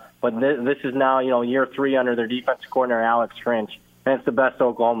while, but this is now, year 3 under their defensive coordinator, Alex Grinch. and it's the best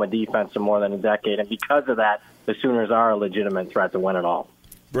Oklahoma defense in more than a decade. And because of that, the Sooners are a legitimate threat to win it all.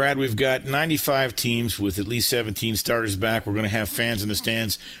 Brad, we've got 95 teams with at least 17 starters back. We're going to have fans in the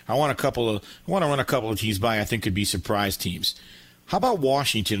stands. I want to run a couple of teams by I think could be surprise teams. How about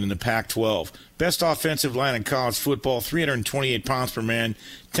Washington in the Pac-12? Best offensive line in college football, 328 pounds per man,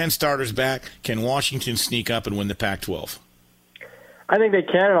 10 starters back. Can Washington sneak up and win the Pac-12? I think they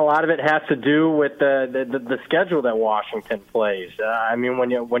can, and a lot of it has to do with the schedule that Washington plays. I mean, when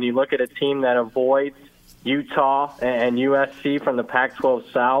you look at a team that avoids Utah and USC from the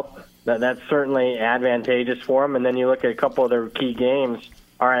Pac-12 South, that's certainly advantageous for them. And then you look at a couple of their key games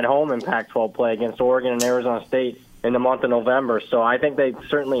are at home in Pac-12 play against Oregon and Arizona State in the month of November. So I think they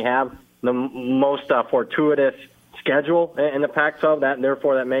certainly have the most fortuitous schedule in the Pac-12.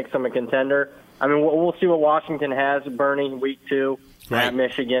 Therefore, that makes them a contender. I mean, we'll see what Washington has, Bernie, week 2. Right. At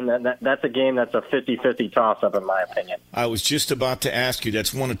Michigan, that's a game that's a 50-50 toss-up, in my opinion. I was just about to ask you.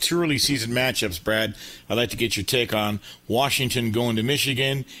 That's one of 2 early season matchups, Brad. I'd like to get your take on Washington going to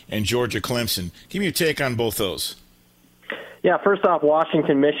Michigan and Georgia-Clemson. Give me your take on both those. Yeah, first off,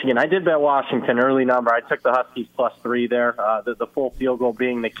 Washington-Michigan. I did bet Washington early number. I took the Huskies +3 there. The full field goal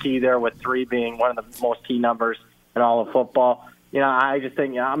being the key there, with 3 being one of the most key numbers in all of football. I just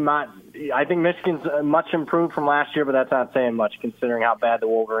think I think Michigan's much improved from last year, but that's not saying much considering how bad the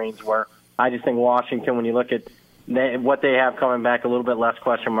Wolverines were. I just think Washington, when you look at what they have coming back, a little bit less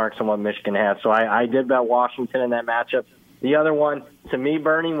question marks than what Michigan has. So I did bet Washington in that matchup. The other one, to me,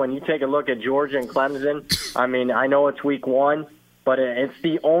 Bernie, when you take a look at Georgia and Clemson, I mean, I know it's week 1, but it's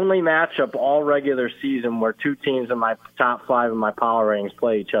the only matchup all regular season where 2 teams in my top 5 in my power ratings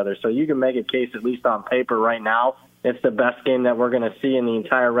play each other. So you can make a case, at least on paper right now, it's the best game that we're going to see in the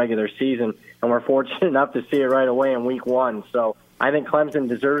entire regular season, and we're fortunate enough to see it right away in week 1. So I think Clemson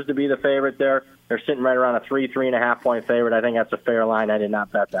deserves to be the favorite there. They're sitting right around a 3.5 point favorite. I think that's a fair line. I did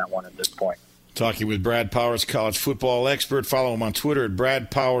not bet that one at this point. Talking with Brad Powers, college football expert. Follow him on Twitter at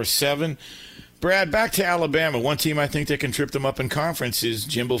BradPower7. Brad, back to Alabama. One team I think that can trip them up in conference is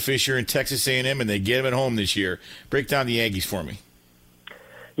Jimbo Fisher and Texas A&M, and they get them at home this year. Break down the Aggies for me.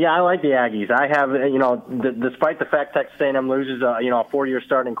 Yeah, I like the Aggies. I have, despite the fact Texas A&M loses, a 4-year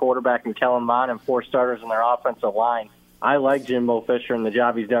starting quarterback in Kellen Mond and 4 starters in their offensive line, I like Jimbo Fisher and the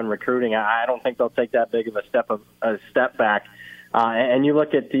job he's done recruiting. I don't think they'll take that big of a step back. And you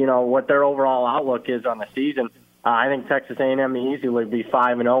look at, what their overall outlook is on the season. I think Texas A&M easily would be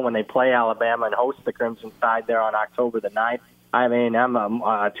 5-0 when they play Alabama and host the Crimson Tide there on October the 9th. I have A&M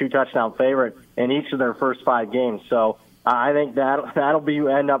a 2-touchdown favorite in each of their first 5 games. So I think that'll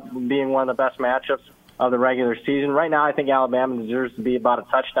end up being one of the best matchups of the regular season. Right now, I think Alabama deserves to be about a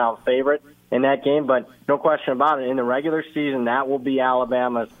touchdown favorite in that game, but no question about it. In the regular season, that will be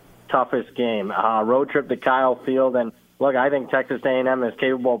Alabama's toughest game. Road trip to Kyle Field, and look, I think Texas A&M is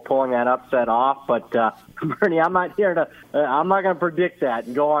capable of pulling that upset off. But Bernie, I'm not going to predict that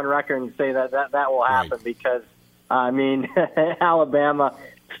and go on record and say that will happen, right? Because I mean, Alabama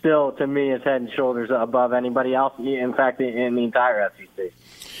still, to me, is head and shoulders above anybody else, in fact, in the entire SEC.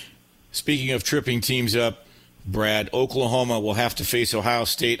 Speaking of tripping teams up, Brad, Oklahoma will have to face Ohio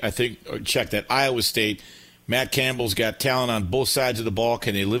State. I think, Iowa State. Matt Campbell's got talent on both sides of the ball.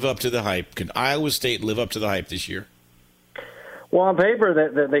 Can they live up to the hype? Can Iowa State live up to the hype this year? Well, on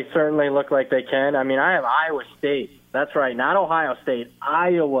paper, they certainly look like they can. I mean, I have Iowa State. That's right, not Ohio State,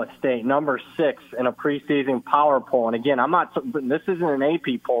 Iowa State, number 6 in a preseason power poll. And again, this isn't an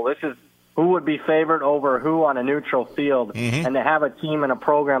AP poll. This is who would be favored over who on a neutral field. Mm-hmm. And to have a team in a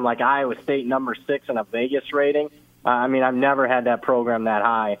program like Iowa State, number 6 in a Vegas rating, I mean, I've never had that program that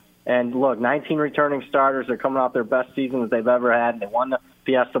high. And look, 19 returning starters are coming off their best season that they've ever had. They won the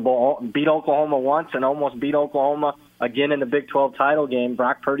Fiesta Bowl, beat Oklahoma once, and almost beat Oklahoma again in the Big 12 title game.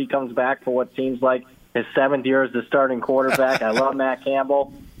 Brock Purdy comes back for what seems like his 7th year as the starting quarterback. I love Matt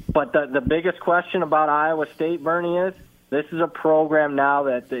Campbell. But the biggest question about Iowa State, Bernie, is this is a program now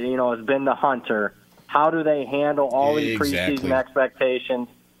that has been the hunter. How do they handle all these preseason expectations?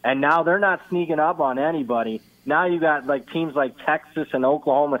 And now they're not sneaking up on anybody. Now you got teams like Texas and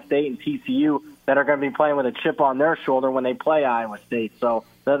Oklahoma State and TCU that are going to be playing with a chip on their shoulder when they play Iowa State. So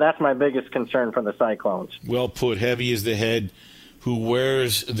that's my biggest concern for the Cyclones. Well put. Heavy is the head who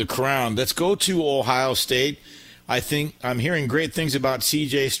wears the crown. Let's go to Ohio State. I think I'm hearing great things about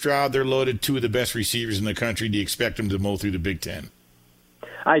C.J. Stroud. They're loaded, 2 of the best receivers in the country. Do you expect them to mow through the Big Ten?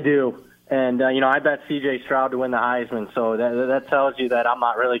 I do. And, I bet C.J. Stroud to win the Heisman. So that tells you that I'm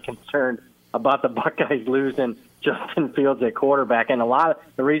not really concerned about the Buckeyes losing Justin Fields at quarterback. And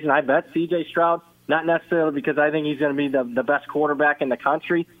the reason I bet C.J. Stroud, not necessarily because I think he's going to be the best quarterback in the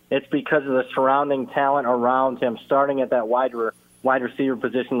country. It's because of the surrounding talent around him, starting at that wide wide receiver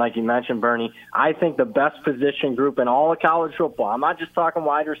position, like you mentioned, Bernie. I think the best position group in all of college football, I'm not just talking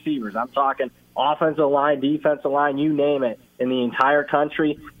wide receivers, I'm talking offensive line, defensive line, you name it, in the entire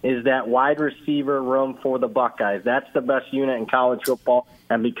country, is that wide receiver room for the Buckeyes. That's the best unit in college football,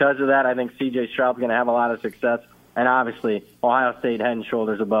 and because of that, I think C.J. Stroud's going to have a lot of success, and obviously Ohio State head and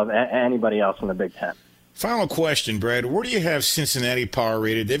shoulders above anybody else in the Big Ten. Final question, Brad. Where do you have Cincinnati power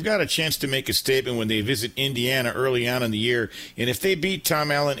rated? They've got a chance to make a statement when they visit Indiana early on in the year. And if they beat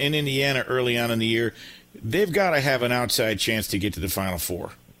Tom Allen in Indiana early on in the year, they've got to have an outside chance to get to the Final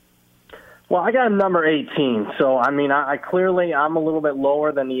Four. Well, I got him number 18. So, I mean, I'm a little bit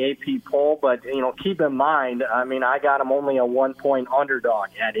lower than the AP poll. But, keep in mind, I got him only a 1-point underdog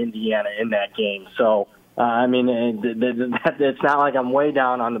at Indiana in that game. So, it's not like I'm way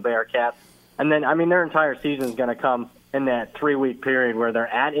down on the Bearcats. And then, their entire season is going to come in that 3-week period where they're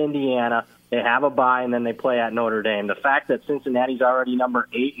at Indiana, they have a bye, and then they play at Notre Dame. The fact that Cincinnati's already number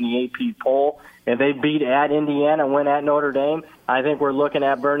 8 in the AP poll, if they beat at Indiana and win at Notre Dame, I think we're looking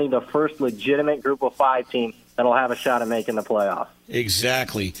at, Bernie, the first legitimate Group of 5 team that'll have a shot at making the playoffs.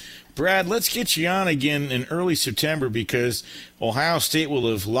 Exactly. Brad, let's get you on again in early September because Ohio State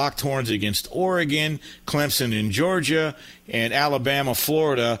will have locked horns against Oregon, Clemson in Georgia, and Alabama,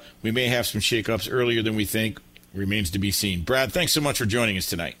 Florida. We may have some shakeups earlier than we think. Remains to be seen. Brad, thanks so much for joining us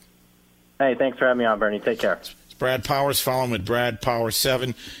tonight. Hey, thanks for having me on, Bernie. Take care. It's Brad Powers. Follow him at Brad Powers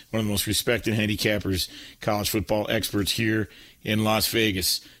 7, one of the most respected handicappers, college football experts here in Las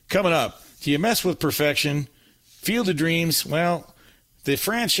Vegas. Coming up, do you mess with perfection? Field of Dreams? Well, the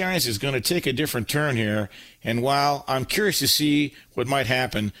franchise is going to take a different turn here, and while I'm curious to see what might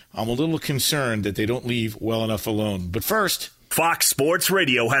happen, I'm a little concerned that they don't leave well enough alone. But first, Fox Sports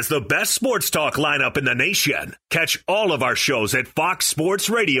Radio has the best sports talk lineup in the nation. Catch all of our shows at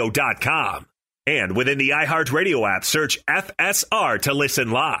foxsportsradio.com. And within the iHeartRadio app, search FSR to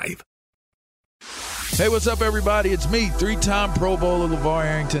listen live. Hey, what's up, everybody? It's me, 3-time Pro Bowler LeVar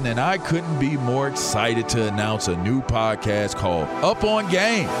Arrington, and I couldn't be more excited to announce a new podcast called Up On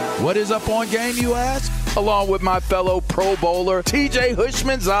Game. What is Up On Game, you ask? Along with my fellow Pro Bowler, TJ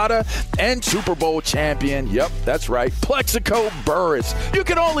Houshmandzadeh, and Super Bowl champion, yep, that's right, Plexico Burress. You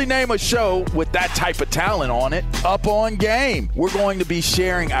can only name a show with that type of talent on it. Up On Game. We're going to be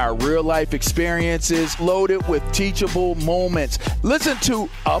sharing our real-life experiences loaded with teachable moments. Listen to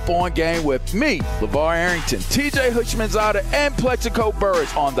Up On Game with me, LeVar Arrington, TJ Houshmandzadeh, and Plexico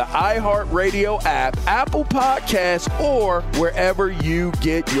Burress on the iHeartRadio app, Apple Podcasts, or wherever you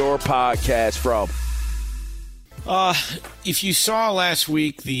get your podcasts from. If you saw last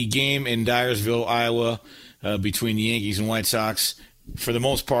week the game in Dyersville, Iowa, between the Yankees and White Sox, for the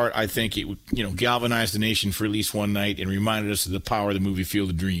most part, I think it galvanized the nation for at least one night and reminded us of the power of the movie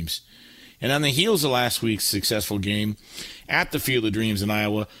Field of Dreams. And on the heels of last week's successful game at the Field of Dreams in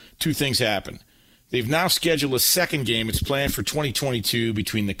Iowa, two things happened. They've now scheduled a second game. It's planned for 2022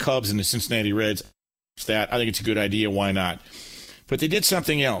 between the Cubs and the Cincinnati Reds. I think it's a good idea. Why not? But they did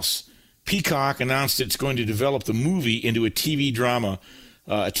something else. Peacock announced it's going to develop the movie into a TV drama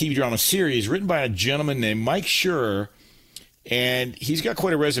series written by a gentleman named Mike Schur, and he's got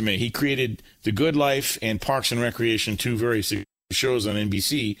quite a resume. He created The Good Life and Parks and Recreation, two very successful shows on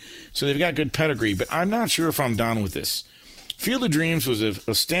NBC, so they've got good pedigree, but I'm not sure if I'm down with this. Field of Dreams was a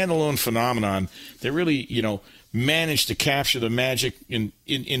standalone phenomenon that really, managed to capture the magic in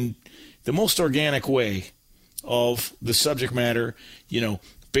the most organic way of the subject matter,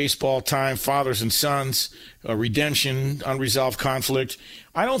 baseball time, fathers and sons, redemption, unresolved conflict.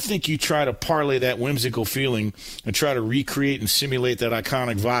 I don't think you try to parlay that whimsical feeling and try to recreate and simulate that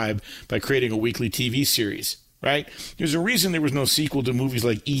iconic vibe by creating a weekly TV series, right? There's a reason there was no sequel to movies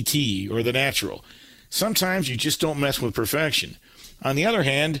like E.T. or The Natural. Sometimes you just don't mess with perfection. On the other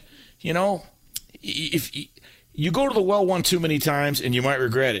hand, if you go to the well one too many times and you might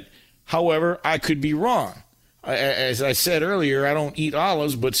regret it. However, I could be wrong. As I said earlier, I don't eat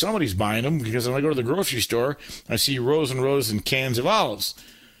olives, but somebody's buying them because when I go to the grocery store, I see rows and rows and cans of olives.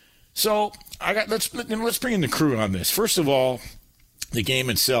 So let's bring in the crew on this. First of all, the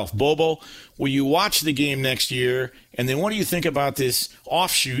game itself. Bobo, will you watch the game next year? And then what do you think about this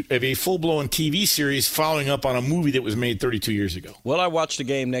offshoot of a full-blown TV series following up on a movie that was made 32 years ago? Will I watch the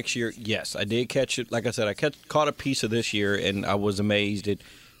game next year? Yes, I did catch it. Like I said, I caught a piece of this year, and I was amazed. It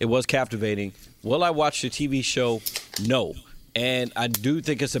was captivating. Will I watch the TV show? No. And I do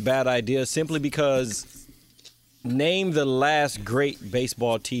think it's a bad idea simply because name the last great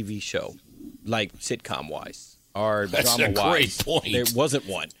baseball TV show, like sitcom-wise or That's drama-wise. a great point. There wasn't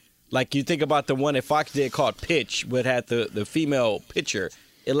one. Like you think about the one that Fox did called Pitch, which had the female pitcher.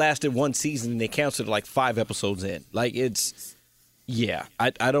 It lasted one season and they canceled it like 5 episodes in. Like Yeah,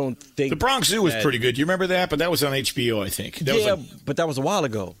 I don't think the Bronx Zoo was pretty good. You remember that? But that was on HBO, I think. But that was a while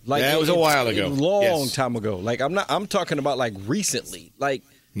ago. Like that was a while ago, long time ago. Like I'm talking about like recently. Like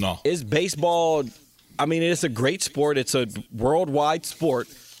is baseball? I mean, it's a great sport. It's a worldwide sport,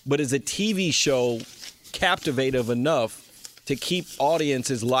 but is a TV show captivative enough to keep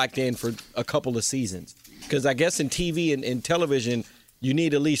audiences locked in for a couple of seasons? Because I guess in TV and in television, you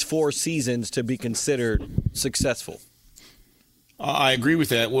need at least 4 seasons to be considered successful. I agree with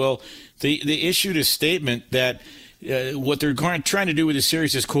that. Well, they issued a statement that what they're trying to do with the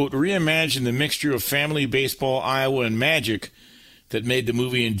series is, quote, reimagine the mixture of family, baseball, Iowa, and magic that made the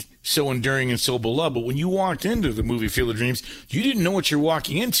movie so enduring and so beloved. But when you walked into the movie Field of Dreams, you didn't know what you're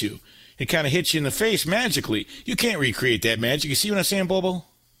walking into. It kind of hits you in the face magically. You can't recreate that magic. You see what I'm saying, Bobo?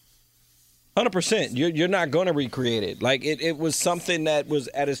 100%. You're not going to recreate it. Like, it was something that was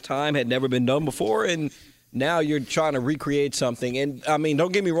at its time, had never been done before, and now you're trying to recreate something. And, I mean,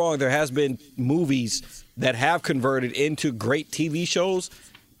 don't get me wrong, there has been movies that have converted into great TV shows.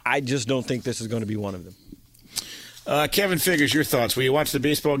 I just don't think this is going to be one of them. Kevin Figures, your thoughts. Will you watch the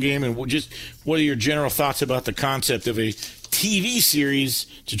baseball game, and just what are your general thoughts about the concept of a TV series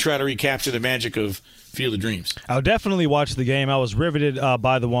to try to recapture the magic of Field of Dreams? I'll definitely watch the game. I was riveted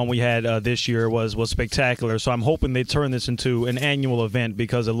by the one we had this year. Was spectacular. So I'm hoping they turn this into an annual event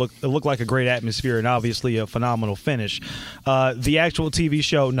because it looked like a great atmosphere and obviously a phenomenal finish. The actual TV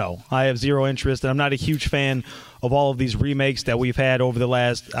show, no. I have zero interest, and I'm not a huge fan of all of these remakes that we've had over the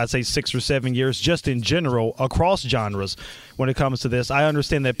last, I'd say, 6 or 7 years, just in general, across genres when it comes to this. I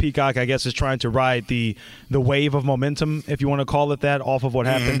understand that Peacock, I guess, is trying to ride the wave of momentum, if you want to call it that, off of what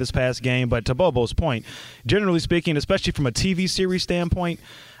happened this past game. But to Bobo's point, generally speaking, especially from a TV series standpoint,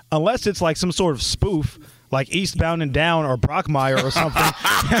 unless it's like some sort of spoof, like Eastbound and Down or Brockmire or something.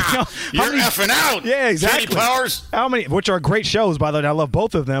 You're effing out. Yeah, exactly. Katie Powers. How many, which are great shows, by the way. I love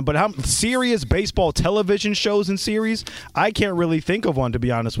both of them. But how serious baseball television shows and series? I can't really think of one, to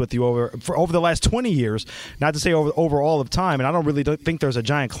be honest with you, over the last 20 years. Not to say over all of time. And I don't really think there's a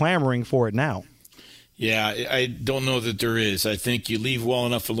giant clamoring for it now. Yeah, I don't know that there is. I think you leave well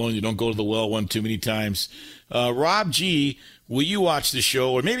enough alone. You don't go to the well one too many times. Rob G., will you watch the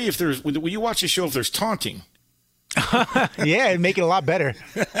show? Or maybe will you watch the show if there's taunting? Yeah, it'd make it a lot better.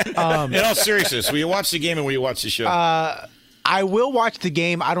 In all seriousness, will you watch the game and will you watch the show? I will watch the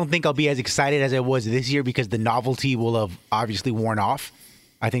game. I don't think I'll be as excited as I was this year because the novelty will have obviously worn off.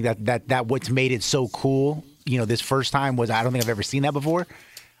 I think that what's made it so cool, this first time was I don't think I've ever seen that before.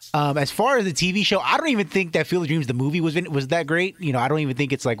 As far as the TV show, I don't even think that Field of Dreams, the movie, was that great. I don't even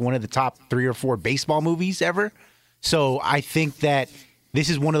think it's like one of the top 3 or 4 baseball movies ever. So I think that this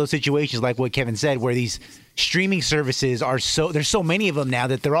is one of those situations, like what Kevin said, where these streaming services there's so many of them now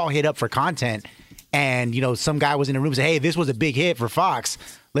that they're all hit up for content. And, some guy was in a room and said, hey, this was a big hit for Fox.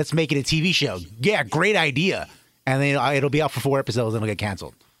 Let's make it a TV show. Yeah, great idea. And then it'll be out for 4 episodes and it'll get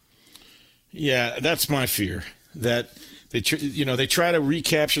canceled. Yeah, that's my fear, that they try to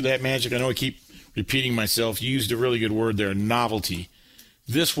recapture that magic. I know I keep repeating myself. You used a really good word there, novelty.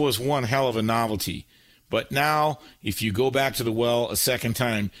 This was one hell of a novelty. But now, if you go back to the well a second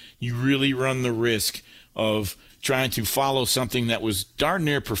time, you really run the risk of trying to follow something that was darn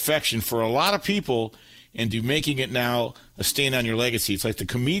near perfection for a lot of people and making it now a stain on your legacy. It's like the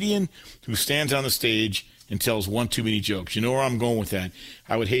comedian who stands on the stage and tells one too many jokes. You know where I'm going with that.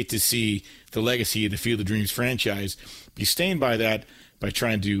 I would hate to see the legacy of the Field of Dreams franchise be stained by that by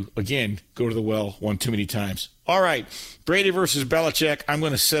trying to, again, go to the well one too many times. All right, Brady versus Belichick. I'm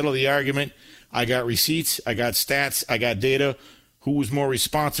going to settle the argument. I got receipts, I got stats, I got data. Who was more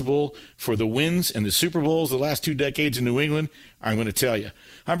responsible for the wins and the Super Bowls the last 2 decades in New England? I'm going to tell you.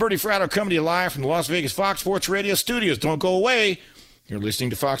 I'm Bernie Fratto coming to you live from the Las Vegas Fox Sports Radio studios. Don't go away. You're listening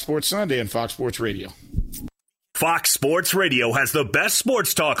to Fox Sports Sunday on Fox Sports Radio. Fox Sports Radio has the best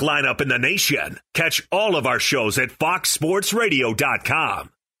sports talk lineup in the nation. Catch all of our shows at foxsportsradio.com.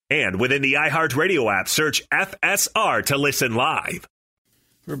 And within the iHeartRadio app, search FSR to listen live.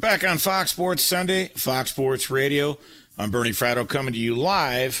 We're back on Fox Sports Sunday, Fox Sports Radio. I'm Bernie Fratto coming to you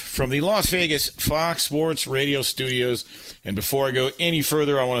live from the Las Vegas Fox Sports Radio studios. And before I go any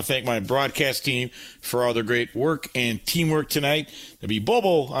further, I want to thank my broadcast team for all their great work and teamwork tonight. There'll be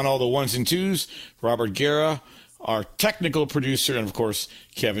Bobo on all the 1s and 2s, Robert Guerra, our technical producer, and, of course,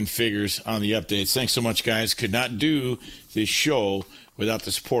 Kevin Figures on the updates. Thanks so much, guys. Could not do this show without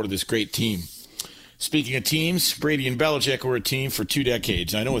the support of this great team. Speaking of teams, Brady and Belichick were a team for 2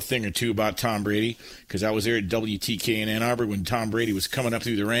 decades. I know a thing or two about Tom Brady because I was there at WTK in Ann Arbor when Tom Brady was coming up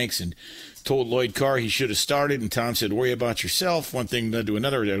through the ranks and told Lloyd Carr he should have started, and Tom said, worry about yourself. One thing led to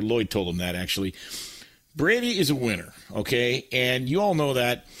another. Lloyd told him that, actually. Brady is a winner, okay? And you all know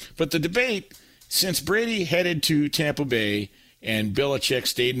that. But the debate, since Brady headed to Tampa Bay and Belichick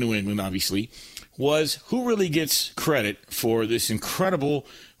stayed in New England, obviously, was who really gets credit for this incredible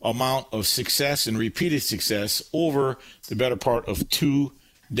amount of success and repeated success over the better part of 2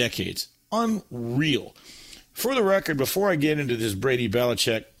 decades. Unreal. For the record, before I get into this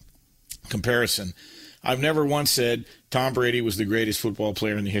Brady-Belichick comparison, I've never once said Tom Brady was the greatest football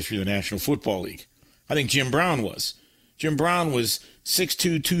player in the history of the National Football League. I think Jim Brown was. Jim Brown was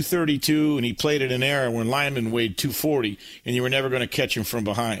 6'2", 232, and he played at an era when linemen weighed 240, and you were never going to catch him from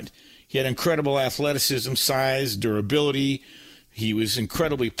behind. He had incredible athleticism, size, durability. He was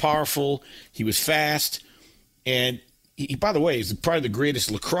incredibly powerful. He was fast. And he, by the way, he's probably the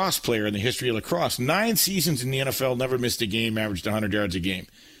greatest lacrosse player in the history of lacrosse. 9 seasons in the NFL, never missed a game, averaged 100 yards a game.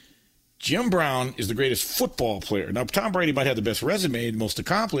 Jim Brown is the greatest football player. Now, Tom Brady might have the best resume, the most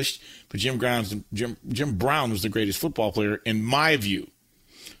accomplished, but Jim Brown was the greatest football player, in my view.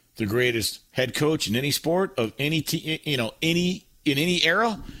 The greatest head coach in any sport of any in any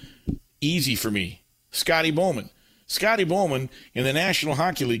era. Easy for me. Scotty Bowman. Scotty Bowman in the National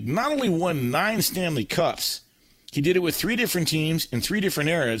Hockey League not only won 9 Stanley Cups, he did it with 3 different teams in 3 different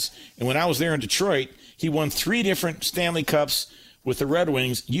eras. And when I was there in Detroit, he won 3 different Stanley Cups with the Red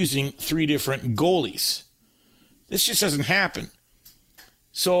Wings using 3 different goalies. This just doesn't happen.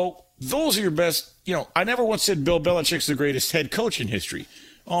 So those are your best. I never once said Bill Belichick's the greatest head coach in history.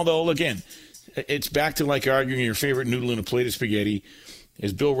 Although, again, it's back to like arguing your favorite noodle in a plate of spaghetti.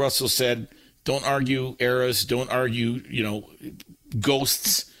 As Bill Russell said, don't argue eras, don't argue,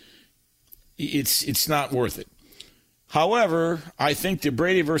 ghosts. It's not worth it. However, I think the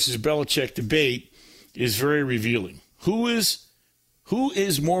Brady versus Belichick debate is very revealing. Who is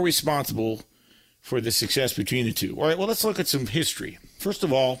more responsible for the success between the two? All right, well, let's look at some history. First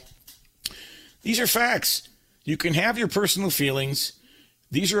of all, these are facts. You can have your personal feelings.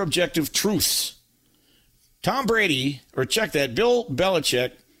 These are objective truths. Tom Brady, or check that, Bill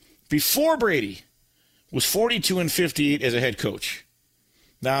Belichick, before Brady, was 42-58 as a head coach.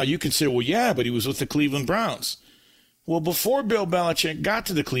 Now, you can say, well, yeah, but he was with the Cleveland Browns. Well, before Bill Belichick got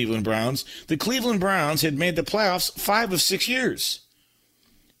to the Cleveland Browns had made the playoffs 5 of 6 years.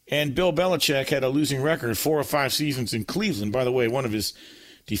 And Bill Belichick had a losing record 4 or 5 seasons in Cleveland. By the way, one of his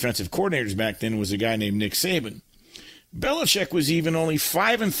defensive coordinators back then was a guy named Nick Saban. Belichick was even only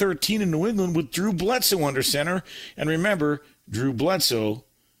 5-13 in New England with Drew Bledsoe under center. And remember, Drew Bledsoe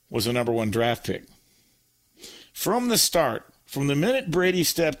was a number 1 draft pick. From the start, from the minute Brady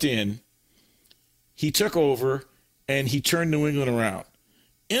stepped in, he took over and he turned New England around.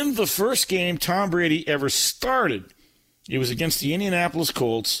 In the first game Tom Brady ever started, it was against the Indianapolis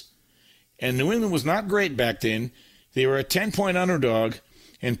Colts, and New England was not great back then. They were a 10-point underdog,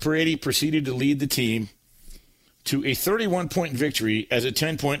 and Brady proceeded to lead the team to a 31-point victory as a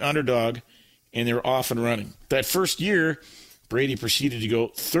 10-point underdog, and they were off and running. That first year, Brady proceeded to go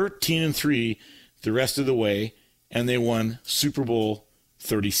 13-3 the rest of the way, and they won Super Bowl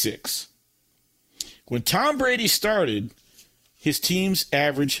 36. When Tom Brady started, his teams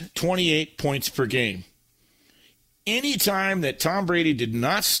averaged 28 points per game. Any time that Tom Brady did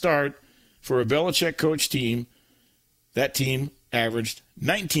not start for a Belichick coach team, that team averaged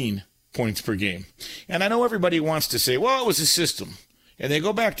 19 points per game. And I know everybody wants to say, well, it was a system. And they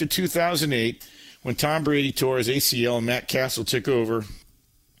go back to 2008 when Tom Brady tore his ACL and Matt Castle took over,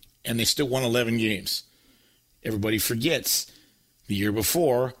 and they still won 11 games. Everybody forgets the year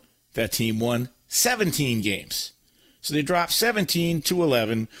before, that team won 17 games. So they dropped 17 to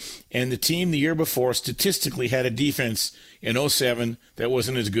 11, and the team the year before statistically had a defense in 07 that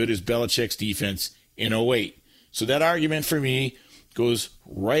wasn't as good as Belichick's defense in 08. So that argument for me goes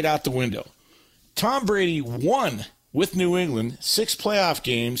right out the window. Tom Brady won with New England 6 playoff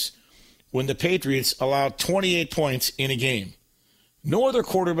games when the Patriots allowed 28 points in a game. No other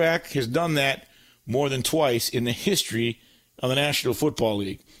quarterback has done that more than twice in the history of the National Football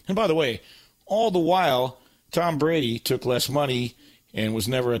League. And by the way, all the while, Tom Brady took less money and was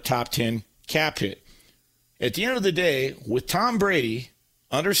never a top 10 cap hit. At the end of the day, with Tom Brady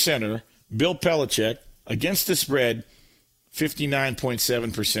under center, Bill Belichick against the spread,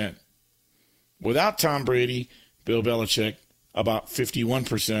 59.7%. Without Tom Brady, Bill Belichick, about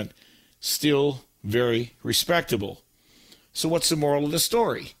 51%. Still very respectable. So what's the moral of the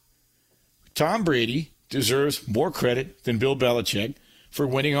story? Tom Brady deserves more credit than Bill Belichick for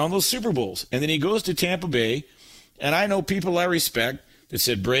winning all those Super Bowls. And then he goes to Tampa Bay, and I know people I respect that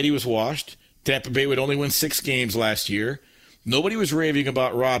said Brady was washed. Tampa Bay would only win 6 games last year. Nobody was raving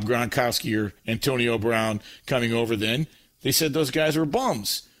about Rob Gronkowski or Antonio Brown coming over then. They said those guys were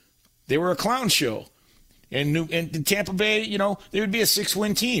bums. They were a clown show. And Tampa Bay, they would be a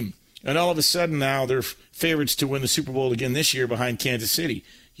 6-win team. And all of a sudden now they're favorites to win the Super Bowl again this year behind Kansas City.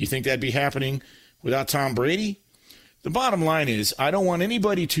 You think that'd be happening without Tom Brady? The bottom line is, I don't want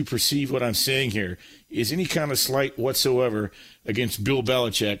anybody to perceive what I'm saying here is any kind of slight whatsoever against Bill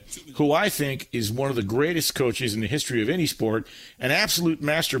Belichick, who I think is one of the greatest coaches in the history of any sport, an absolute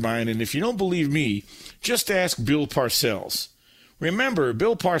mastermind. And if you don't believe me, just ask Bill Parcells. Remember,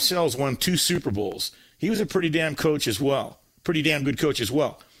 Bill Parcells won 2 Super Bowls. He was a pretty damn good coach as well.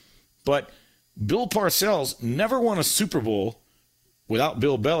 But Bill Parcells never won a Super Bowl without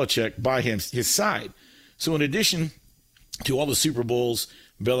Bill Belichick by his side. So in addition to all the Super Bowls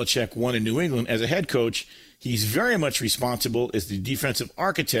Belichick won in New England as a head coach, he's very much responsible as the defensive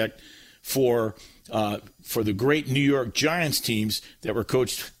architect for the great New York Giants teams that were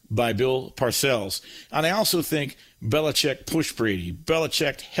coached by Bill Parcells. And I also think Belichick pushed Brady.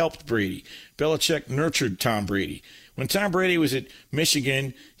 Belichick helped Brady. Belichick nurtured Tom Brady. When Tom Brady was at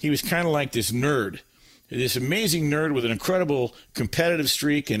Michigan, he was kind of like this nerd. This amazing nerd with an incredible competitive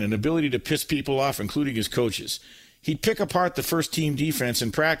streak and an ability to piss people off, including his coaches. He'd pick apart the first-team defense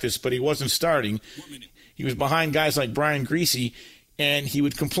in practice, but he wasn't starting. He was behind guys like Brian Griese, and he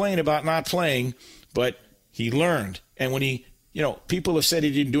would complain about not playing, but he learned. And when people have said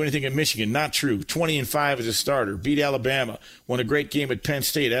he didn't do anything at Michigan. Not true. 20-5 as a starter. Beat Alabama. Won a great game at Penn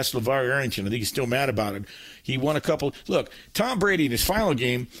State. Ask LeVar Arrington. I think he's still mad about it. He won a couple. Look, Tom Brady in his final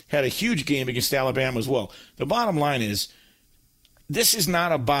game had a huge game against Alabama as well. The bottom line is, this is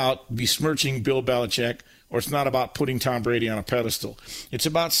not about besmirching Bill Belichick, or it's not about putting Tom Brady on a pedestal. It's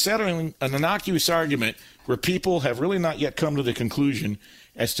about settling an innocuous argument where people have really not yet come to the conclusion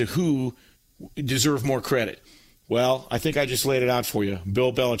as to who deserve more credit. Well, I think I just laid it out for you.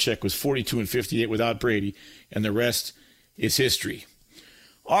 Bill Belichick was 42-58 without Brady, and the rest is history.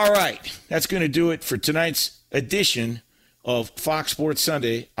 All right, that's going to do it for tonight's edition of Fox Sports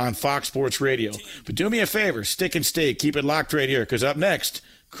Sunday on Fox Sports Radio. But do me a favor, stick and stay. Keep it locked right here, because up next,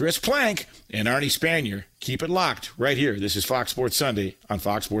 Chris Plank and Arnie Spanier. Keep it locked right here. This is Fox Sports Sunday on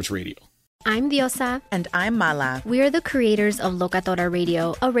Fox Sports Radio. I'm Diosa. And I'm Mala. We are the creators of Locatora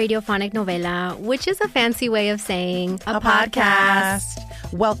Radio, a radiophonic novela, which is a fancy way of saying a podcast.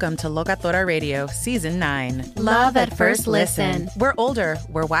 Welcome to Locatora Radio, Season 9. Love at first listen. We're older,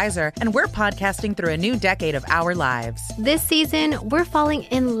 we're wiser, and we're podcasting through a new decade of our lives. This season, we're falling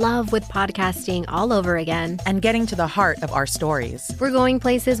in love with podcasting all over again. And getting to the heart of our stories. We're going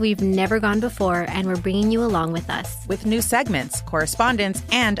places we've never gone before, and we're bringing you along with us. With new segments, correspondence,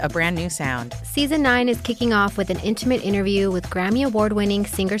 and a brand new sound. Season 9 is kicking off with an intimate interview with Grammy Award-winning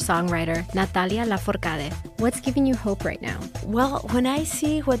singer-songwriter Natalia Lafourcade. What's giving you hope right now? Well, when I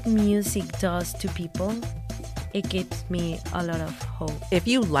see what music does to people, it gives me a lot of hope. If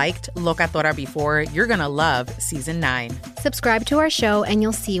you liked Locatora before, you're going to love Season 9. Subscribe to our show and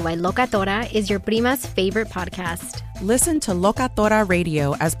you'll see why Locatora is your prima's favorite podcast. Listen to Locatora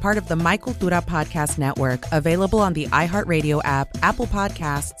Radio as part of the My Cultura podcast network, available on the iHeartRadio app, Apple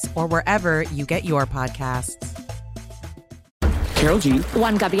Podcasts, or wherever you get your podcasts. Karol G,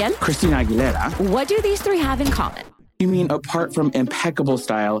 Juan Gabriel, Christina Aguilera. What do these three have in common? You mean apart from impeccable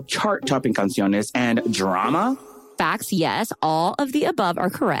style, chart-topping canciones, and drama? Facts, yes, all of the above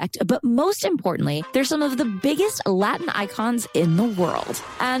are correct, but most importantly, they're some of the biggest Latin icons in the world.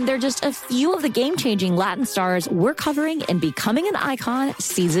 And they're just a few of the game-changing Latin stars we're covering in Becoming an Icon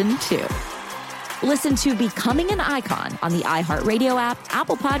Season 2. Listen to Becoming an Icon on the iHeartRadio app,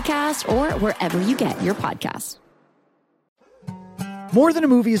 Apple Podcasts, or wherever you get your podcasts. More Than a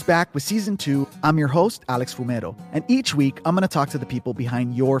Movie is back with Season 2. I'm your host, Alex Fumero, and each week I'm going to talk to the people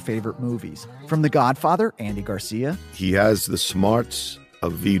behind your favorite movies. From The Godfather, Andy Garcia. He has the smarts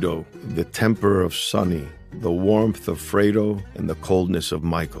of Vito, the temper of Sonny, the warmth of Fredo, and the coldness of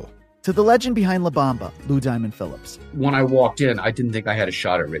Michael. To the legend behind La Bamba, Lou Diamond Phillips. When I walked in, I didn't think I had a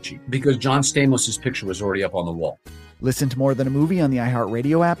shot at Richie because John Stamos' picture was already up on the wall. Listen to More Than a Movie on the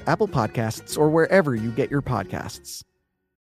iHeartRadio app, Apple Podcasts, or wherever you get your podcasts.